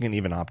think you can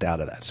even opt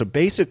out of that. So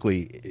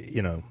basically,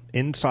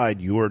 inside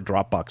your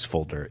Dropbox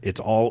folder, it's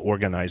all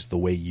organized the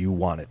way you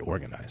want it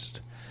organized.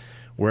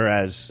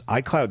 Whereas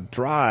iCloud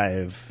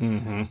Drive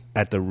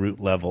at the root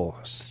level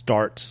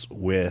starts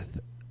with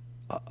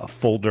a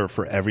folder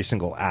for every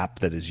single app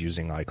that is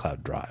using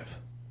iCloud Drive.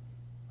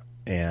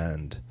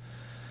 And,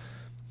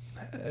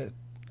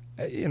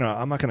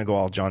 I'm not going to go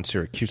all John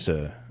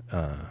Siracusa,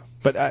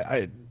 but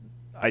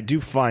I do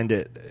find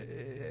it.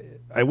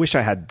 I wish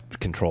I had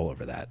control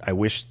over that. I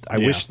wish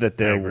that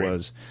there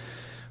was,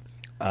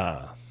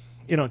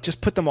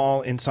 just put them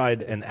all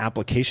inside an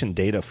application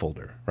data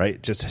folder,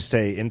 right? Just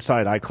say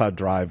inside iCloud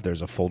Drive,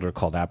 there's a folder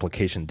called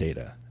application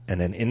data. And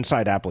then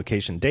inside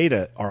application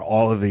data are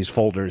all of these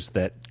folders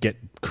that get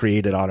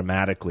created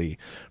automatically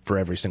for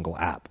every single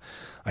app.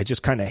 I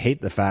just kind of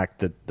hate the fact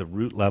that the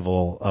root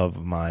level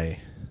of my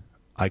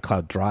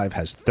iCloud Drive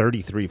has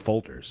 33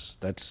 folders.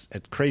 It's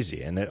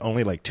crazy. And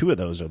only like 2 of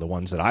those are the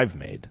ones that I've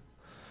made.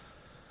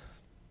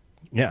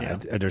 Yeah.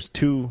 There's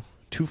two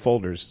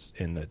folders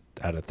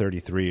out of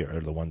 33 are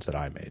the ones that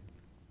I made.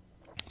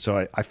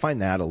 So I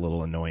find that a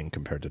little annoying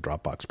compared to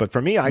Dropbox. But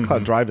for me,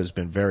 iCloud Drive has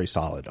been very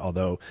solid,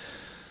 although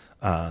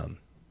I'm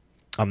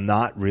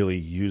not really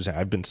using.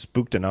 I've been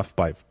spooked enough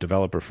by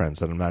developer friends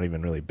that I'm not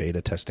even really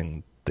beta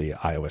testing the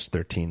iOS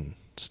 13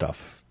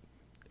 stuff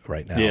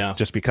right now. Yeah.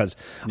 Just because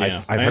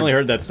I've only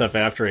heard that stuff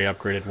after I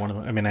upgraded one of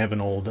them. I mean, I have an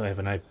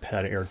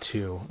iPad Air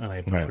 2, and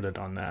I put it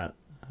on that.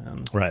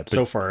 Right.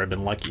 So far, I've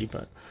been lucky,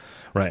 but.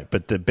 Right,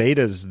 but the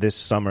betas this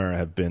summer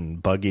have been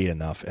buggy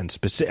enough and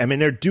specific. I mean,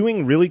 they're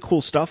doing really cool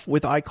stuff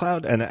with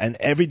iCloud, and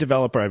every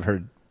developer I've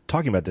heard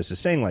talking about this is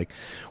saying like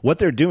what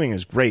they're doing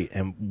is great,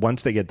 and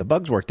once they get the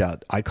bugs worked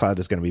out, iCloud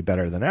is going to be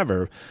better than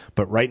ever.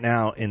 But right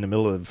now, in the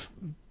middle of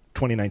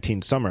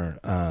 2019 summer,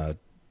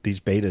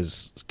 these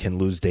betas can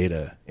lose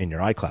data in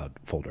your iCloud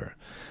folder,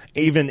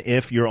 even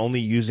if you're only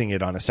using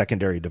it on a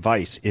secondary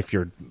device. If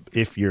you're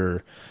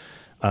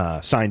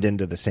signed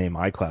into the same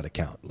iCloud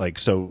account, like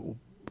so.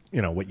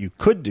 What you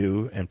could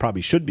do and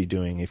probably should be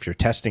doing if you're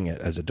testing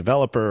it as a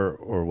developer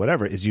or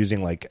whatever is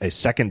using like a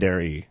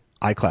secondary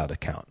iCloud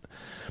account.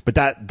 But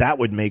that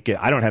would make it,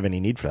 I don't have any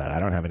need for that. I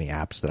don't have any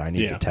apps that I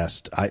need to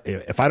test.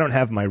 If I don't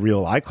have my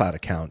real iCloud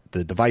account,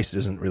 the device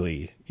isn't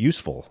really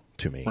useful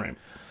to me. Right.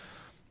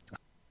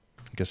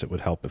 I guess it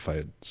would help if I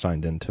had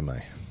signed into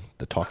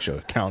the talk show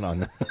account on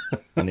the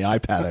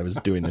iPad I was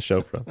doing the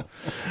show from.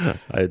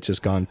 I had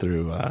just gone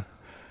through,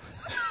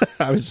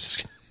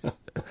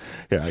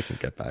 here, I can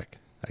get back.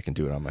 I can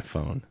do it on my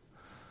phone.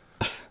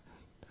 I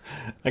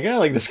kind of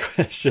like this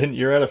question.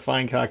 You're at a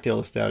fine cocktail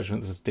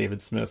establishment. This is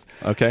David Smith.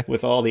 Okay.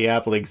 With all the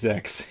Apple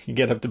execs. You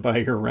get up to buy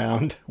your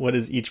round. What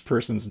is each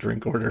person's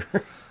drink order?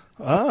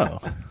 Oh,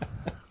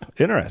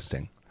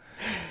 interesting.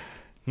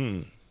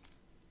 I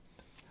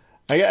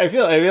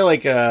feel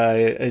like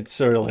it's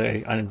sort of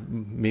like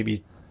I'm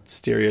maybe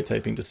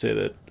stereotyping to say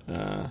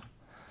that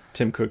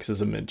Tim Cook's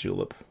is a mint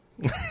julep.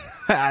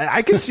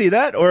 I can see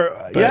that,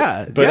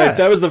 but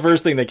that was the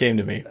first thing that came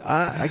to me.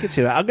 I can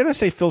see that. I'm gonna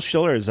say Phil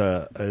Schiller is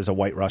a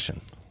White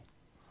Russian,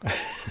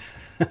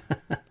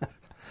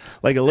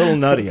 like a little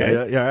nutty.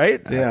 Okay.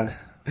 Right? Yeah.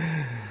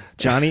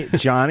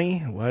 Johnny.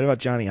 What about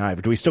Johnny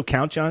Ive? Do we still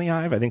count Johnny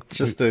Ive? I think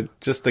just a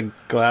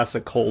glass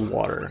of cold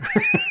water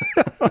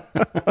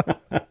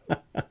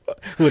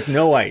with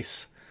no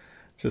ice.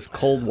 Just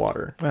cold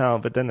water. Well,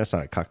 but then that's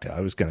not a cocktail.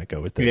 I was gonna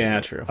go with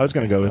true. I was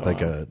gonna go with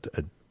like a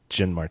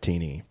gin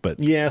martini, but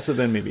so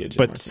then maybe a gin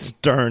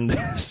martini.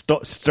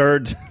 But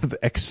stirred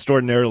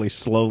extraordinarily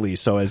slowly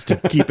so as to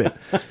keep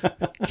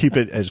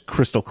it as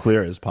crystal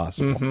clear as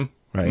possible.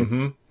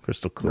 Right?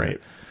 Crystal clear.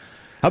 Right.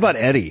 How about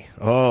Eddie?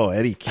 Oh,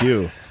 Eddie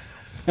Q.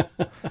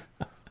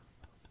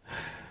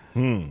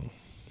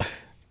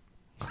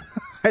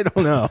 I don't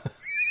know.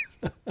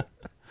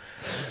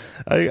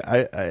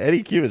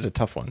 Eddie Q is a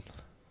tough one.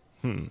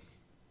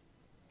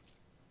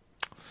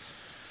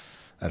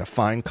 At a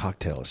fine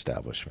cocktail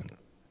establishment.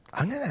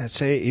 I'm going to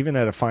say even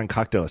at a fine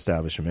cocktail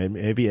establishment,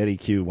 maybe Eddie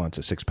Q wants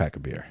a 6-pack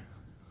of beer.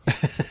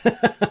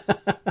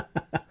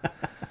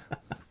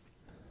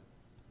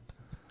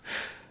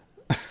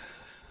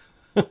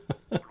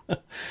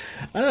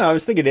 I don't know. I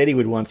was thinking Eddie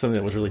would want something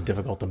that was really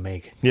difficult to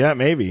make. Yeah,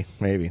 maybe.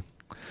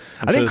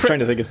 I was trying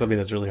to think of something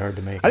that's really hard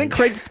to make. I think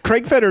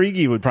Craig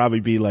Federighi would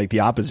probably be like the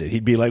opposite.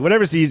 He'd be like,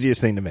 whatever's the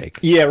easiest thing to make.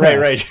 Yeah,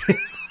 right.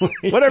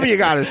 Whatever you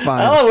got is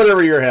fine. I love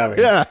whatever you're having.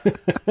 Yeah.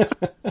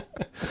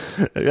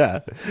 Yeah.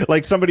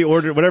 Like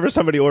whatever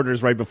somebody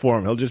orders right before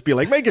him, he'll just be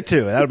like, make it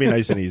 2. That'll be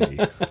nice and easy.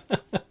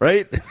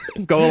 Right?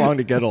 Go along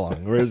to get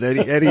along. Whereas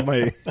Eddie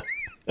might...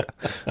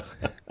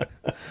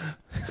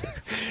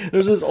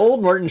 There's this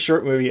old Martin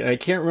Short movie, and I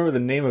can't remember the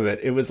name of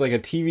it. It was like a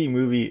TV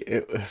movie.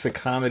 It was a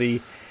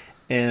comedy.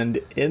 And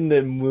in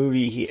the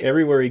movie,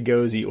 everywhere he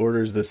goes, he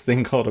orders this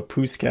thing called a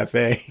Pousse-Caf.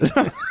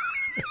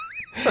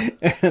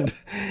 and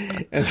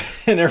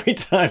every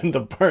time the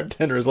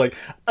bartender is like,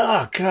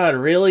 "Oh God,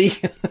 really?"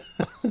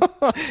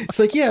 It's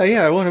like, "Yeah,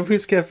 I want a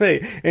Pousse-Caf."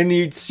 And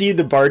you'd see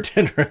the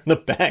bartender in the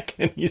back,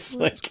 and he's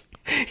like,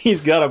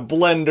 he's got a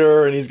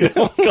blender, and he's got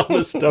all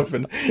this stuff,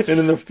 and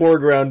in the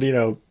foreground,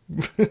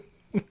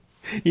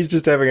 he's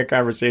just having a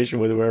conversation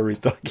with whoever he's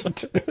talking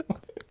to.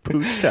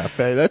 Pousse-Caf.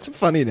 That's a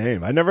funny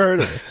name. I never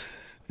heard of this.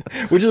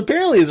 Which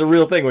apparently is a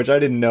real thing, which I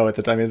didn't know at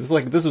the time.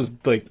 This was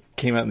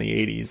came out in the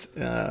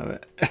 80s.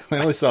 I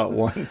only saw it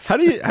once. How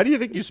do you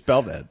think you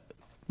spell that?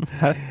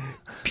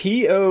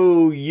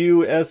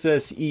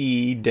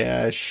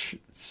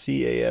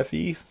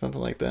 POUSSE-CAFE,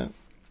 something like that.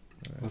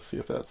 Let's see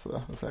if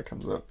that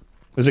comes up.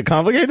 Is it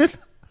complicated?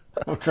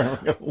 I'm trying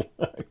to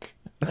look.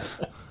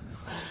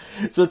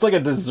 So it's like a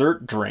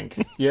dessert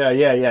drink.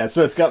 Yeah.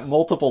 So it's got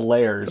multiple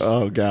layers.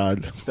 Oh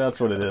God,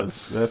 that's what it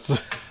is.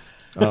 That's.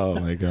 Oh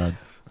my God.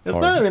 It's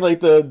not. I mean,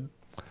 like the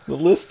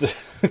list.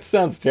 It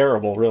sounds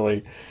terrible,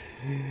 really.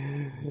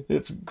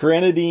 It's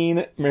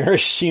grenadine,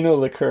 maraschino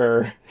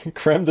liqueur,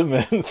 creme de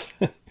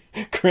menthe,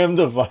 creme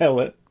de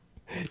violet,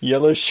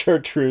 yellow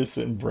chartreuse,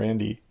 and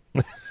brandy.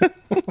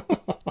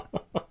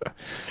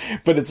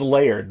 But it's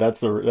layered. That's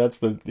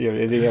the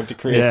you have to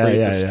create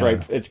a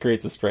stripe. Yeah. It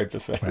creates a striped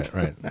effect.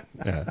 Right.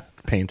 Yeah,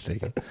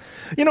 painstaking.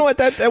 You know what?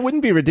 That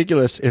wouldn't be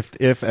ridiculous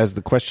if as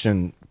the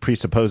question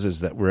presupposes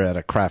that we're at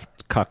a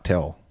craft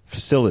cocktail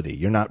facility.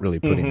 You're not really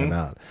putting them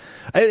out.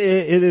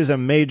 It is a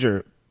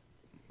major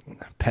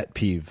pet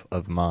peeve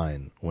of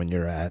mine when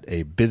you're at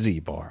a busy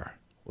bar.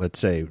 Let's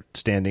say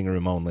standing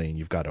room only, and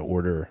you've got to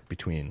order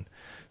between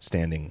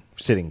sitting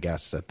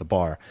guests at the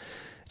bar.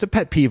 It's a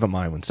pet peeve of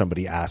mine when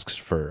somebody asks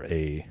for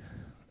a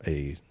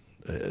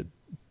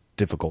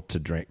difficult to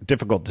drink,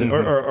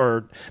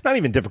 or not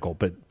even difficult,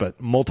 but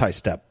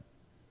multi-step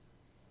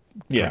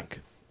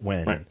drink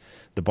when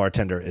the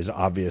bartender is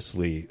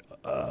obviously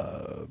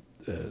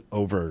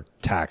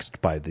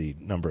overtaxed by the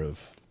number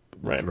of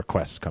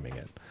requests coming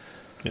in.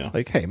 Yeah.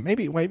 Like, hey,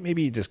 maybe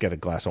you just get a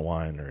glass of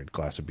wine or a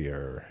glass of beer,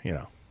 or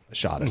a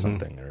shot of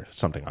something, or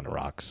something on the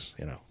rocks,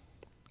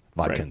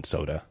 vodka and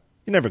soda.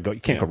 You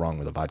can't go wrong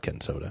with a vodka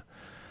and soda.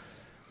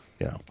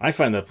 I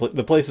find that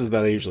the places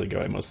that I usually go,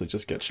 I mostly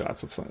just get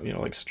shots of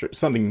something,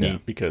 something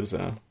neat, because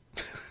you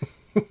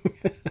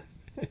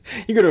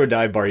go to a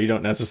dive bar, you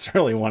don't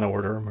necessarily want to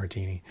order a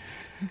martini.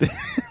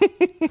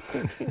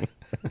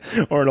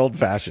 Or an old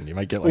fashioned. You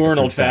might get like an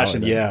old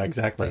fashioned. Yeah,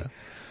 exactly.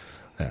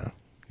 Yeah.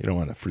 You don't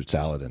want a fruit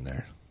salad in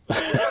there.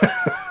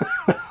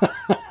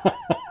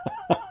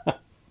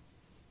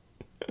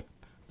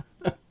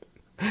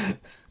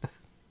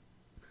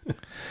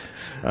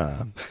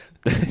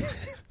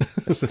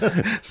 Is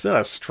that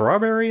a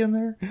strawberry in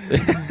there?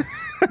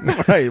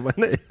 Right.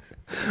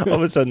 All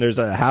of a sudden there's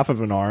a half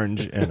of an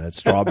orange and a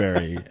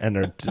strawberry, and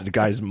the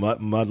guy's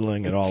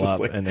muddling it all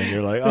just up, and then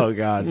you're like, oh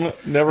God.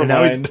 Never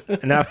mind.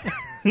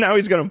 Now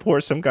he's going to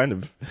pour some kind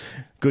of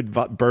good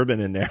bourbon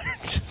in there.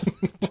 just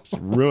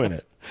ruin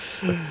it.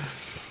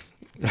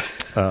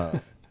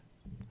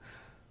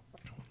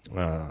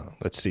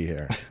 Let's see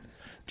here.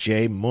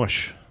 Jay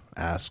Mush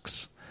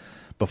asks,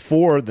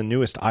 before, the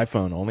newest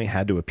iPhone only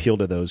had to appeal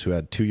to those who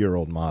had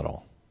 2-year-old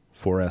model.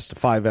 4S to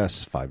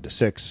 5S, 5 to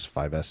 6,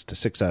 5S to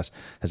 6S.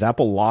 Has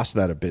Apple lost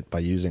that a bit by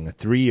using a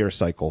 3-year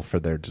cycle for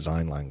their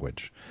design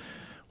language?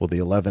 Will the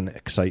 11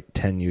 excite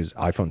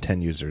iPhone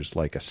 10 users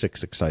like a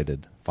 6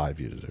 excited 5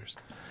 users?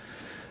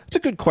 It's a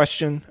good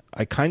question.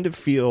 I kind of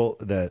feel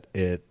that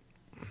it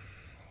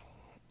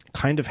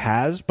kind of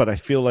has, but I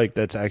feel like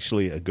that's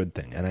actually a good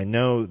thing. And I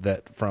know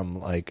that from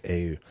like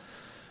a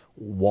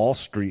Wall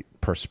Street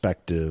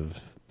perspective,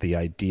 the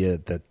idea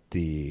that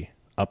the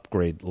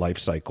upgrade life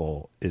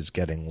cycle is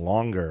getting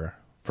longer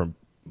for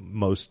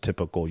most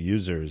typical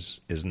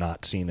users is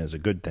not seen as a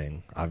good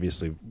thing.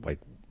 Obviously, like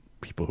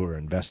people who are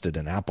invested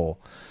in Apple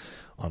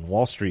on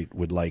Wall Street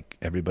would like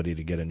everybody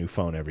to get a new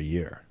phone every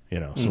year.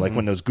 So like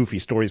when those goofy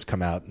stories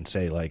come out and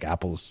say like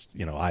Apple's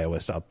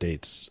iOS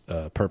updates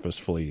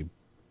purposefully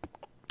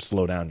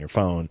slow down your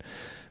phone,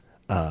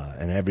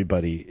 and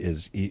everybody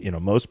is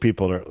most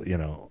people are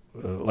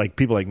like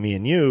people like me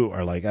and you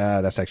are like,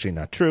 that's actually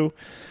not true.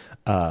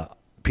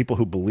 people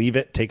who believe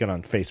it, take it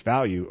on face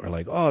value, are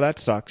like, oh, that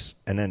sucks.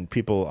 And then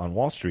people on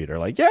Wall Street are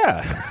like,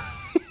 yeah,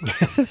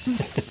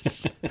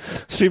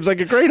 seems like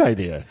a great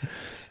idea.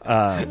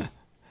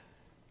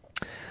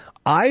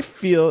 I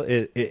feel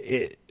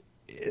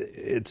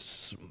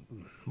it's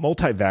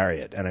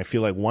multivariate, and I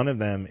feel like one of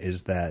them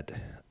is that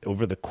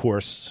over the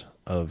course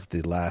of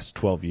the last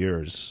 12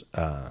 years,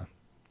 iPhones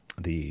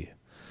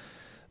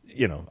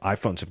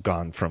have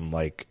gone from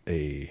like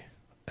a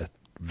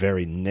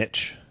very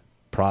niche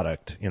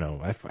product.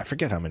 I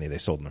forget how many they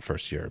sold in the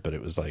first year, but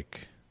it was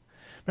like,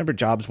 remember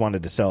Jobs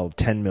wanted to sell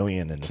 10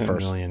 million in the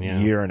first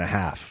year and a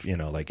half,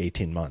 like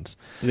 18 months.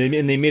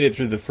 And they made it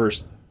through the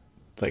first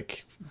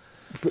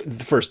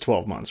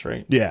 12 months,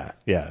 right? Yeah.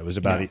 It was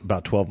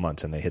about 12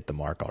 months, and they hit the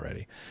mark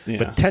already. Yeah.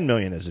 But 10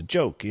 million is a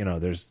joke.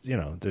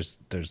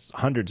 There's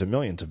hundreds of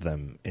millions of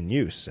them in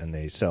use, and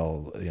they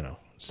sell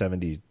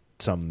 70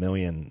 some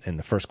million in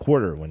the first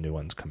quarter when new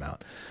ones come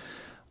out.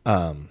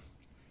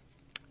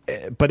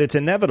 But it's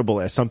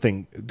inevitable as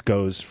something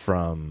goes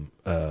from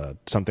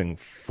something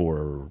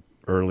for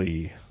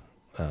early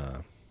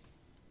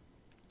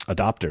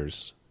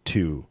adopters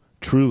to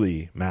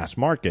truly mass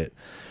market.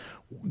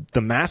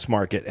 The mass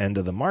market end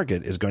of the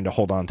market is going to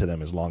hold on to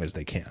them as long as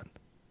they can.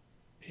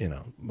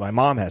 My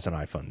mom has an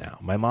iPhone now.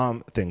 My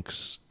mom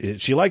thinks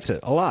she likes it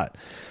a lot,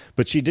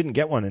 but she didn't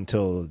get one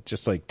until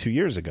just like 2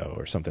 years ago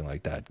or something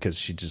like that, because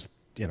she just,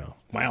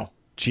 wow.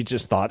 She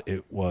just thought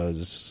it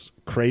was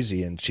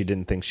crazy, and she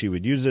didn't think she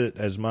would use it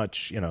as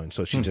much, and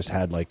so she just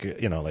had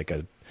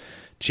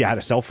she had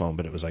a cell phone,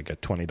 but it was like a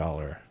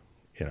 $20,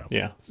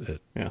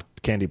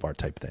 candy bar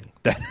type thing.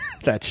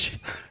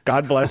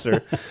 God bless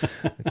her.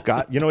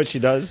 God, you know what she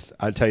does?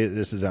 I'll tell you,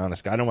 this is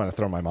honest. I don't want to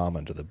throw my mom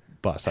under the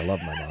bus. I love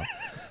my mom.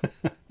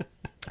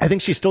 I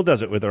think she still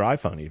does it with her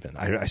iPhone. Even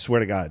I swear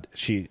to God,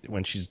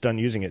 when she's done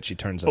using it, she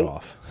turns it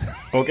off.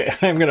 Okay,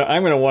 I'm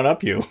gonna one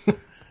up you.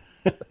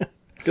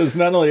 Because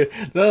not only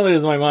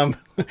does my mom,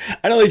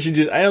 I don't think she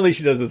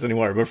does this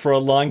anymore. But for a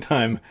long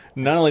time,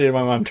 not only did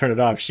my mom turn it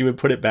off, she would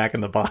put it back in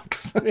the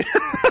box.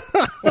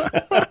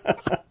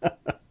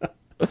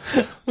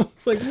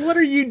 It's like, what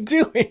are you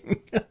doing?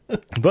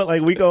 But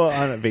like, we go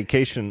on a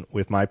vacation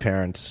with my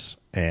parents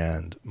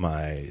and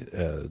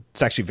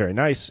it's actually very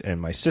nice, and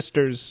my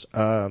sister's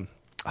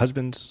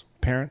husband's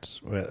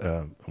parents.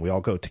 We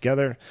all go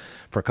together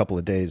for a couple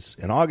of days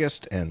in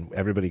August, and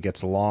everybody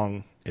gets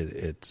along.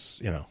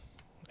 It's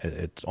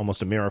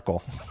almost a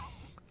miracle.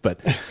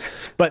 But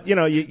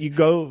you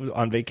go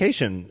on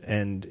vacation,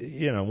 and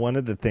one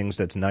of the things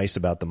that's nice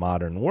about the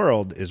modern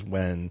world is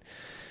when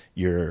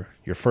you're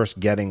first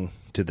getting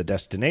to the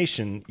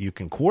destination, you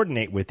can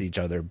coordinate with each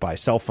other by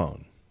cell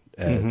phone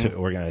to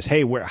organize.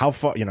 Hey, how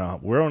far?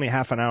 We're only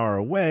half an hour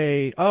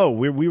away. Oh,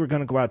 we were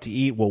going to go out to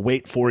eat. We'll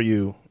wait for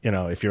you.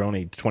 If you're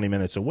only 20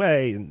 minutes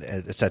away,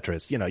 et cetera.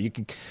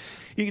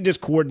 You can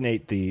just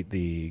coordinate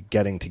the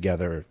getting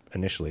together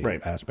initially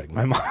aspect.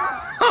 My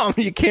mom,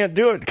 you can't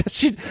do it because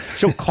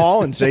she'll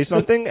call and say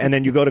something, and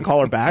then you go to call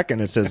her back, and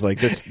it says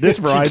like this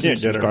Verizon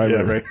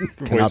subscriber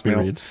cannot be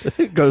reached.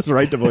 It goes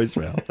right to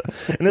voicemail,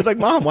 and it's like,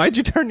 Mom, why'd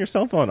you turn your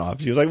cell phone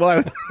off? She was like,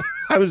 well,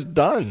 I was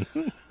done.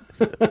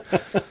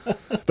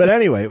 But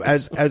anyway,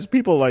 as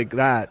people like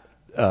that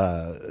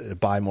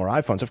buy more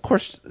iPhones, of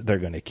course they're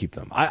going to keep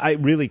them. I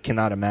really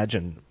cannot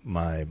imagine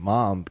my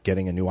mom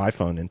getting a new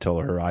iPhone until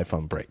her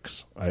iPhone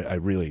breaks. I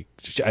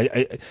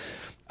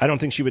don't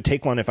think she would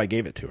take one if I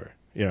gave it to her.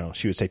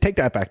 She would say, take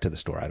that back to the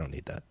store. I don't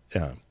need that.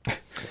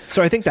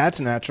 So I think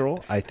that's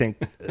natural.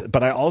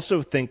 But I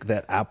also think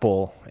that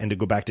Apple, and to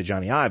go back to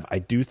Johnny Ive, I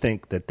do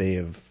think that they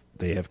have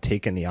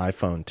taken the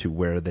iPhone to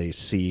where they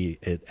see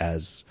it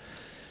as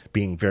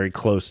being very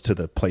close to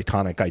the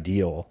Platonic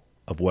ideal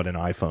of what an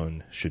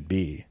iPhone should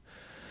be,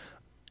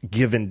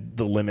 given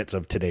the limits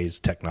of today's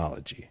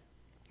technology,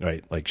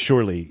 right? Like,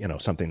 surely,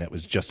 something that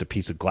was just a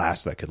piece of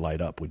glass that could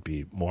light up would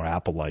be more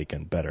Apple-like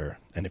and better.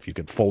 And if you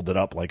could fold it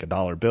up like a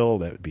dollar bill,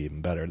 that would be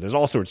even better. There's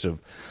all sorts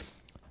of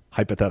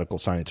hypothetical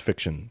science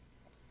fiction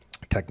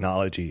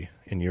technology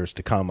in years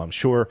to come. I'm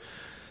sure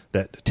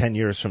that 10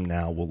 years from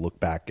now, we'll look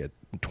back at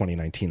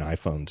 2019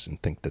 iPhones and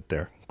think that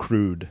they're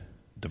crude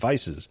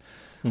devices.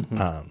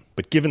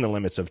 But given the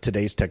limits of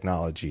today's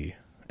technology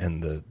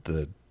and the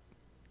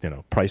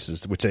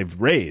prices which they've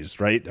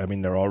raised, right? I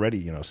mean, they're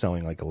already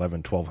selling like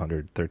 $1,100,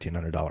 $1,200,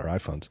 $1,300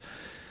 iPhones.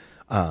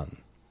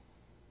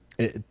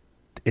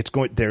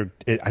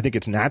 I think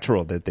it's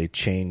natural that they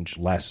change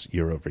less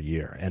year over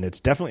year, and it's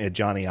definitely a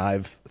Johnny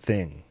Ive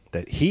thing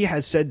that he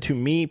has said to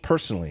me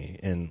personally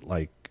in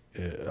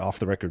off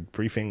the record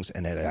briefings,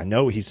 and I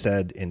know he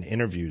said in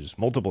interviews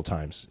multiple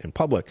times in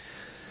public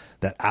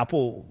that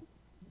Apple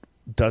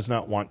does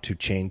not want to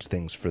change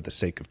things for the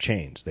sake of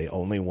change. They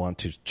only want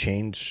to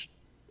change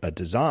a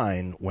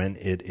design when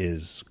it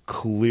is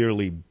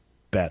clearly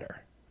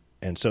better.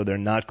 And so they're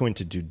not going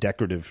to do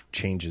decorative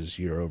changes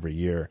year over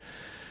year.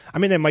 I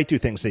mean, they might do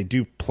things. They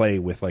do play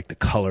with like the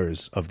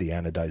colors of the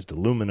anodized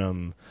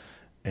aluminum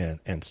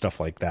and stuff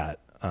like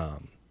that.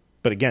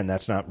 But again,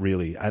 that's not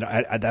really,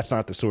 that's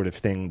not the sort of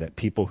thing that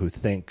people who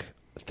think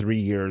 3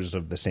 years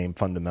of the same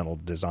fundamental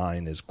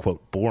design is,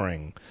 quote,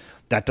 boring,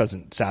 that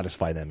doesn't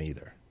satisfy them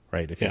either,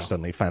 right? If you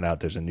suddenly find out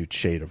there's a new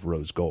shade of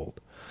rose gold.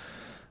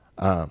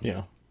 I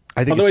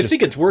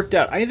think it's worked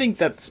out.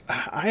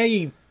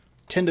 I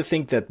tend to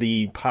think that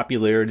the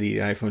popularity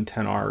of the iPhone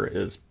XR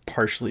is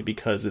partially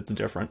because it's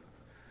different.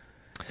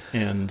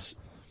 And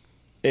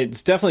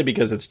it's definitely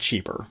because it's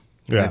cheaper.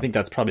 Yeah. I think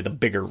that's probably the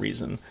bigger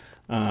reason.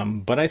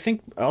 But I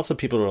think also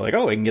people are like,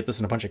 oh, I can get this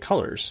in a bunch of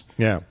colors.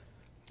 Yeah.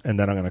 And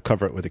then I'm going to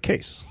cover it with a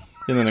case.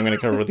 And then I'm going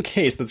to cover it with a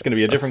case that's going to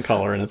be a different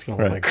color, and it's going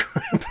to look like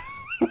crap.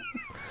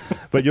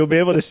 But you'll be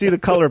able to see the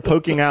color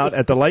poking out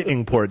at the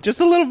lightning port just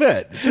a little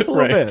bit. Just a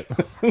little bit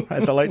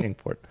at the lightning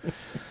port.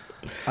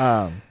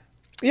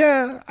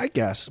 Yeah, I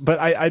guess. But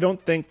I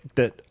don't think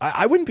that...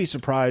 I wouldn't be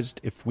surprised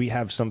if we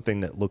have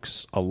something that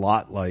looks a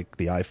lot like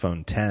the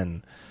iPhone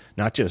X,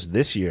 not just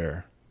this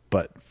year,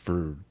 but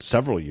for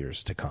several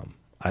years to come.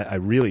 I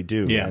really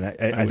do. Yeah,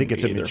 and I think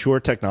it's a mature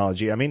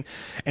technology. I mean,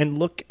 and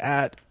look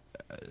at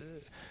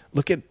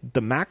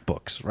the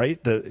MacBooks, right?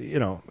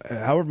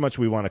 However much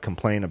we want to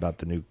complain about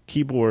the new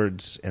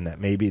keyboards and that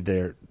maybe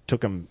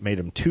made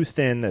them too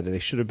thin, that they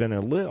should have been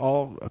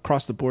all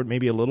across the board,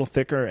 maybe a little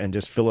thicker, and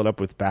just fill it up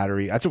with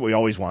battery. That's what we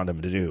always want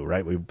them to do,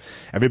 right?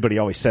 Everybody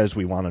always says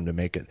we want them to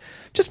make it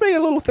a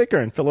little thicker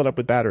and fill it up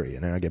with battery,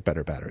 and then I get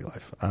better battery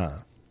life.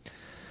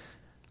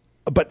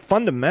 But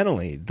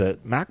fundamentally, the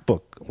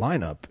MacBook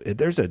lineup,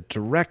 there's a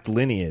direct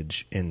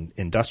lineage in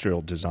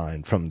industrial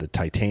design from the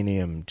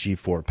titanium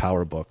G4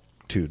 PowerBook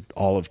to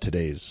all of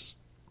today's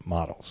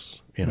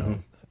models,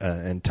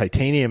 and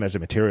titanium as a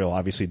material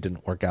obviously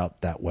didn't work out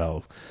that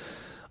well.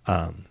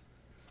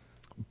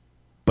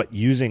 But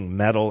using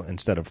metal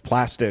instead of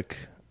plastic,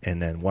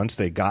 and then once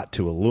they got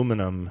to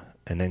aluminum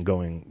and then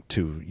going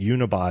to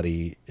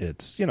unibody,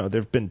 it's,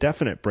 there've been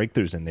definite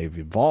breakthroughs and they've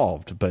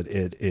evolved, but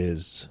it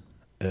is,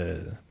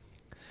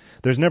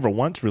 there's never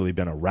once really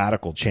been a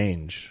radical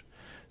change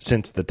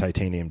since the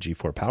titanium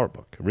G4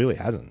 PowerBook. It really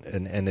hasn't.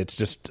 And it's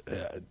just,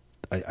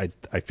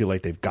 I feel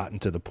like they've gotten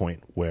to the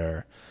point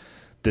where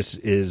this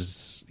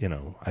is,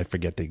 I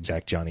forget the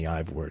exact Johnny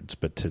Ive words,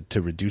 but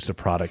to reduce a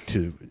product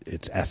to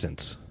its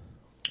essence.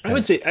 I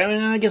would say,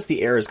 I guess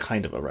the Air is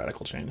kind of a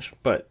radical change,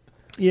 but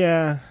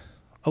yeah,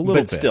 a little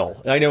bit. But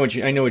still, I know what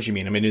you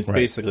mean. I mean, it's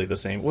basically the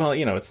same. Well,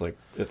 it's like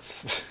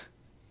it's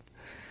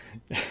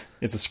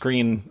a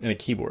screen and a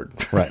keyboard,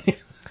 right?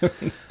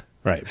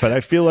 Right. But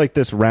I feel like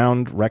this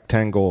round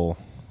rectangle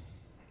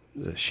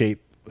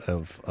shape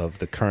of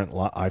the current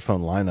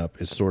iPhone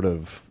lineup is sort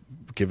of,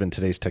 given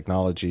today's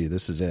technology,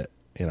 this is it,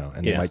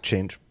 and it might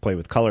play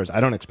with colors. I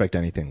don't expect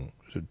anything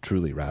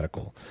truly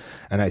radical.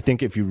 And I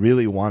think if you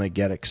really want to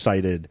get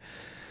excited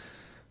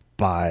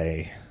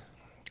by,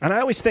 and I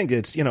always think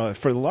it's,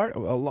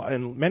 for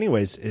in many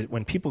ways,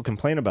 when people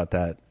complain about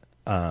that,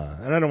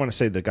 and I don't want to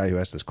say the guy who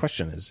asked this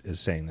question is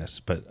saying this,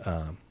 but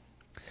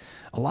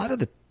a lot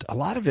of it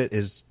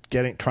is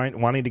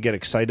wanting to get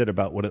excited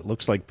about what it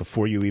looks like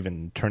before you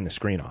even turn the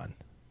screen on.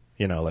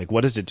 Like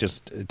does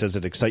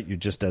it excite you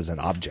just as an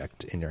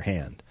object in your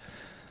hand?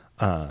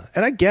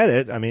 And I get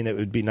it. I mean, it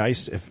would be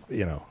nice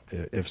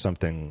if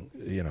something,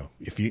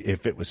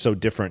 if it was so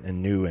different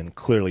and new and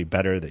clearly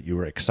better that you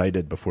were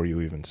excited before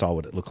you even saw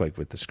what it looked like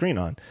with the screen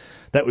on.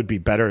 That would be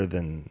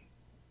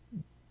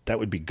that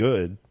would be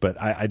good,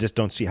 but I just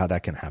don't see how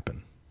that can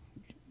happen,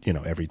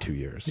 every 2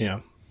 years. Yeah.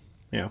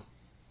 Yeah.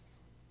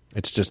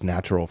 It's just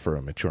natural for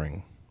a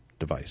maturing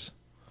device.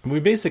 We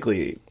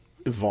basically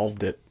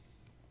evolved it,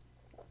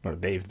 or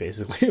they've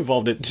basically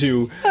evolved it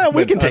to...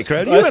 we can take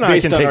credit. You and I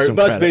can take some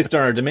credit. Based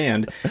on our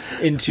demand,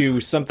 into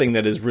something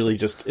that is really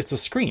just... It's a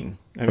screen.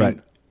 I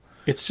mean,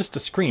 it's just a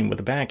screen with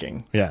a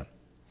backing. Yeah.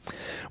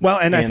 Well,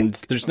 and I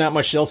think there's not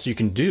much else you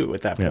can do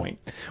at that point.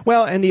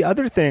 Well, and the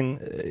other thing,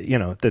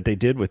 that they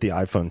did with the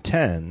iPhone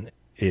X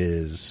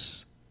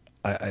is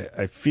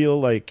I feel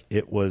like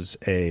it was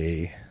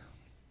an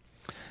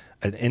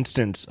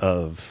instance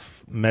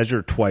of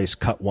measure twice,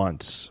 cut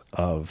once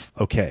of,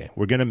 okay,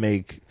 we're going to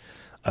make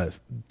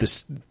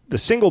the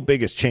single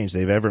biggest change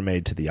they've ever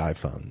made to the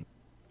iPhone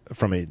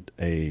from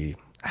a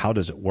how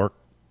does it work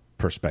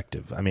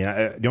perspective. I mean,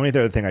 the only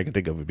other thing I could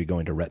think of would be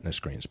going to Retina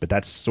screens, but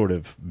that's sort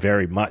of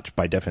very much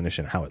by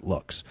definition how it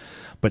looks.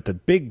 But the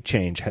big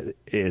change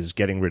is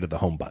getting rid of the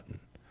home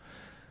button.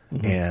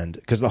 Mm-hmm. And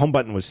because the home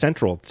button was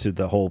central to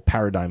the whole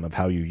paradigm of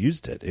how you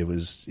used it. It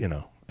was,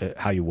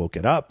 how you woke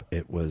it up.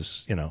 It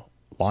was,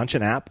 launch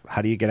an app.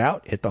 How do you get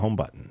out? Hit the home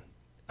button.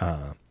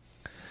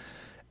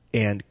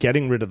 And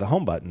getting rid of the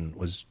home button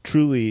was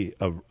truly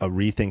a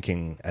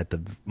rethinking at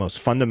the most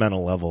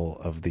fundamental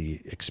level of the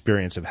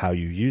experience of how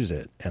you use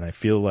it. And I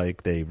feel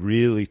like they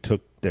really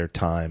took their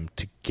time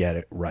to get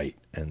it right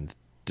and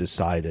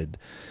decided,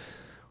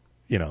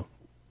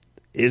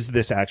 is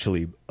this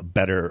actually a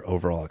better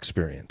overall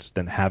experience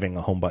than having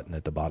a home button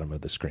at the bottom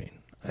of the screen?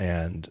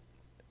 And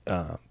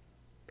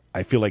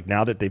I feel like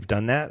now that they've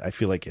done that, I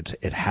feel like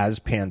it has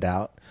panned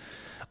out.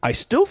 I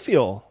still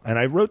feel, and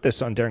I wrote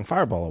this on Daring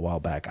Fireball a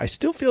while back, I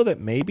still feel that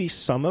maybe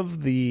some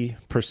of the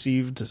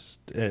perceived,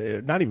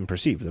 not even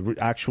perceived, the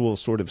actual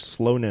sort of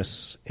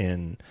slowness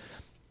in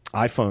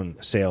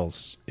iPhone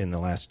sales in the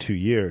last 2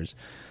 years,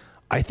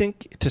 I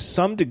think to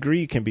some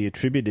degree can be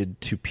attributed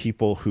to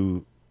people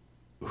who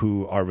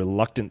are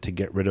reluctant to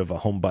get rid of a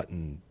home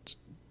button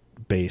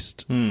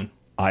based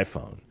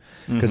iPhone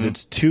because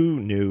it's too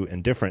new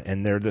and different,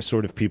 and they're the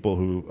sort of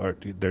people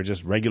they're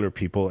just regular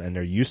people and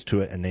they're used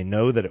to it and they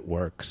know that it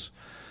works,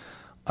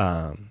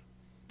 and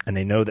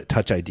they know that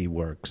Touch ID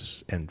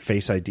works and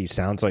Face ID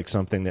sounds like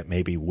something that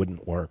maybe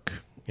wouldn't work,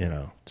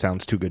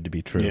 sounds too good to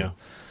be true.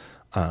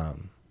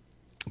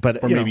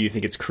 But maybe you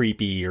think it's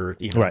creepy or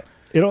right.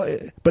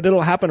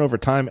 It'll happen over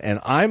time,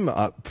 and I'm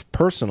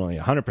personally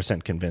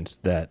 100%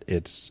 convinced that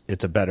it's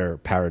a better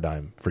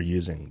paradigm for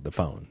using the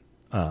phone.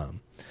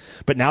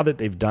 But now that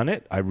they've done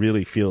it, I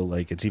really feel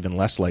like it's even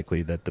less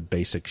likely that the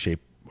basic shape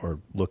or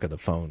look of the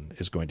phone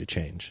is going to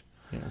change.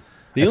 Yeah.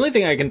 The only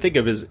thing I can think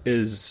of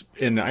is,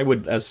 and I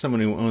would, as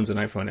someone who owns an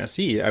iPhone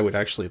SE, I would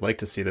actually like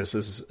to see this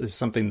as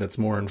something that's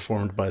more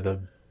informed by the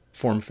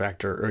form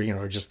factor,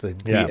 or just the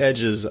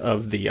edges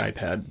of the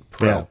iPad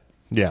Pro.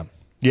 Yeah.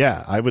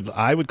 I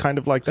would kind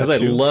of like that because I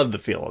too. love the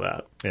feel of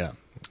that. Yeah,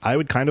 I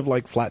would kind of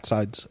like flat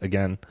sides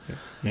again.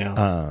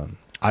 Yeah.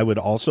 I would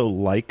also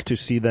like to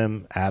see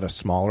them add a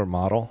smaller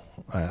model.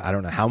 I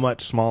don't know how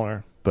much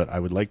smaller, but I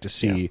would like to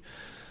see. Yeah.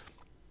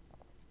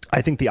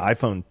 I think the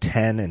iPhone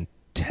 10 and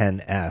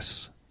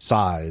 10s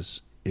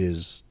size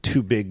is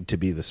too big to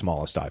be the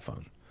smallest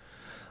iPhone.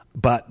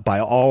 But by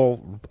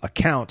all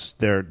accounts,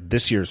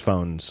 this year's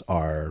phones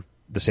are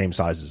the same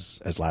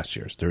sizes as last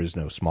year's. There is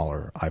no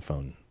smaller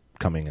iPhone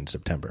coming in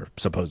September,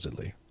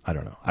 supposedly. I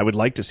don't know. I would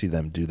like to see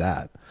them do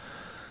that.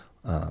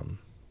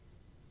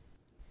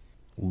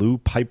 Lou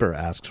Piper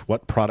asks,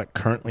 what product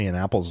currently in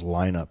Apple's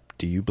lineup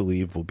do you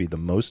believe will be the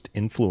most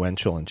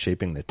influential in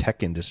shaping the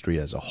tech industry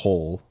as a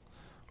whole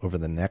over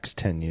the next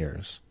 10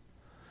 years?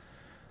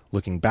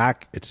 Looking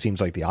back, it seems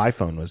like the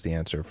iPhone was the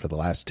answer for the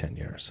last 10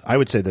 years. I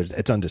would say it's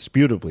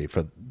undisputably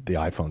for the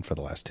iPhone for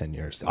the last 10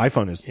 years. The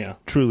iPhone is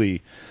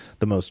truly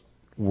the most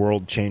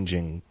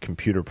world-changing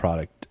computer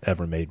product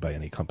ever made by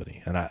any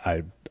company. And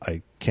I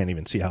can't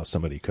even see how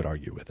somebody could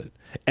argue with it.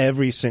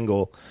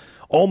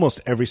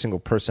 Almost every single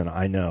person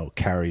I know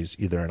carries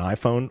either an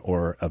iPhone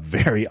or a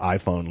very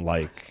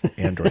iPhone-like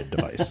Android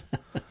device.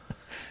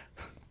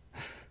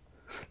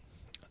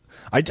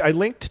 I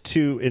linked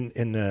to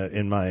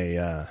in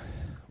my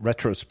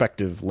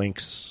retrospective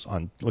links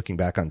on looking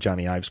back on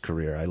Johnny Ive's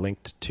career. I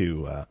linked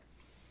to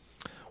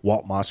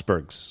Walt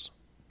Mossberg's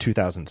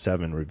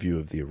 2007 review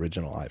of the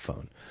original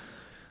iPhone,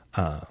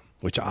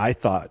 which I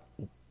thought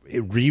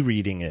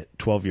rereading it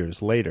 12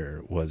 years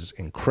later was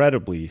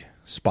incredibly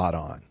spot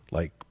on.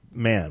 Like,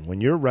 man,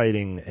 when you're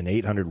writing an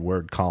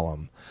 800-word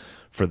column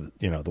for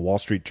the Wall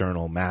Street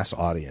Journal mass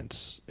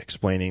audience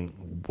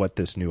explaining what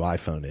this new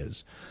iPhone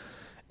is,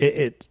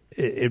 it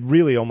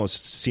really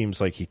almost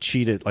seems like he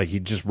cheated, like he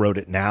just wrote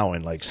it now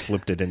and like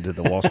slipped it into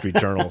the Wall Street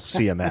Journal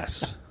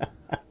CMS.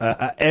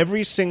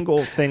 Every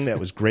single thing that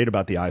was great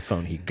about the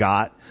iPhone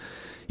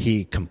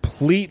he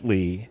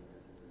completely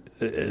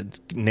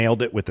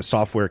nailed it with the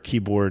software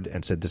keyboard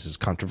and said this is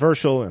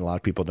controversial and a lot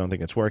of people don't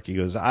think it's work. He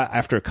goes,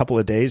 after a couple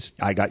of days,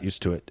 I got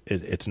used to it.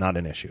 It's not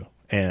an issue.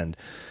 And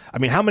I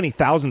mean, how many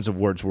thousands of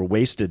words were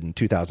wasted in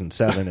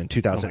 2007 and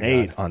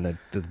 2008 on the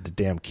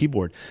damn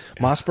keyboard?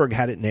 Yeah. Mossberg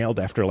had it nailed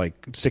after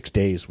like 6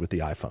 days with the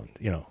iPhone,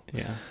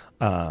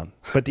 Yeah.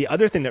 But the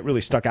other thing that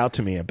really stuck out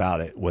to me about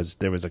it was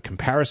there was a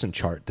comparison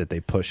chart that they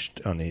put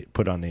on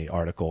the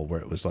article where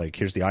it was like,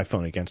 here's the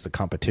iPhone against the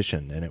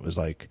competition. And it was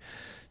like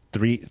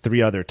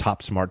three other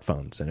top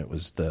smartphones. And it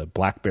was the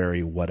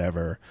BlackBerry,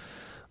 whatever,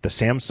 the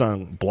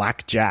Samsung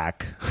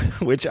Blackjack,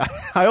 which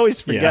I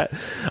always forget.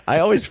 Yeah. I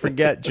always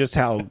forget just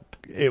how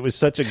it was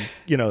such a,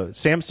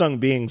 Samsung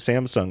being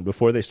Samsung,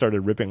 before they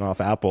started ripping off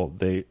Apple,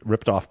 they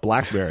ripped off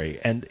BlackBerry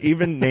and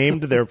even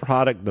named their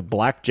product the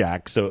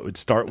Blackjack so it would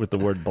start with the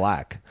word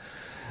black.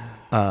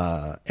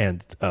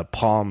 And a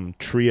Palm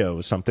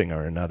Trio something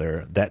or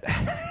another that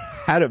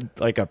had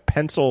a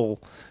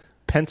pencil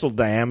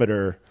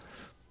diameter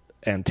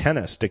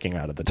antenna sticking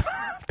out of the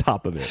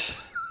top of it.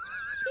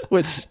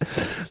 Which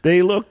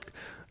they look,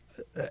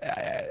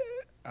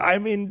 I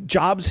mean,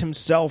 Jobs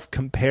himself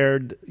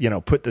compared,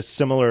 put the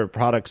similar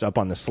products up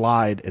on the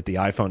slide at the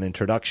iPhone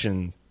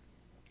introduction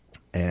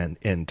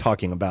and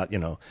talking about,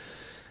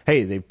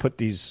 hey, they put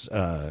these,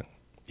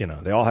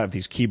 they all have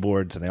these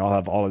keyboards and they all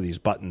have all of these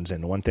buttons.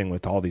 And one thing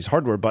with all these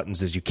hardware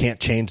buttons is you can't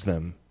change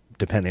them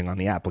depending on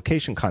the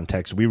application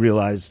context. We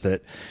realized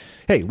that,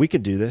 hey, we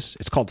could do this.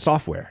 It's called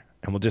software.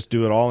 And we'll just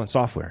do it all in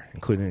software,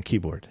 including the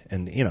keyboard.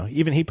 And,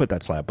 even he put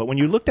that slide. But when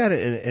you looked at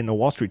it in the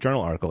Wall Street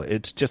Journal article,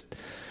 it's just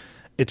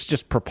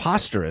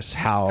preposterous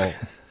how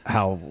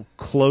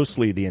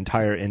closely the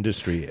entire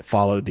industry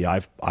followed the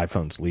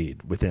iPhone's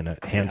lead within a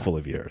handful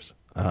of years.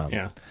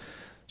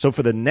 So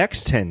for the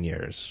next 10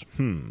 years,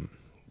 And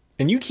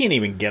you can't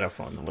even get a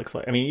phone that looks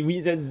like... I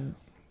mean,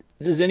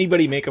 Does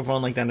anybody make a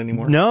phone like that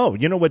anymore? No.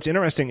 You know what's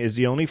interesting is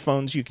the only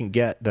phones you can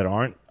get that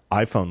aren't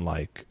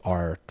iPhone-like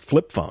are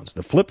flip phones.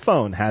 The flip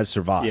phone has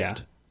survived. Yeah.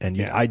 And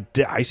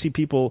I see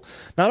people,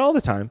 not all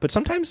the time, but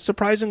sometimes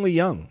surprisingly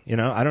young. You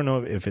know, I don't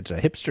know if it's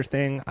a hipster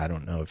thing. I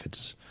don't know if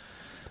it's,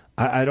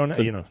 I don't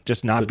know,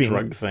 just not being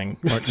drug thing,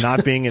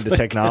 not being into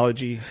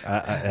technology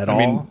at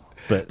all.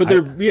 But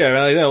they're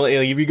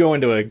if you go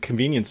into a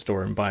convenience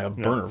store and buy a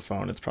burner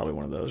phone, it's probably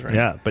one of those, right?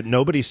 Yeah, but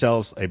nobody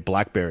sells a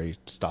BlackBerry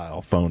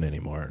style phone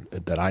anymore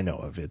that I know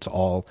of. It's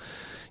all,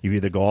 you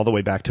either go all the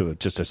way back to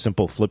just a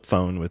simple flip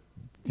phone with,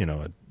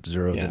 a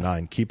 0 to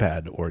 9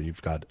 keypad, or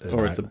you've got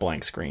it's a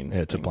blank screen.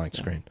 It's a blank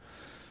screen.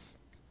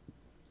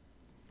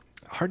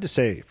 Hard to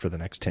say for the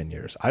next 10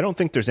 years. I don't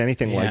think there's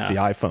anything like the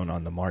iPhone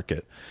on the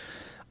market.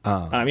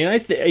 I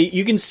mean,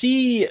 you can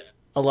see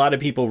a lot of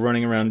people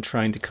running around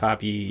trying to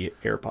copy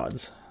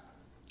AirPods.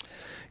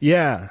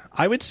 Yeah,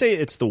 I would say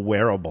it's the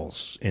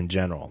wearables in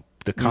general.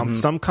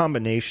 Some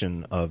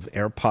combination of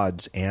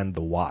AirPods and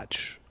the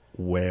watch,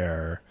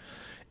 where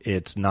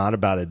it's not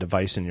about a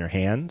device in your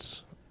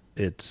hands.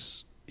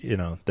 It's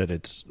that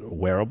it's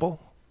wearable.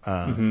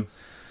 And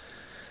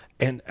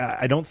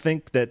I don't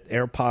think that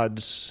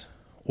AirPods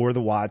or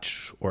the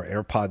watch or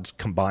AirPods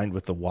combined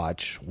with the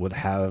watch would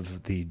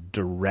have the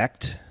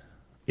direct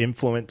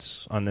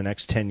influence on the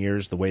next 10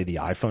 years the way the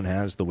iPhone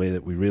has, the way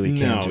that we really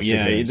can't just sit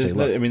here and say,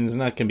 look. I mean, there's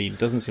not going to be, it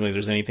doesn't seem like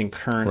there's anything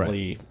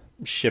currently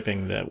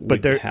shipping that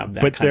would have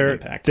that kind of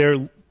impact.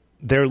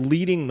 They're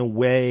leading the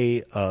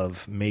way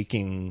of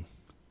making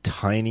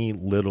tiny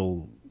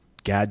little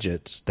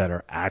gadgets that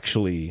are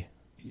actually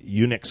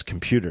Unix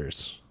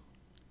computers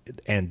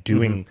and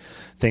doing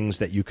things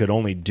that you could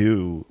only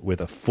do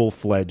with a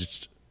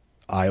full-fledged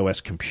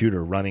iOS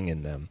computer running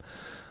in them.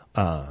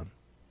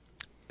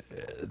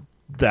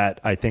 That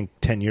I think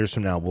 10 years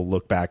from now we'll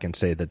look back and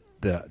say that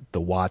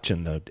the watch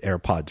and the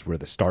AirPods were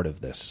the start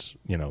of this.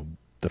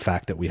 The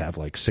fact that we have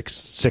like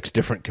six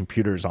different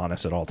computers on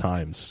us at all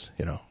times,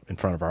 in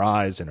front of our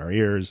eyes, in our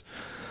ears,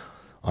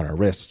 on our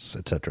wrists,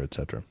 et cetera, et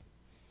cetera.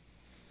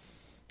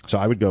 So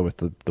I would go with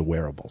the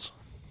wearables.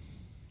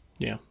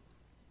 Yeah.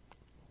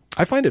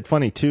 I find it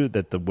funny, too,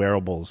 that the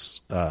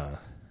wearables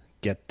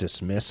get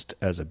dismissed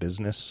as a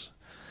business.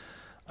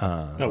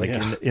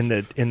 In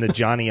the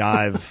Johnny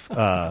Ive...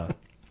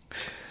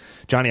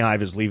 Johnny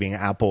Ive is leaving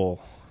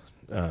Apple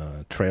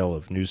trail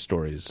of news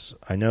stories.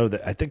 I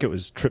think it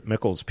was Trip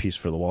Mickle's piece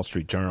for the Wall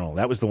Street Journal.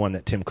 That was the one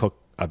that Tim Cook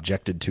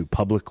objected to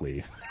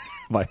publicly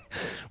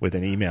with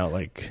an email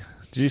like...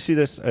 Did you see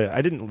this?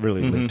 I didn't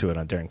really link to it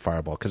on Daring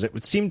Fireball because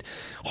it seemed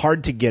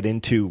hard to get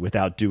into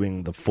without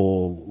doing the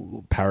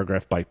full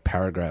paragraph by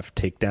paragraph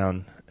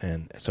takedown,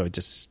 and so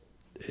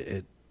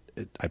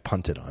I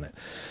punted on it.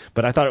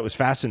 But I thought it was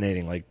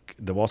fascinating. Like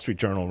the Wall Street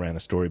Journal ran a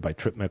story by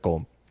Trip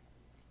Mickle,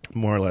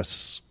 more or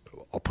less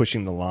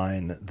pushing the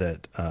line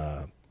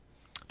that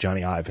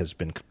Johnny Ive has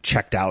been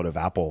checked out of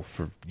Apple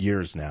for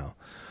years now.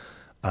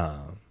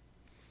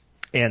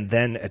 And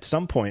then at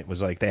some point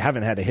was like, they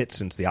haven't had a hit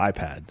since the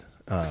iPad.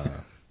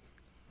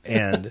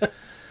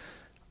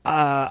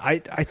 I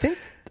think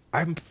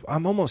I'm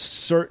almost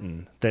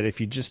certain that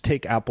if you just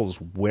take Apple's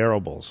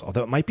wearables,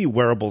 although it might be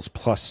wearables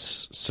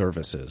plus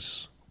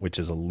services, which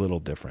is a little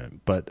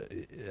different, but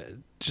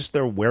just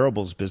their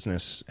wearables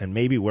business and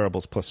maybe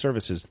wearables plus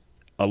services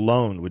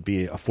alone would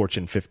be a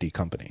Fortune 50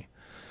 company.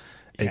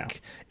 Yeah.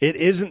 It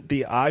isn't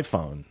the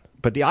iPhone,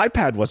 but the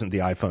iPad wasn't the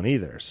iPhone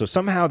either. So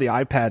somehow the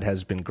iPad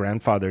has been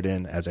grandfathered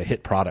in as a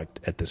hit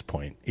product at this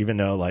point, even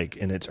though like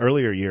in its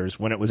earlier years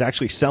when it was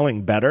actually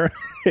selling better,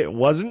 it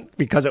wasn't,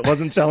 because it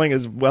wasn't selling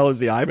as well as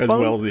the iPhone. As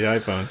well as the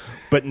iPhone.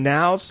 But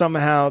now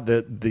somehow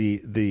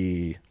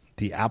the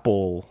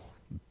Apple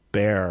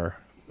Bear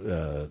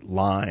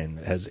line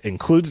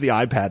includes the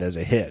iPad as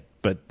a hit.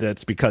 But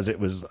that's because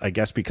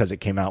because it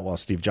came out while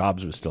Steve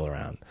Jobs was still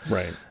around.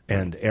 Right.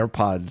 And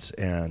AirPods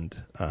and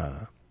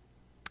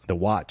the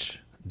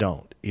watch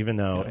don't, even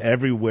though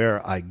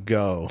everywhere I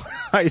go,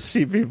 I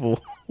see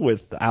people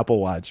with the Apple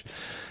Watch.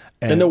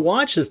 And the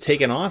watch has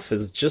taken off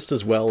as just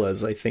as well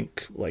as I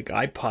think like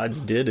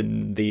iPods did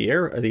and the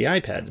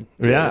iPad.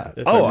 Yeah.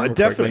 Oh,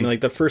 definitely. I mean,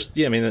 like the first,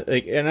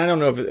 and I don't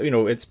know if,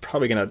 it's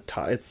probably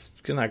it's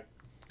not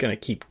going to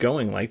keep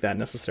going like that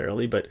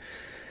necessarily, but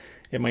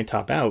it might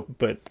top out,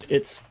 but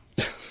it's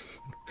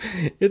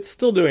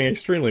still doing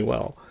extremely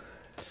well.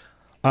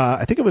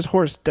 I think it was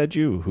Horace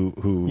Deju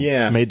who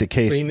made the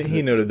case.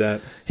 He noted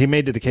that. He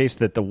made the case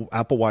that the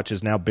Apple Watch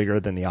is now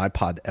bigger than the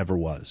iPod ever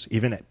was,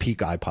 even at peak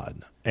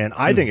iPod. And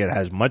I think it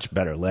has much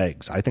better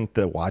legs. I think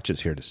the watch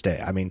is here to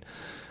stay. I mean,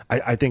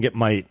 I think it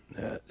might,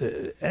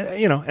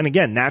 and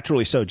again,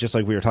 naturally so, just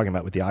like we were talking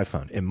about with the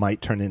iPhone, it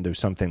might turn into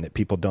something that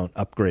people don't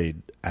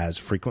upgrade as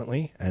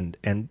frequently and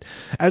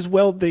as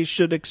well they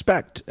should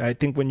expect. I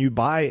think when you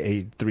buy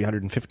a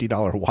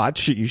 $350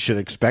 watch, you should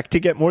expect to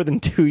get more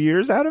than 2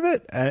 years out of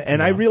it.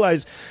 And I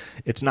realize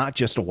it's not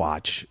just a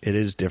watch. It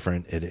is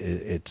different.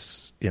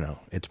 It's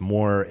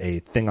more a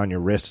thing on your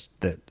wrist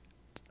that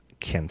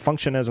can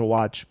function as a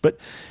watch. But,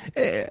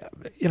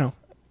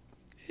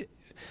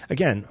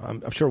 again,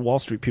 I'm sure Wall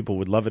Street people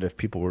would love it if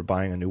people were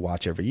buying a new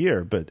watch every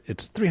year, but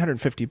it's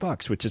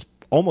 $350, which is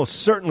almost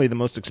certainly the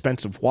most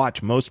expensive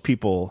watch most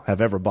people have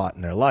ever bought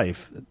in their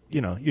life.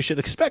 You should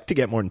expect to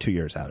get more than 2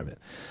 years out of it.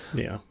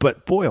 Yeah.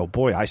 But boy, oh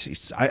boy, I see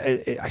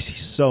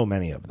so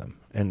many of them.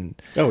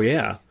 And oh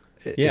yeah.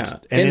 Yeah.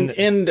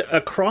 And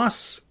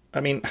across, I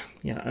mean,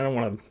 I don't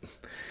want to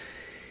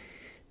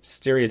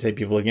stereotype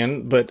people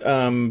again, but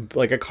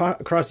like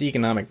across the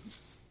economic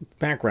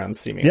background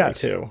seemingly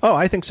too. Oh,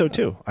 I think so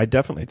too. I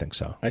definitely think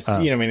so. I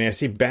see, I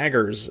see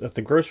baggers at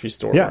the grocery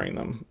store wearing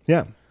them.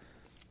 Yeah.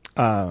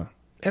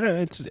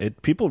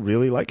 And people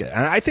really like it.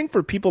 And I think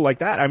for people like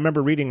that, I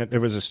remember reading there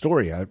was a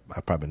story. I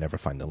probably never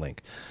find the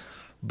link,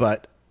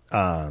 but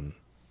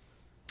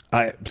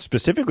I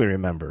specifically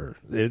remember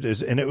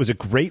and it was a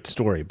great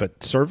story.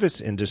 But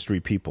service industry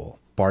people,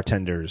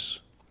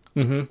 bartenders,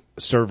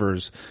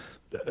 servers,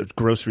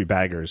 grocery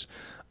baggers,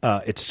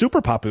 it's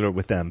super popular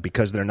with them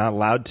because they're not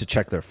allowed to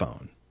check their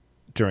phone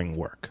during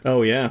work.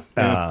 Oh yeah.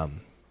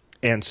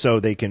 And so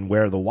they can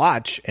wear the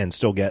watch and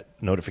still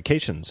get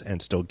notifications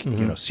and still,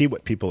 see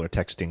what people are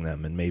texting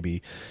them and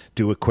maybe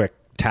do a quick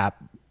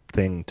tap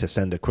thing to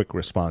send a quick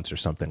response or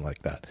something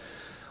like that.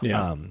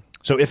 Yeah.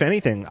 So if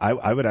anything,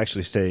 I would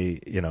actually say,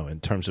 in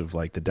terms of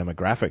like the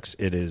demographics,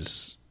 it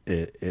is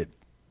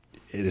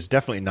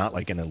definitely not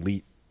like an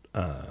elite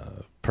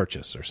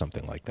purchase or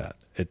something like that.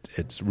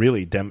 It's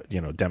really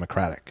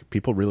democratic.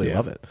 People really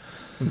love it.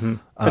 Mm-hmm.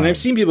 And I've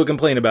seen people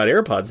complain about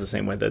AirPods the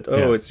same way that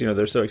it's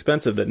they're so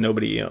expensive that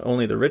nobody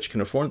only the rich can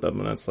afford them,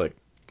 and it's like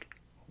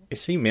I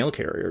see mail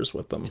carriers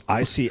with them.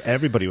 I see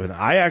everybody with them.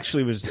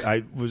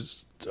 I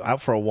was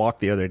out for a walk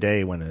the other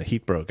day when the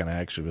heat broke, and I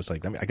actually was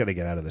like, I got to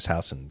get out of this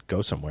house and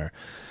go somewhere.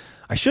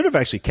 I should have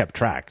actually kept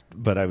track,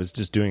 but I was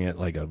just doing it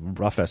like a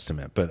rough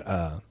estimate. But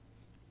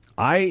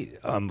I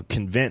am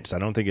convinced. I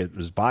don't think it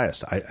was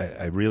biased.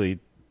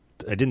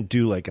 I didn't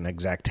do like an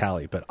exact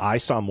tally, but I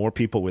saw more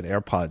people with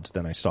AirPods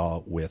than I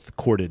saw with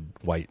corded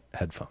white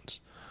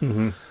headphones.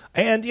 Mm-hmm.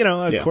 And,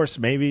 of course,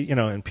 maybe,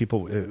 and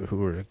people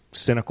who are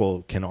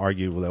cynical can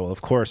argue, well,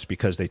 of course,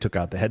 because they took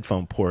out the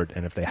headphone port.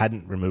 And if they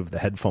hadn't removed the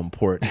headphone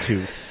port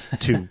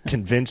to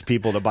convince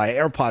people to buy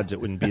AirPods,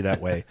 it wouldn't be that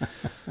way.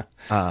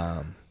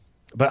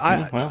 But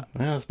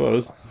I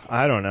suppose.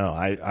 I don't know.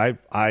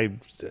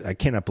 I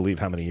cannot believe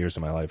how many years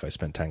of my life I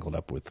spent tangled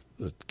up with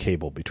the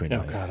cable between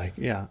my... God,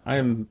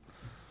 I'm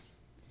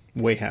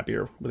way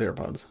happier with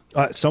AirPods.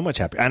 So much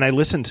happier. And I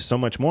listen to so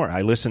much more.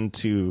 I listen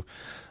to...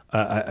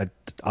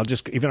 I'll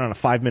just, even on a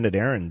 5-minute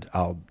errand,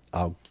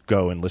 I'll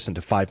go and listen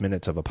to 5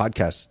 minutes of a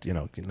podcast,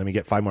 let me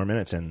get 5 more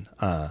minutes in.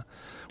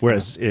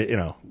 Whereas,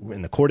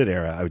 in the corded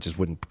era, I just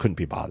couldn't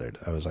be bothered.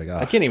 I was like,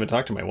 I can't even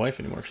talk to my wife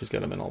anymore. She's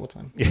got them in all the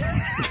time.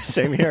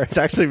 Same here. It's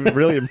actually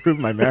really improved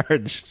my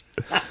marriage.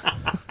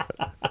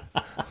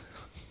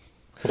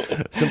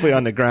 Simply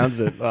on the grounds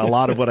that a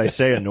lot of what I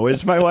say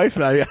annoys my wife.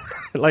 And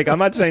I'm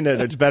not saying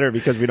that it's better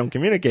because we don't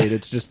communicate.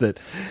 It's just that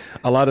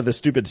a lot of the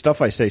stupid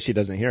stuff I say, she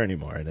doesn't hear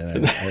anymore.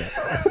 And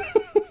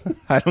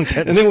I don't get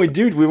it. And then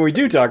when we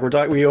do talk,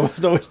 we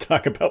almost always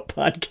talk about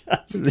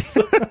podcasts.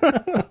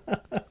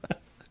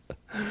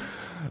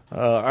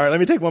 All right, let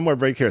me take one more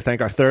break here.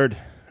 Thank our third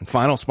and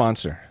final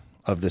sponsor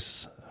of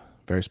this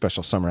very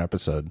special summer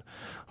episode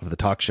of the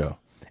talk show,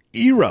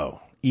 Eero,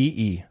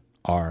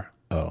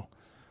 E-E-R-O.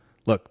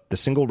 Look, the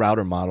single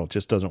router model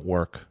just doesn't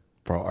work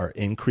for our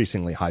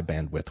increasingly high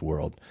bandwidth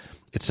world.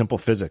 It's simple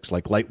physics.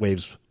 Like light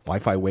waves,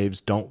 Wi-Fi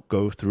waves don't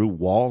go through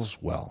walls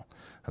well.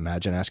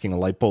 Imagine asking a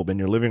light bulb in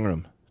your living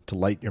room to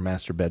light your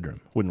master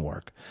bedroom. Wouldn't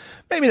work.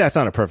 Maybe that's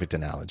not a perfect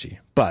analogy,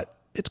 but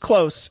it's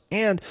close.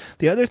 And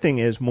the other thing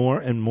is, more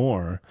and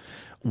more,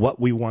 what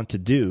we want to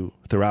do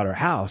throughout our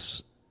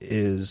house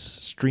is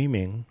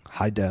streaming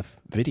high-def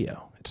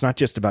video. It's not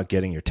just about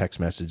getting your text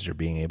message or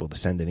being able to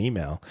send an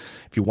email.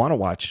 If you want to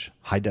watch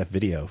high-def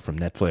video from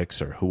Netflix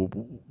or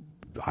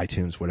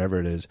iTunes, whatever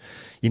it is,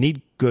 you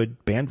need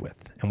good bandwidth.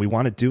 And we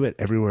want to do it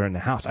everywhere in the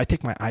house. I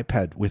take my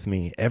iPad with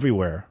me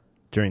everywhere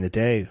during the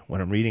day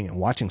when I'm reading and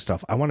watching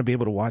stuff. I want to be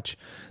able to watch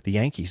the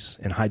Yankees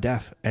in high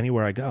def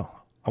anywhere I go.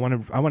 I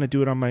want to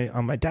do it on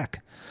my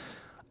deck.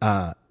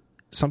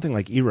 Something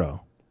like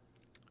Eero,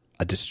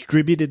 a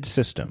distributed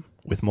system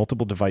with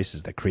multiple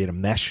devices that create a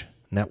mesh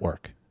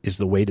network, is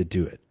the way to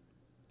do it.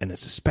 And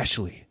it's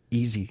especially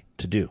easy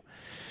to do.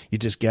 You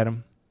just get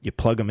them, you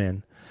plug them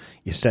in,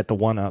 you set the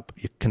one up,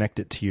 you connect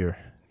it to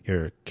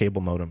your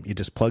cable modem, you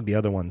just plug the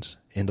other ones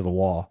into the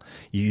wall.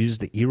 You use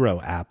the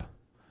Eero app,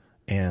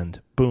 and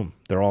boom,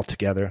 they're all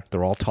together,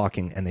 they're all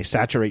talking, and they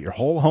saturate your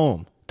whole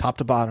home, top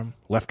to bottom,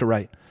 left to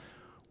right,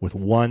 with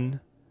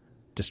one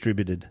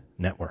distributed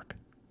network.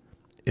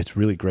 It's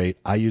really great.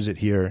 I use it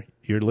here.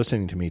 You're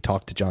listening to me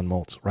talk to John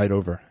Moltz right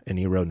over an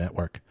Eero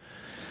network.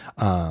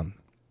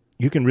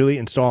 You can really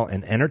install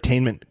an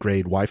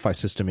entertainment-grade Wi-Fi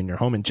system in your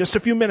home in just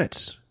a few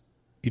minutes.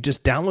 You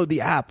just download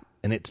the app,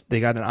 and they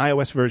got an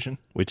iOS version,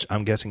 which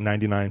I'm guessing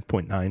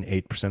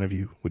 99.98% of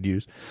you would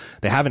use.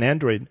 They have an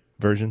Android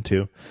version,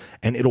 too,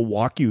 and it'll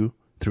walk you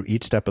through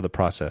each step of the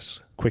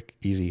process. Quick,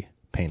 easy,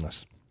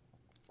 painless.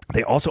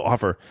 They also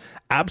offer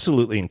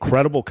absolutely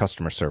incredible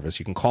customer service.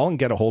 You can call and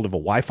get a hold of a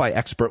Wi-Fi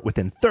expert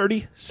within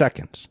 30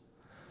 seconds.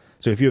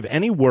 So if you have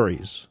any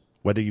worries,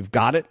 whether you've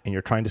got it and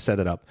you're trying to set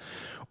it up,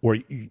 or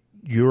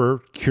you're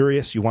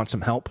curious, you want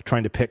some help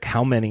trying to pick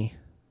how many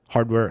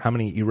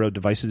eRoad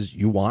devices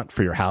you want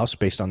for your house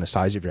based on the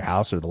size of your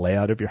house or the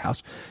layout of your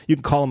house, you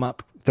can call them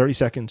up, 30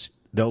 seconds.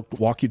 They'll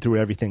walk you through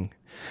everything,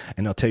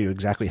 and they'll tell you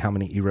exactly how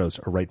many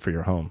eRoads are right for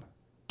your home.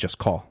 Just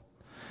call.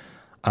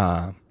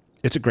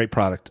 It's a great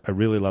product. I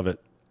really love it.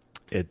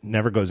 It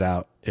never goes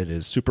out. It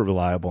is super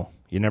reliable.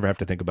 You never have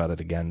to think about it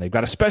again. They've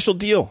got a special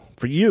deal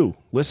for you,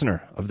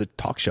 listener of the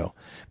talk show.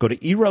 Go to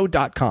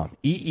eero.com,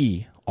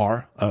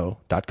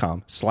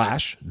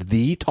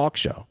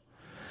 EERO.com/TheTalkShow.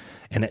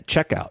 And at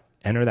checkout,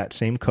 enter that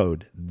same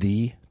code,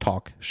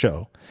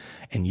 TheTalkShow,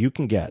 and you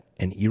can get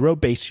an eero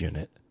base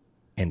unit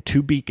and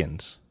 2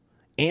 beacons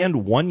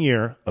and 1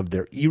 year of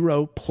their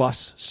eero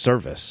Plus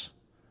service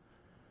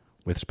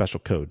with special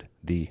code,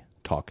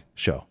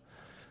 TheTalkShow.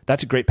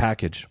 That's a great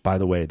package, by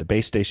the way. The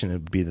base station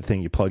would be the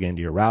thing you plug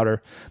into your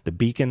router. The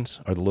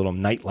beacons are the little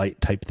nightlight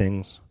type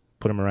things.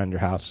 Put them around your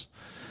house.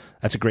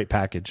 That's a great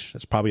package.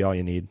 That's probably all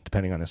you need,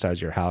 depending on the size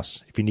of your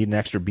house. If you need an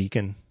extra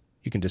beacon,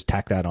 you can just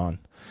tack that on.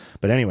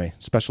 But anyway,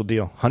 special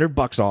deal.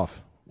 $100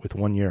 off with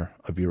 1 year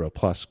of eero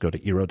Plus. Go to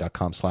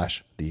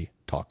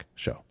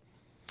eero.com/TheTalkShow.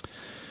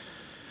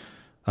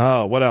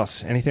 Oh, what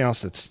else? Anything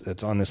else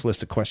that's on this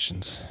list of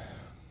questions?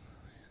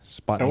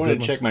 I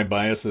wanted to check my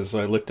biases,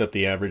 so I looked up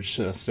the average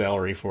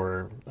salary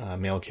for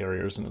mail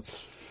carriers, and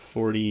it's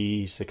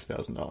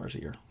 $46,000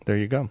 a year. There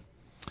you go.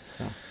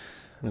 So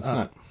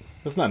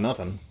it's not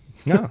nothing.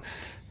 No.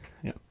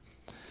 Yeah.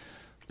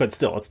 But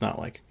still, it's not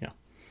like, yeah.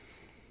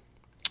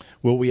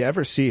 Will we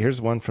ever see,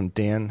 here's one from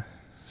Dan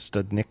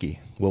Studnicki.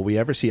 Will we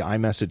ever see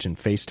iMessage and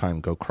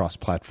FaceTime go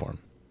cross-platform?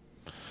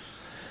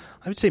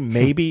 I would say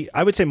maybe.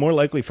 I would say more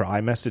likely for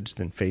iMessage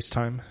than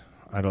FaceTime.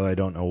 Although I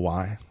don't know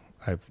why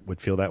I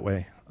would feel that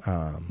way.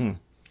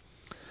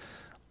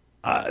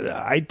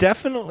 I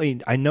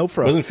definitely, I know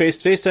for wasn't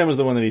FaceTime was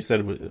the one that he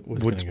said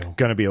was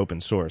going to be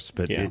open source,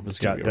 but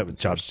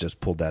Jobs just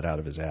pulled that out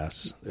of his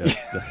ass.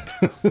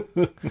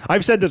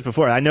 I've said this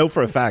before. I know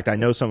for a fact. I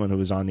know someone who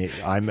was on the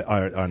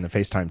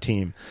FaceTime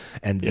team,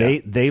 and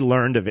they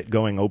learned of it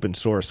going open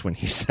source when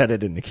he said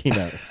it in the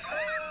keynote,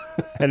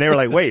 and they were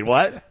like, "Wait,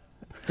 what?"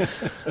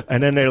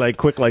 And then they're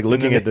like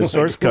looking at the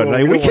source code.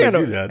 Well, we can't.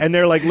 And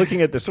they're like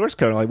looking at the source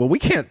code. Like, well, we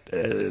can't.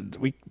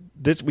 We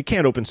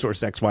can't open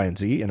source X, Y, and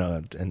Z. You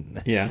know.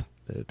 And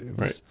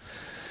right.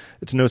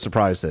 It's no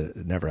surprise that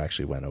it never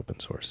actually went open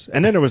source.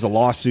 And then there was a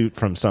lawsuit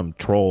from some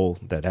troll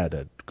that had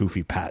a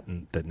goofy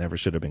patent that never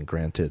should have been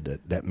granted.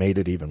 That made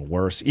it even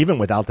worse. Even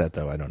without that,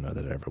 though, I don't know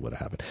that it ever would have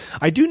happened.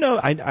 I do know.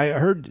 I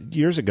heard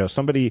years ago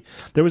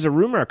there was a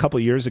rumor a couple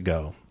years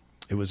ago.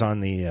 It was on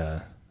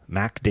the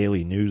Mac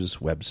Daily News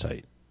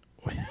website.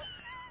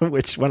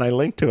 Which, when I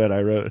linked to it,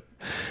 I wrote,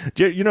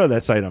 you know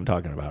that site I'm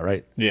talking about,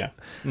 right? Yeah.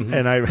 Mm-hmm.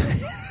 And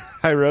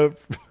I wrote,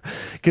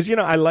 because,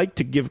 I like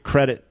to give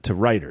credit to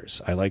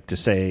writers. I like to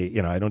say,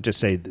 I don't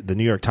just say the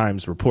New York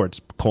Times reports,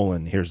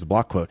 here's the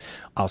block quote.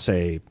 I'll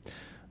say,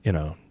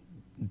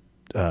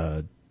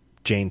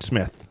 Jane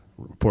Smith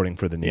reporting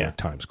for the New York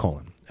Times,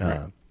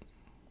 Right.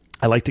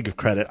 I like to give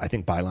credit. I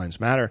think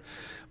bylines matter.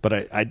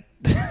 But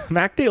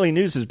Mac Daily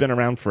News has been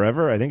around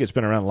forever. I think it's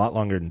been around a lot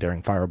longer than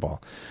Daring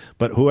Fireball.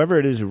 But whoever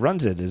it is who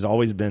runs it has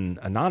always been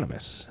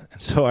anonymous. And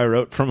so I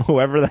wrote from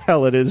whoever the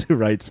hell it is who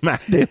writes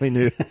Mac Daily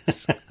News.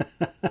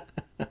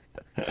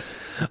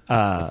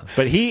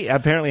 But he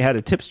apparently had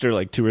a tipster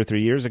like 2 or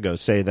 3 years ago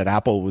say that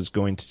Apple was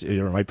going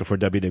to, right before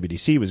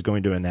WWDC, was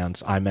going to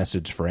announce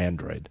iMessage for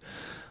Android.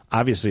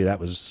 Obviously, that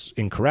was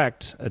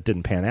incorrect. It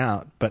didn't pan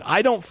out. But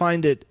I don't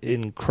find it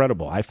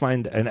incredible. I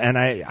find, and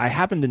I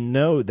happen to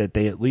know that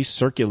they at least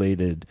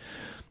circulated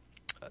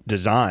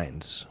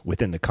designs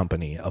within the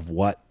company of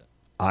what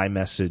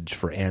iMessage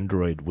for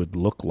Android would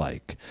look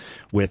like,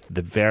 with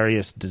the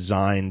various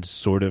designs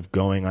sort of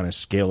going on a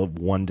scale of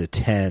 1 to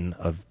 10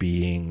 of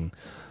being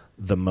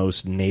the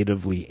most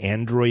natively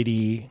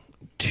Android-y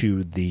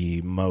to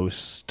the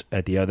most,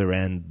 at the other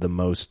end, the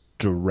most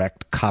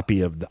direct copy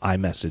of the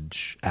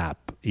iMessage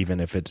app, even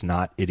if it's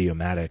not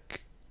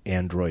idiomatic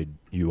Android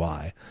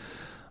UI.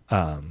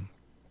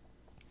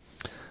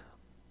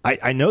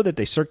 I know that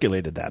they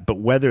circulated that, but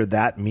whether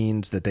that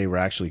means that they were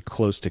actually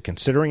close to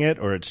considering it,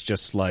 or it's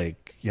just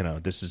like,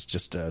 this is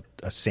just a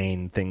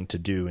sane thing to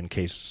do in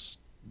case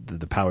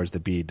the powers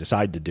that be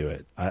decide to do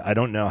it. I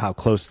don't know how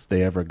close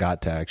they ever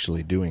got to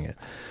actually doing it.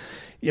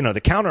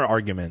 The counter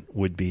argument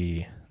would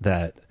be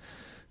that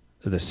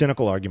the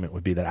cynical argument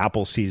would be that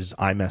Apple sees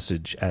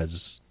iMessage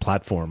as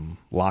platform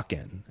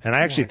lock-in. And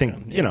I actually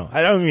think,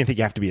 I don't even think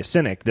you have to be a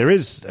cynic. There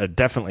is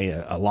definitely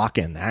a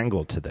lock-in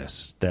angle to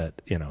this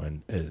that,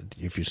 and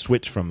if you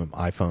switch from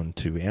iPhone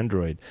to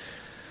Android,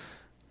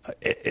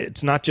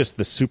 it's not just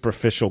the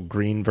superficial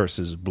green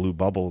versus blue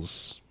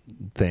bubbles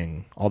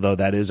thing, although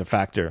that is a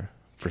factor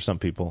for some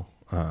people.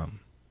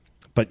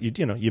 But,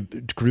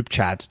 group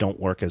chats don't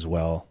work as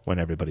well when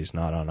everybody's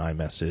not on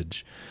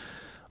iMessage.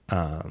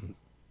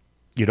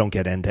 You don't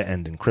get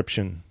end-to-end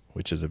encryption,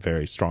 which is a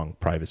very strong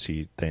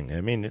privacy thing.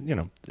 I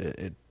mean,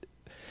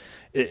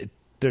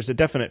 there's a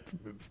definite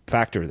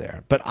factor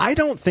there. But I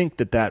don't think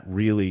that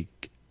really...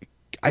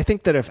 I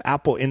think that if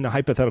Apple, in the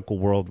hypothetical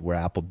world where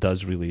Apple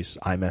does release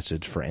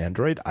iMessage for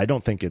Android, I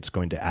don't think it's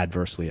going to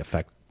adversely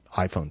affect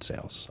iPhone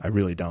sales. I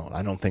really don't.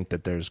 I don't think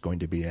that there's going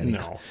to be any,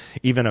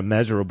 even a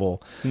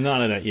measurable...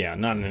 Not in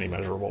any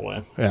measurable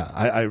way.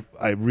 Yeah,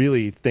 I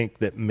really think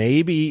that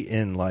maybe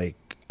in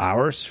like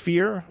our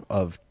sphere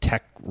of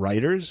tech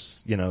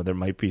writers, there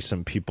might be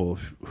some people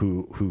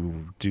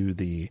who do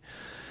the...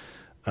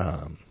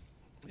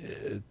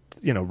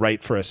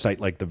 write for a site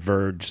like The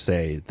Verge,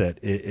 say that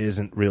it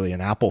isn't really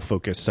an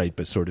Apple-focused site,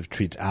 but sort of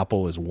treats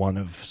Apple as one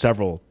of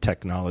several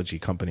technology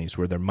companies,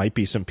 where there might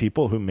be some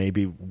people who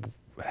maybe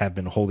have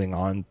been holding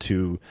on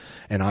to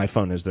an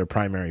iPhone as their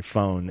primary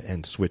phone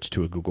and switch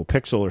to a Google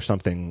Pixel or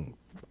something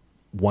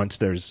once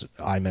there's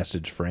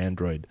iMessage for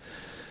Android.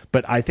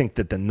 But I think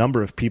that the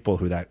number of people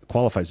who that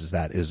qualifies as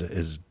that is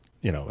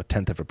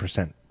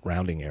 0.1%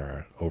 rounding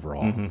error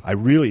overall. Mm-hmm. I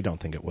really don't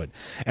think it would.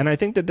 And I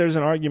think that there's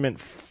an argument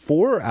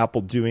for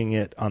Apple doing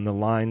it on the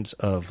lines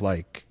of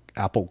like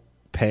Apple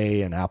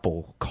Pay and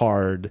Apple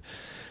Card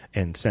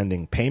and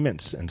sending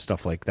payments and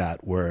stuff like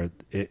that, where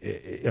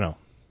they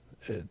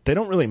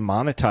don't really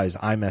monetize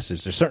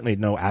iMessage. There's certainly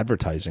no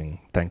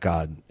advertising, thank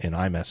God, in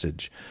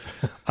iMessage.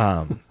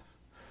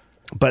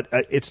 But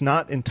it's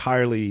not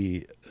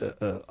entirely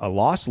a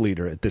loss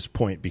leader at this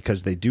point,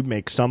 because they do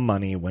make some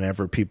money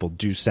whenever people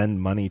do send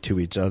money to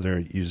each other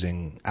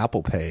using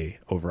Apple Pay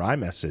over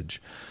iMessage.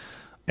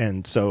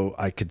 And so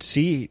I could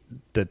see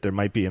that there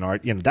might be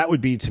that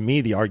would be, to me,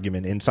 the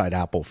argument inside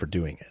Apple for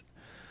doing it.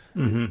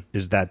 Mm-hmm.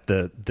 Is that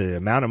the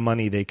amount of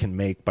money they can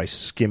make by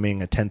skimming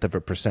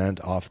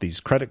 0.1% off these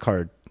credit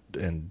card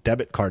and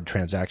debit card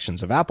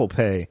transactions of Apple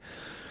Pay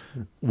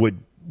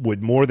would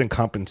more than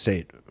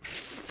compensate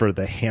for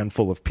the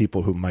handful of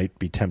people who might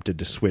be tempted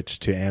to switch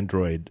to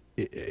Android,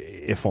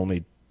 if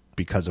only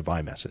because of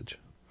iMessage.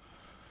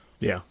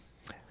 Yeah.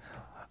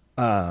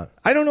 I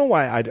don't know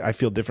why I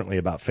feel differently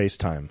about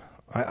FaceTime.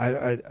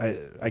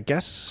 I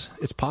guess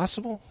it's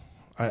possible.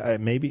 I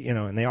maybe,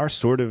 and they are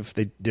sort of,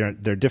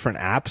 they're different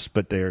apps,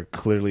 but they're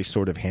clearly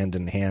sort of hand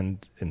in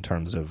hand in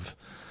terms of,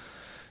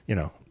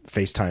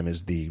 FaceTime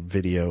is the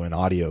video and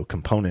audio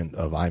component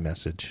of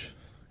iMessage,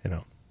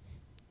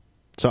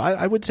 So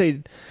I would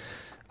say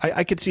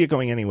I could see it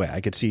going anyway.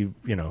 I could see,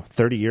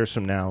 30 years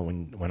from now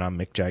when I'm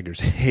Mick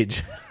Jagger's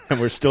age and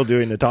we're still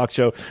doing the talk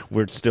show,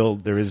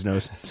 there is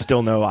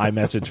still no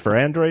iMessage for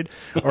Android.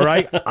 Or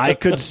I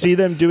could see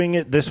them doing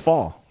it this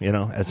fall,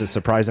 as a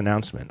surprise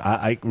announcement.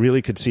 I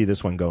really could see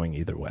this one going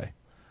either way.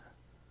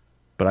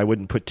 But I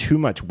wouldn't put too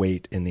much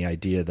weight in the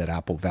idea that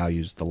Apple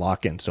values the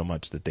lock-in so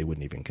much that they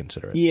wouldn't even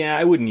consider it. Yeah,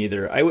 I wouldn't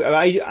either.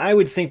 I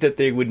would think that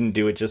they wouldn't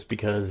do it just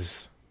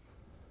because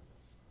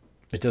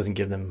it doesn't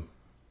give them...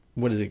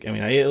 What is it? I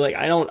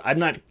mean, I'm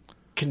not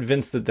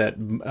convinced that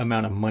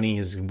amount of money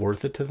is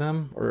worth it to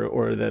them,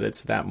 or that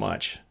it's that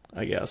much.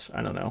 I guess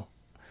I don't know,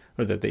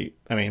 or that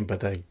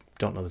but I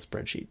don't know the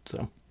spreadsheet.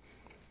 So,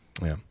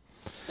 yeah.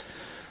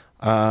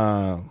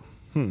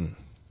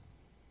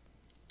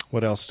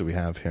 What else do we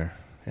have here?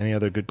 Any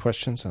other good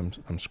questions? I'm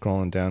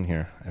scrolling down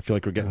here. I feel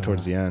like we're getting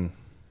towards the end.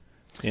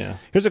 Yeah.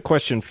 Here's a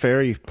question.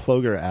 Ferry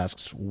Ploger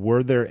asks: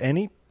 were there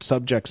any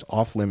subjects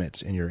off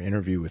limits in your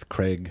interview with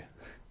Craig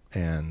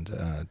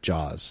and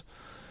Jaws,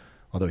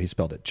 although he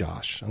spelled it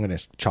Josh? I'm going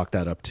to chalk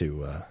that up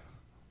to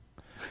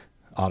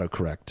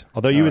autocorrect.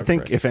 Although you would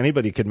think if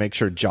anybody could make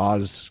sure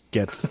Jaws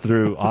gets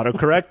through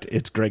autocorrect,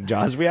 it's Greg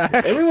Jaws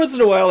React. Every once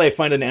in a while I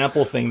find an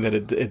Apple thing that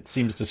it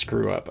seems to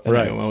screw up. And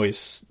right. I'm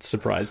always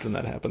surprised when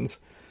that happens.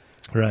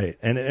 Right.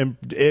 And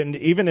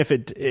even if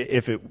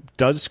it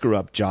does screw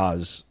up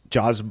Jaws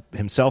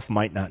himself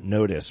might not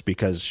notice,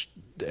 because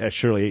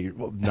surely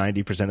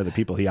 90% of the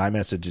people he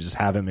iMessages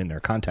have him in their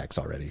contacts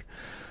already.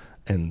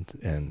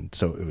 And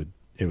so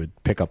it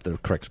would pick up the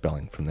correct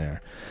spelling from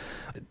there.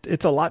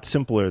 It's a lot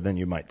simpler than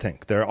you might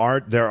think. There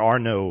are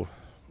no.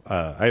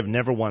 I have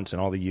never once in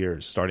all the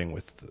years, starting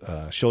with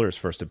Schiller's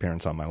first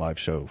appearance on my live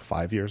show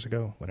 5 years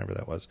ago, whenever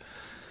that was.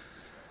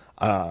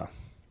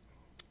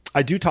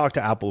 I do talk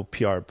to Apple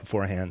PR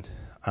beforehand.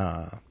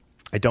 I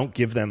don't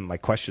give them my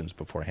questions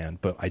beforehand,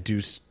 but I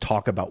do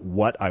talk about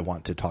what I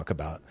want to talk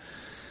about.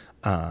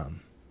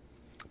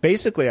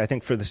 Basically, I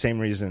think for the same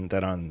reason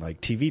that on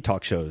like TV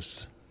talk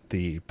shows,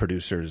 the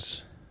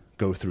producers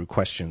go through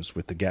questions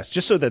with the guests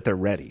just so that they're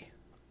ready.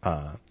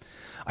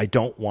 I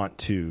don't want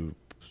to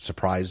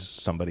surprise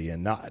somebody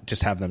and not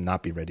just have them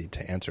not be ready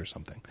to answer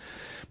something.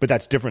 But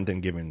that's different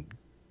than giving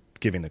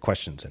the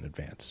questions in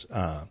advance.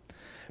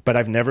 But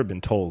I've never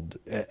been told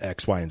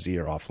X, Y, and Z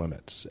are off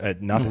limits.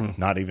 Nothing,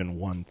 not even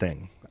one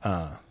thing.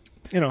 I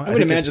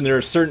would imagine there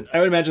are certain. I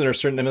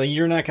mean,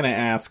 you're not going to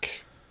ask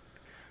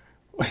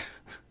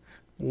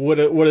what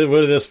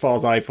this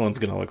fall's iPhone's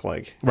going to look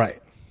like,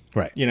 right?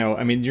 Right.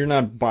 I mean, you're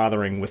not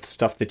bothering with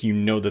stuff that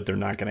that they're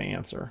not going to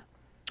answer,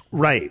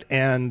 right?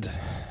 And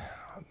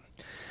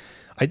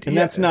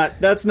that's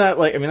not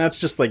like. I mean, that's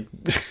just like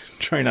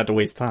trying not to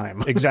waste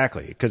time.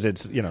 Exactly, because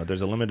it's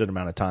there's a limited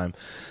amount of time.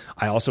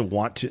 I also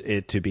want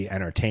it to be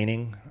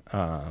entertaining.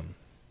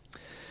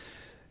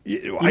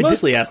 You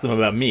mostly asked them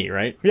about me,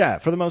 right? Yeah,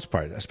 for the most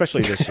part,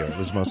 especially this year, it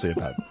was mostly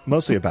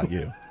about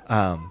you.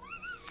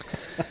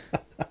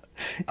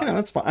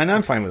 That's fine, and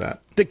I'm fine with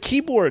that. The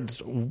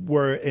keyboards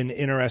were an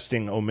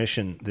interesting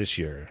omission this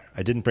year.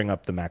 I didn't bring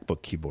up the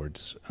MacBook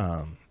keyboards.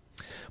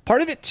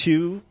 Part of it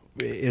too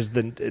is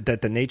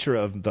that the nature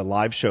of the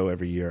live show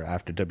every year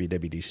after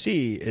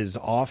WWDC is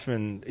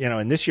often,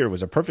 and this year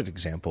was a perfect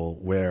example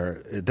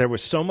where there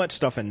was so much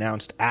stuff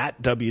announced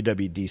at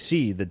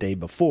WWDC the day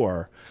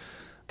before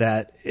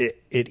that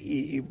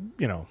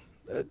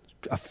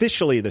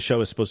officially the show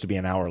is supposed to be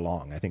an hour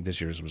long. I think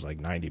this year's was like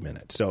 90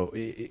 minutes. So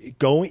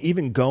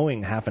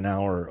going half an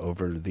hour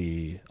over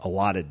the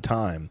allotted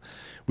time,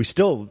 we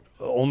still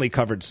only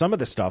covered some of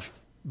the stuff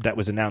that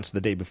was announced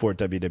the day before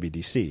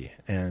WWDC.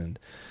 And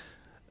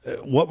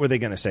what were they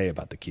going to say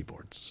about the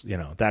keyboards?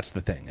 That's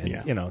the thing.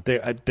 And,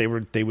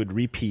 they would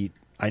repeat.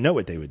 I know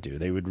what they would do.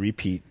 They would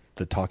repeat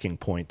the talking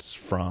points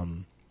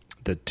from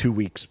the 2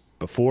 weeks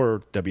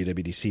before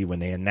WWDC when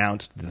they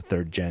announced the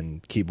third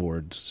gen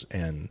keyboards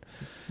and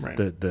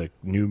the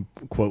new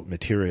quote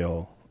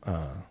material,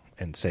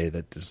 and say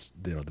that this,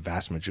 the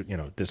vast majority,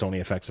 this only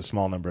affects a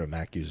small number of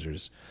Mac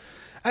users.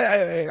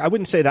 I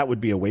wouldn't say that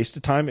would be a waste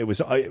of time. It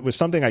was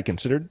something I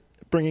considered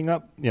bringing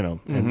up,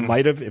 and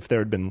might have if there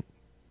had been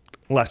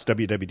less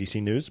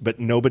WWDC news, but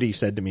nobody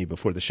said to me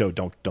before the show,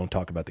 don't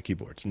talk about the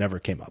keyboards. Never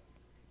came up.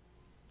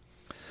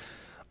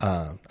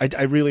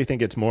 I really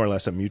think it's more or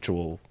less a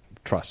mutual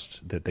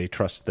trust, that they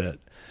trust that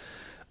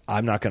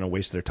I'm not going to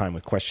waste their time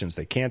with questions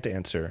they can't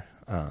answer.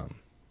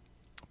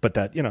 But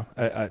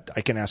that,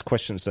 I can ask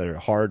questions that are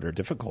hard or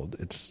difficult.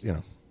 It's,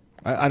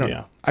 I don't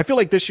know. I feel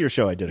like this year's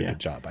show I did a good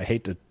job. I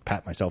hate to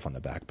pat myself on the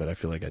back, but I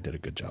feel like I did a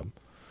good job.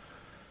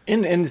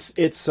 And it's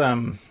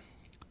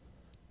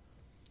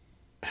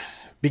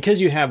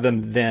because you have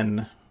them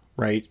then,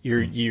 right?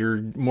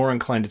 You're more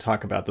inclined to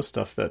talk about the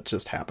stuff that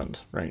just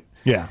happened, right?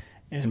 Yeah.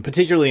 And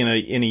particularly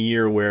in a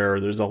year where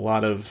there's a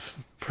lot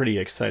of pretty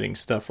exciting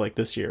stuff like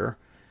this year,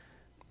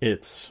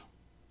 it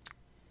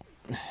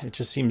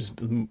just seems.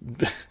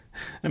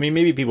 I mean,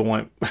 maybe people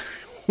want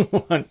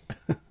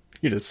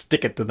you to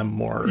stick it to them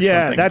more.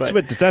 Yeah, that's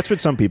what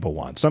some people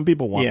want. Some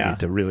people want me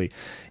to really,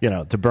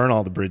 to burn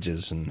all the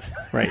bridges and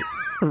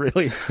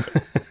really,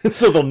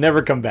 so they'll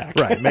never come back.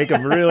 Right, make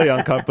them really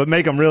uncomfortable, but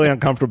make them really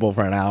uncomfortable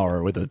for an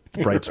hour with a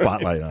bright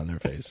spotlight on their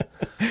face.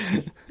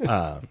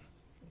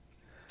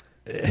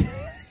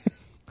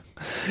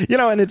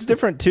 And it's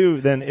different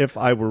too than if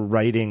I were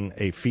writing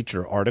a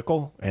feature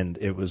article and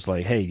it was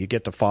like, hey, you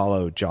get to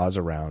follow Jaws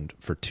around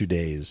for 2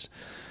 days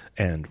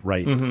and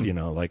write,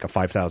 like a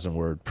 5,000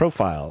 word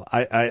profile.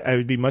 I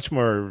would be much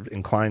more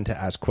inclined to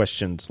ask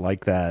questions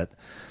like that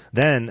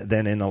than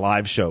in a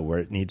live show where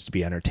it needs to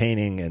be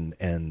entertaining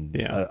and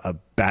a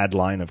bad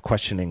line of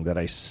questioning that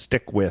I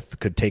stick with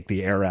could take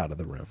the air out of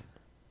the room.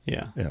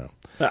 Yeah.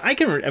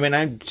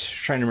 I'm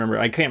trying to remember.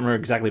 I can't remember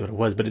exactly what it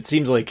was, but it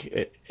seems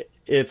like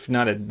if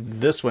not at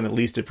this one, at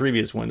least at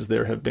previous ones,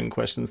 there have been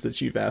questions that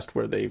you've asked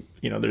where they,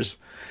 there's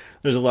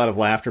a lot of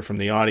laughter from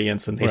the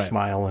audience and they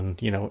smile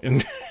and,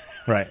 and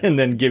and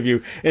then give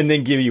you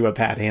a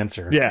pat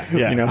answer.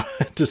 Yeah.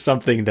 To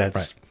something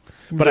that's,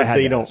 but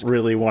they don't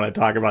really want to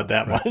talk about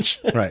that much.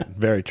 Right.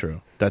 Very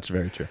true. That's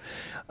very true.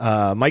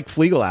 Mike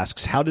Flegel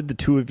asks, how did the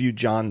two of you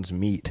Johns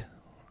meet?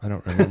 I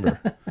don't remember.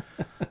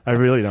 I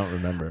really don't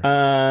remember.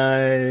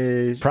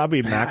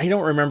 Probably Mac. I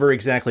don't remember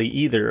exactly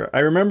either. I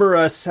remember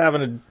us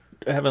having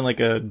like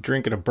a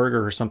drink and a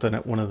burger or something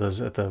at one of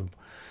those at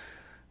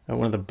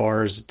one of the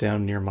bars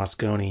down near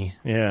Moscone.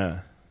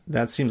 Yeah,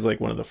 that seems like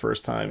one of the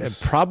first times.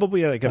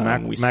 Probably like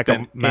a we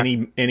spent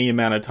any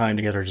amount of time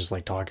together just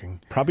like talking.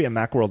 Probably a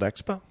Macworld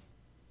Expo.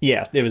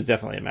 Yeah, it was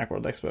definitely a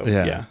Macworld Expo.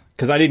 Yeah.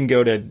 Because I didn't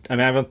go to. I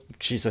mean, I've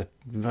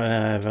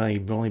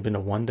only been to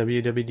one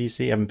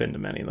WWDC. I haven't been to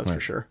many. That's for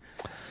sure.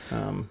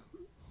 So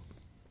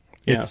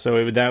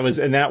that was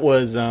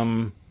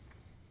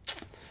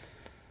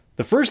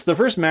the first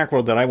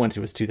Macworld that I went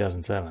to was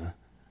 2007,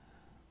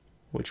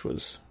 which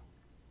was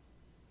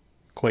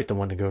quite the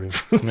one to go to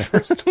for the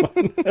first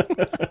one.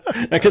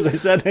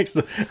 Because I'm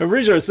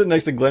pretty sure I was sitting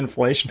next to Glenn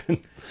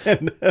Fleischman,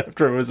 and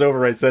after it was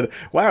over, I said,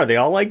 "Wow, are they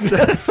all like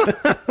this?"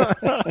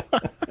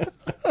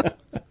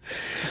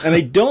 And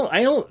I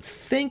don't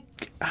think,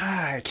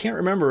 I can't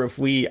remember if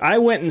I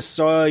went and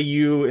saw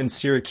you in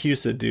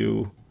Syracuse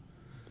do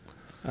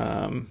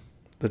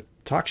the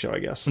talk show, I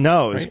guess.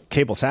 No, it was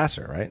Cable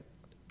Sasser, right?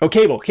 Oh,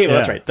 Cable.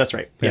 That's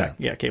right.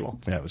 Yeah, Cable.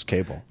 Yeah, it was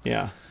Cable.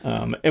 Yeah.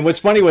 And what's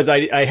funny was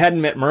I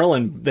hadn't met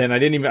Merlin then. I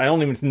don't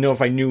even know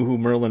if I knew who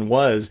Merlin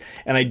was.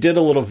 And I did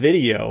a little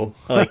video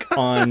like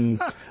on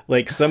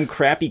like some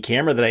crappy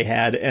camera that I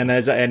had, and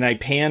I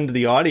panned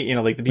the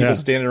audience, like the people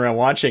standing around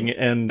watching,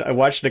 and I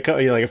watched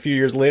a few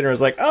years later. I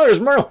was like, oh, there's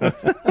Merlin.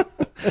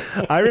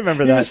 I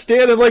remember He that. was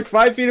standing like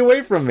 5 feet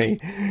away from me.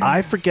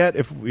 I forget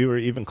if we were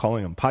even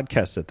calling them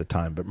podcasts at the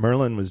time, but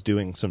Merlin was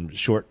doing some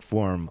short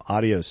form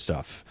audio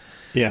stuff.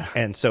 Yeah.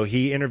 And so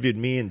he interviewed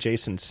me and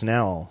Jason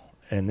Snell,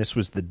 and this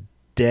was the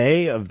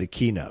day of the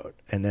keynote.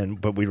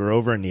 But we were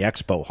over in the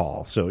expo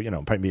hall. So,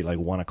 probably like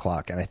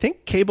 1:00. And I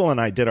think Cable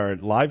and I did our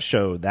live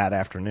show that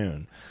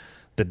afternoon,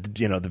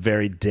 the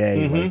very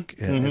day,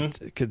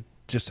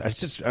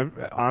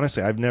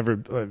 honestly, I've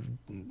never,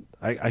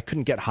 I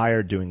couldn't get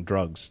higher doing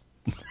drugs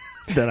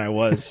than I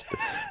was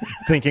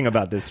thinking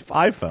about this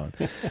iPhone.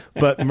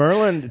 But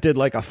Merlin did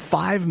like a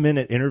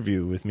 5-minute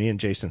interview with me and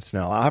Jason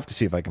Snell. I'll have to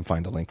see if I can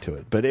find a link to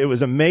it. But it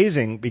was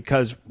amazing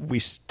because we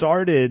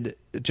started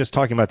just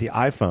talking about the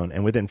iPhone,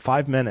 and within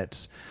 5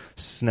 minutes,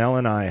 Snell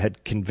and I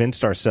had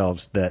convinced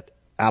ourselves that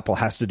Apple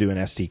has to do an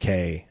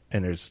SDK,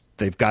 and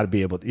they've got to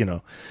be able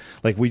to,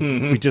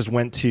 we just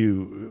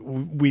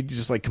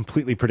like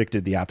completely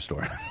predicted the App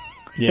Store.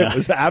 Yeah. It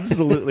was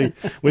absolutely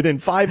within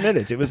 5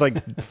 minutes. It was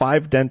like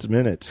 5 dense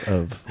minutes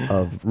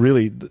of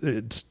really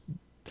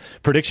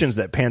predictions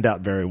that panned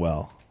out very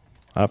well.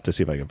 I'll have to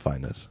see if I can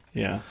find this.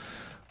 Yeah.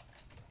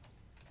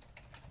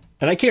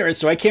 And I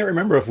can't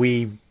remember if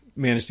we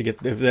managed to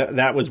get, if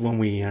that was when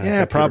we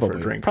probably for a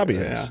drink. Probably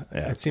is.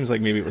 Yeah. It seems like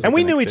maybe it was. And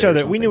we knew each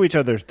other. We knew each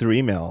other through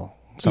email.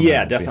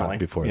 Yeah, definitely.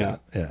 Before that.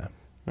 Yeah.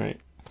 Right.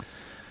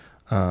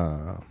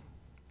 Trying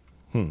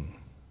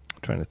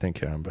to think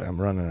here.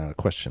 I'm running out of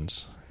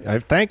questions. I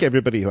thank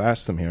everybody who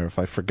asked them here. If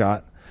I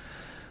forgot,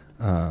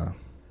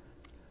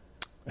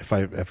 if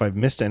I've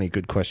missed any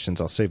good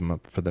questions, I'll save them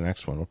up for the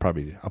next one. I'll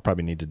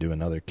probably need to do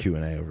another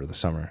Q&A over the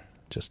summer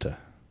just to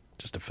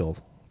fill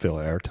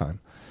airtime.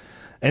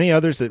 Any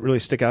others that really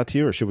stick out to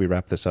you, or should we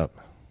wrap this up?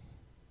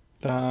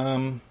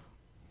 No.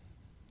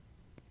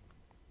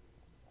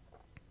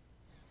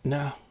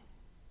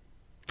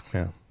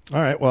 Yeah. All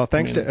right. Well,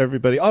 thanks to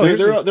everybody.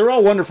 Oh, they're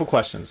all wonderful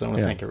questions. I want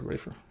to thank everybody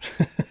for.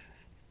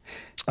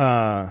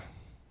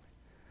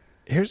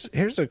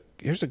 Here's a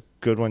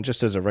good one,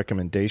 just as a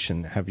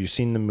recommendation. Have you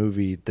seen the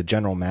movie, the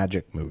General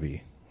Magic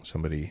movie?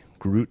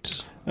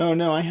 Groot's. Oh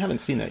no, I haven't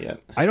seen that yet.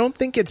 I don't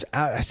think it's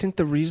out. I think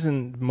the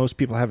reason most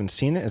people haven't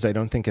seen it is I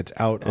don't think it's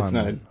out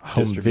on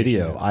home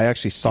video. Yet. I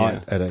actually saw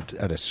it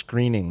at a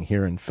screening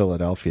here in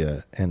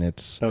Philadelphia, and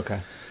it's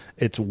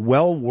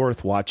well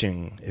worth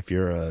watching if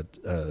you're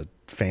a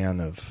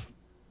fan of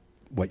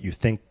what you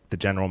think the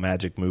General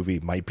Magic movie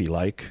might be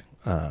like.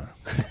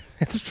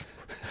 It's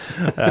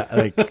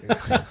I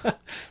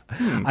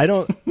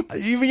don't,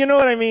 you know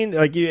what I mean?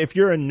 Like, if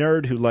you're a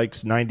nerd who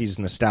likes 90s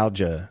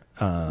nostalgia,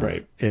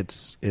 right.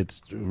 It's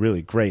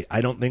really great.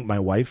 I don't think my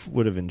wife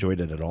would have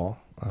enjoyed it at all.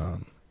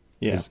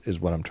 Is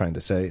what I'm trying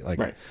to say. Like,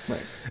 right.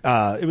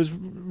 It was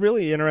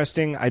really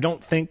interesting. I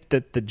don't think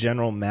that the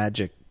General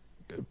Magic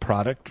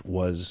product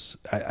was,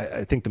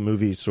 I think the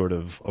movie sort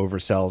of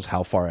oversells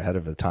how far ahead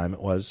of the time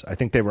it was. I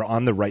think they were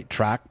on the right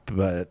track,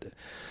 but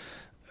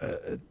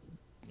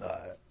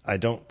I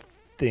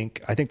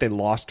think they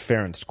lost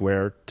fair and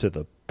square to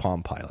the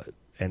Palm Pilot.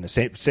 And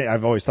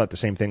I've always thought the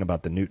same thing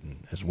about the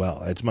Newton as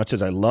well. As much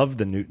as I love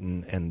the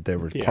Newton, and there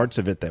were parts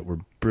of it that were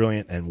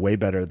brilliant and way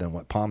better than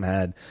what Palm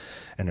had,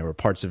 and there were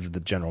parts of the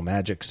General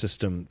Magic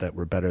system that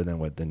were better than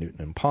what the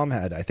Newton and Palm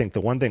had. I think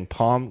the one thing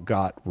Palm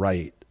got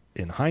right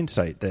in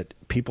hindsight that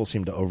people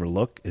seem to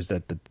overlook is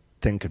that the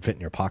thing could fit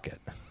in your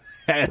pocket.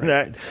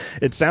 And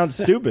it sounds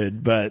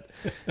stupid, but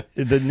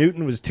the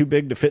Newton was too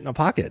big to fit in a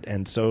pocket,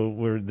 and so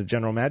were the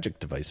General Magic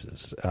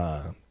devices.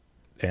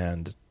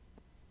 And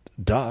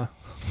duh.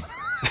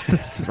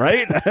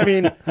 Right? I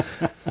mean,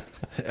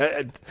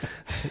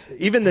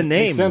 even the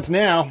name makes sense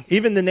now.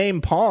 Even the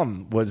name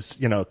Palm was,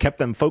 kept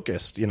them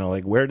focused.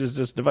 Like, where does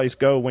this device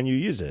go when you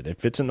use it?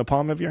 It fits in the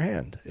palm of your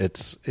hand.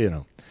 It's,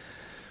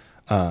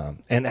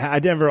 and I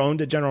never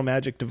owned a General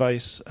Magic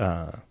device.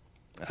 I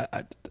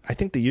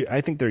think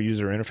their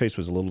user interface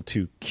was a little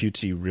too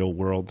cutesy, real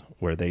world,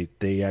 where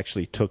they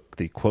actually took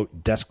the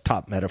quote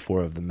desktop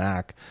metaphor of the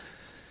Mac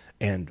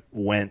and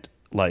went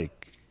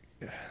like,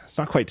 it's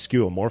not quite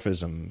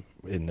skeuomorphism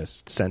in the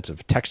sense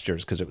of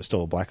textures because it was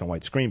still a black and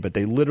white screen, but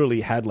they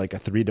literally had like a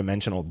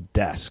 3-dimensional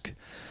desk,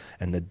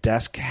 and the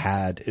desk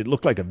it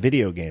looked like a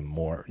video game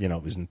more.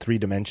 It was in 3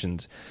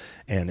 dimensions,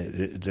 and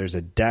there's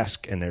a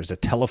desk and there's a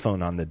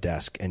telephone on the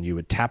desk, and you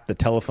would tap the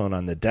telephone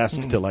on the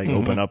desk to like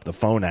open up the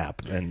phone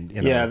app, and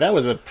yeah, that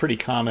was a pretty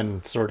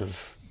common sort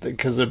of,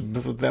 because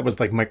that was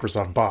like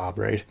Microsoft Bob,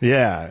 right?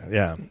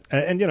 Yeah.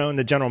 And and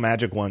the General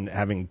Magic one,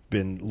 having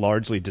been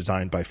largely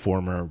designed by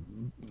former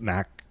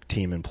Mac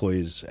team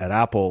employees at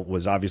Apple,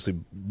 was obviously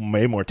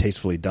way more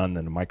tastefully done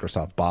than the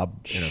Microsoft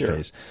Bob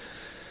interface. Sure.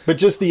 But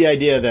just the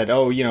idea that,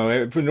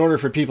 in order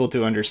for people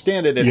to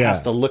understand it, it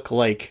has to look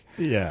like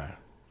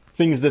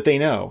things that they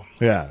know.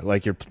 Yeah,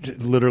 like you're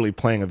literally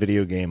playing a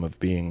video game of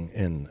being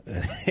in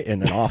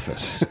an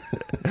office.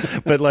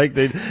 But like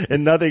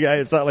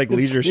it's not like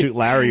Leisure Suit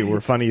Larry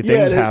where funny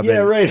things happen. Yeah,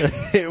 right.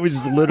 It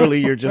was literally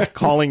you're just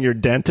calling your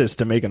dentist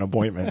to make an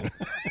appointment.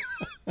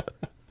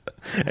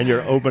 And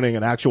you're opening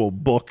an actual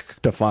book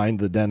to find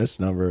the dentist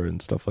number and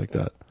stuff like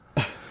that.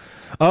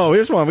 Oh,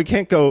 here's one. We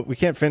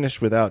can't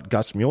finish without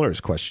Gus Mueller's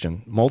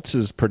question.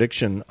 Moltz's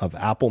prediction of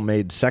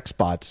Apple-made sex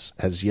bots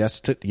has yet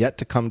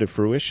to come to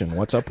fruition.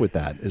 What's up with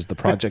that? Is the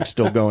project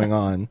still going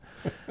on?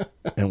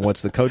 And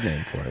what's the code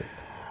name for it?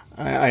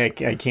 I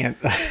can't.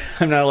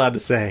 I'm not allowed to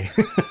say.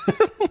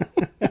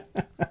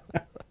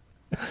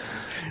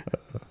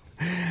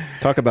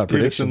 Talk about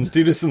predictions.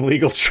 Due to some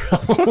legal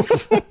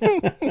troubles.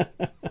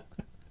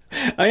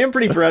 I am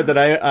pretty proud that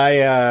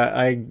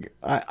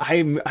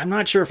I'm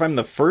not sure if I'm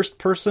the first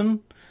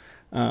person,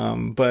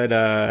 but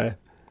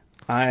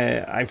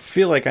I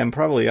feel like I'm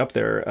probably up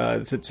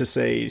there to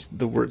say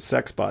the word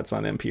sex bots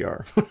on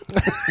NPR.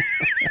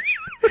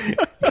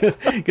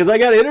 Because I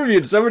got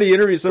interviewed. Somebody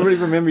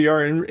from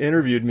NPR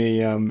interviewed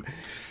me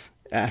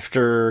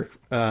after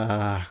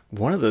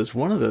one of those.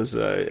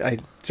 I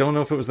don't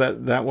know if it was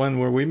that one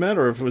where we met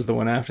or if it was the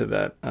one after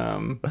that.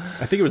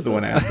 I think it was the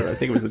one after. I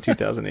think it was the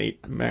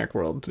 2008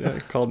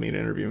 Macworld called me to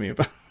interview me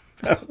about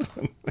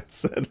what I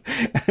said.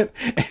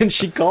 And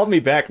she called me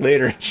back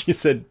later and she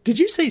said, "Did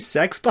you say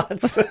sex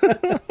bots?"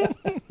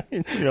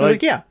 You're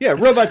like, yeah,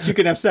 robots you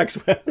can have sex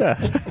with.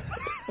 Yeah.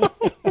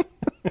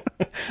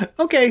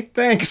 Okay,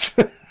 thanks.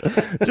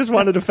 Just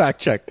wanted to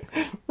fact check.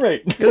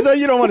 Right. Because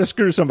you don't want to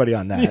screw somebody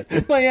on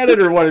that. My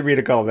editor wanted me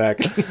to call back.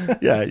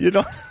 Yeah, you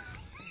don't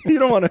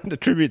want to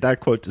attribute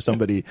that quote to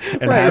somebody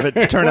and have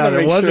it turn out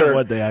it wasn't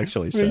what they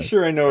actually said. Make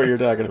sure I know what you're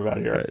talking about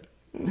here. Right.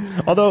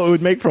 Although it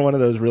would make for one of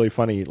those really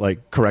funny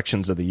like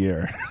corrections of the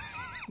year.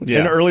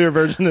 Yeah. An earlier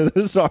version of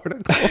this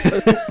article.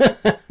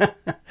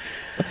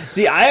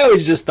 See, I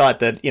always just thought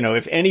that,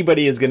 if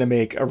anybody is going to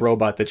make a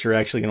robot that you're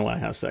actually going to want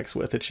to have sex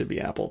with, it should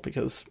be Apple,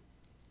 because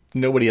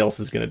nobody else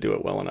is going to do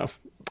it well enough.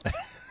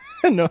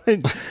 No,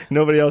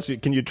 nobody else.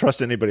 Can you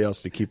trust anybody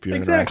else to keep your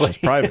interactions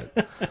private?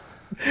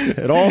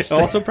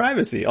 Also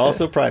privacy.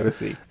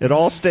 It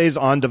all stays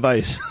on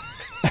device.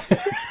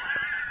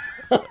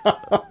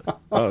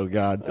 Oh,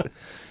 God.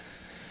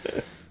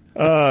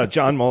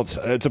 John Moltz,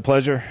 it's a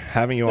pleasure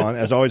having you on,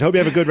 as always. Hope you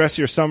have a good rest of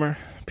your summer.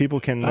 People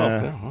can.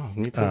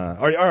 Me too.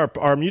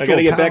 Our mutual. I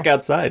gotta get back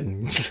outside.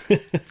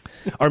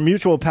 Our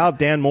mutual pal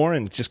Dan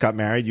Morin just got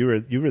married. You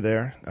were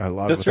there a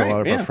lot of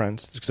our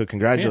friends. So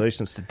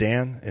congratulations to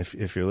Dan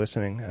if you're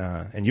listening.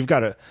 And you've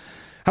got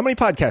how many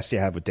podcasts do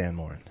you have with Dan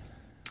Morin?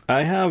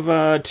 I have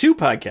 2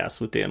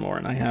 podcasts with Dan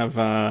Morin. I have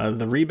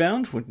The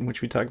Rebound,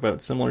 which we talk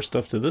about similar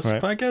stuff to this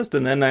podcast,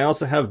 and then I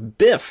also have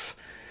Biff,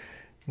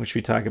 which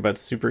we talk about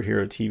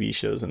superhero TV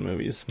shows and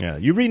movies. Yeah,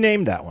 you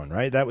renamed that one,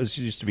 right? That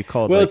used to be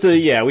called. Well,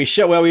 we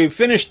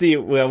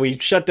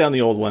shut down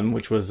the old one,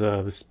 which was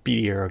the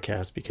Speedy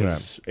Arrowcast,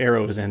 because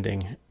Arrow is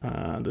ending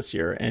this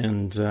year,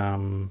 and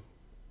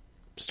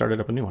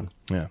started up a new one.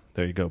 Yeah,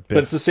 there you go. Biff.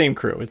 But it's the same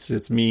crew.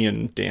 It's me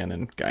and Dan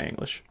and Guy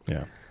English.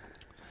 Yeah,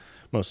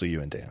 mostly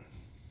you and Dan.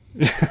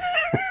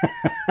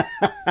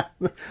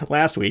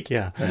 Last week,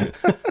 yeah.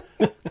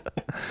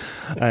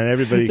 And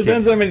everybody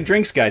depends on how many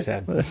drinks guys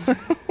had.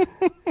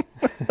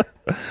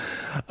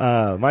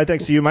 My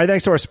thanks to you. My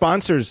thanks to our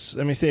sponsors.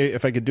 Let me see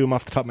if I could do them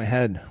off the top of my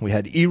head. We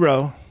had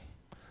Eero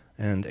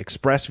and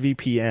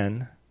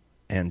ExpressVPN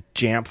and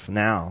Jamf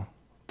Now.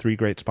 3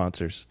 great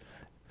sponsors.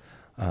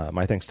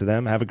 My thanks to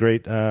them. Have a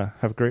great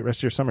rest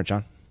of your summer,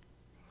 John.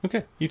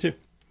 Okay, you too.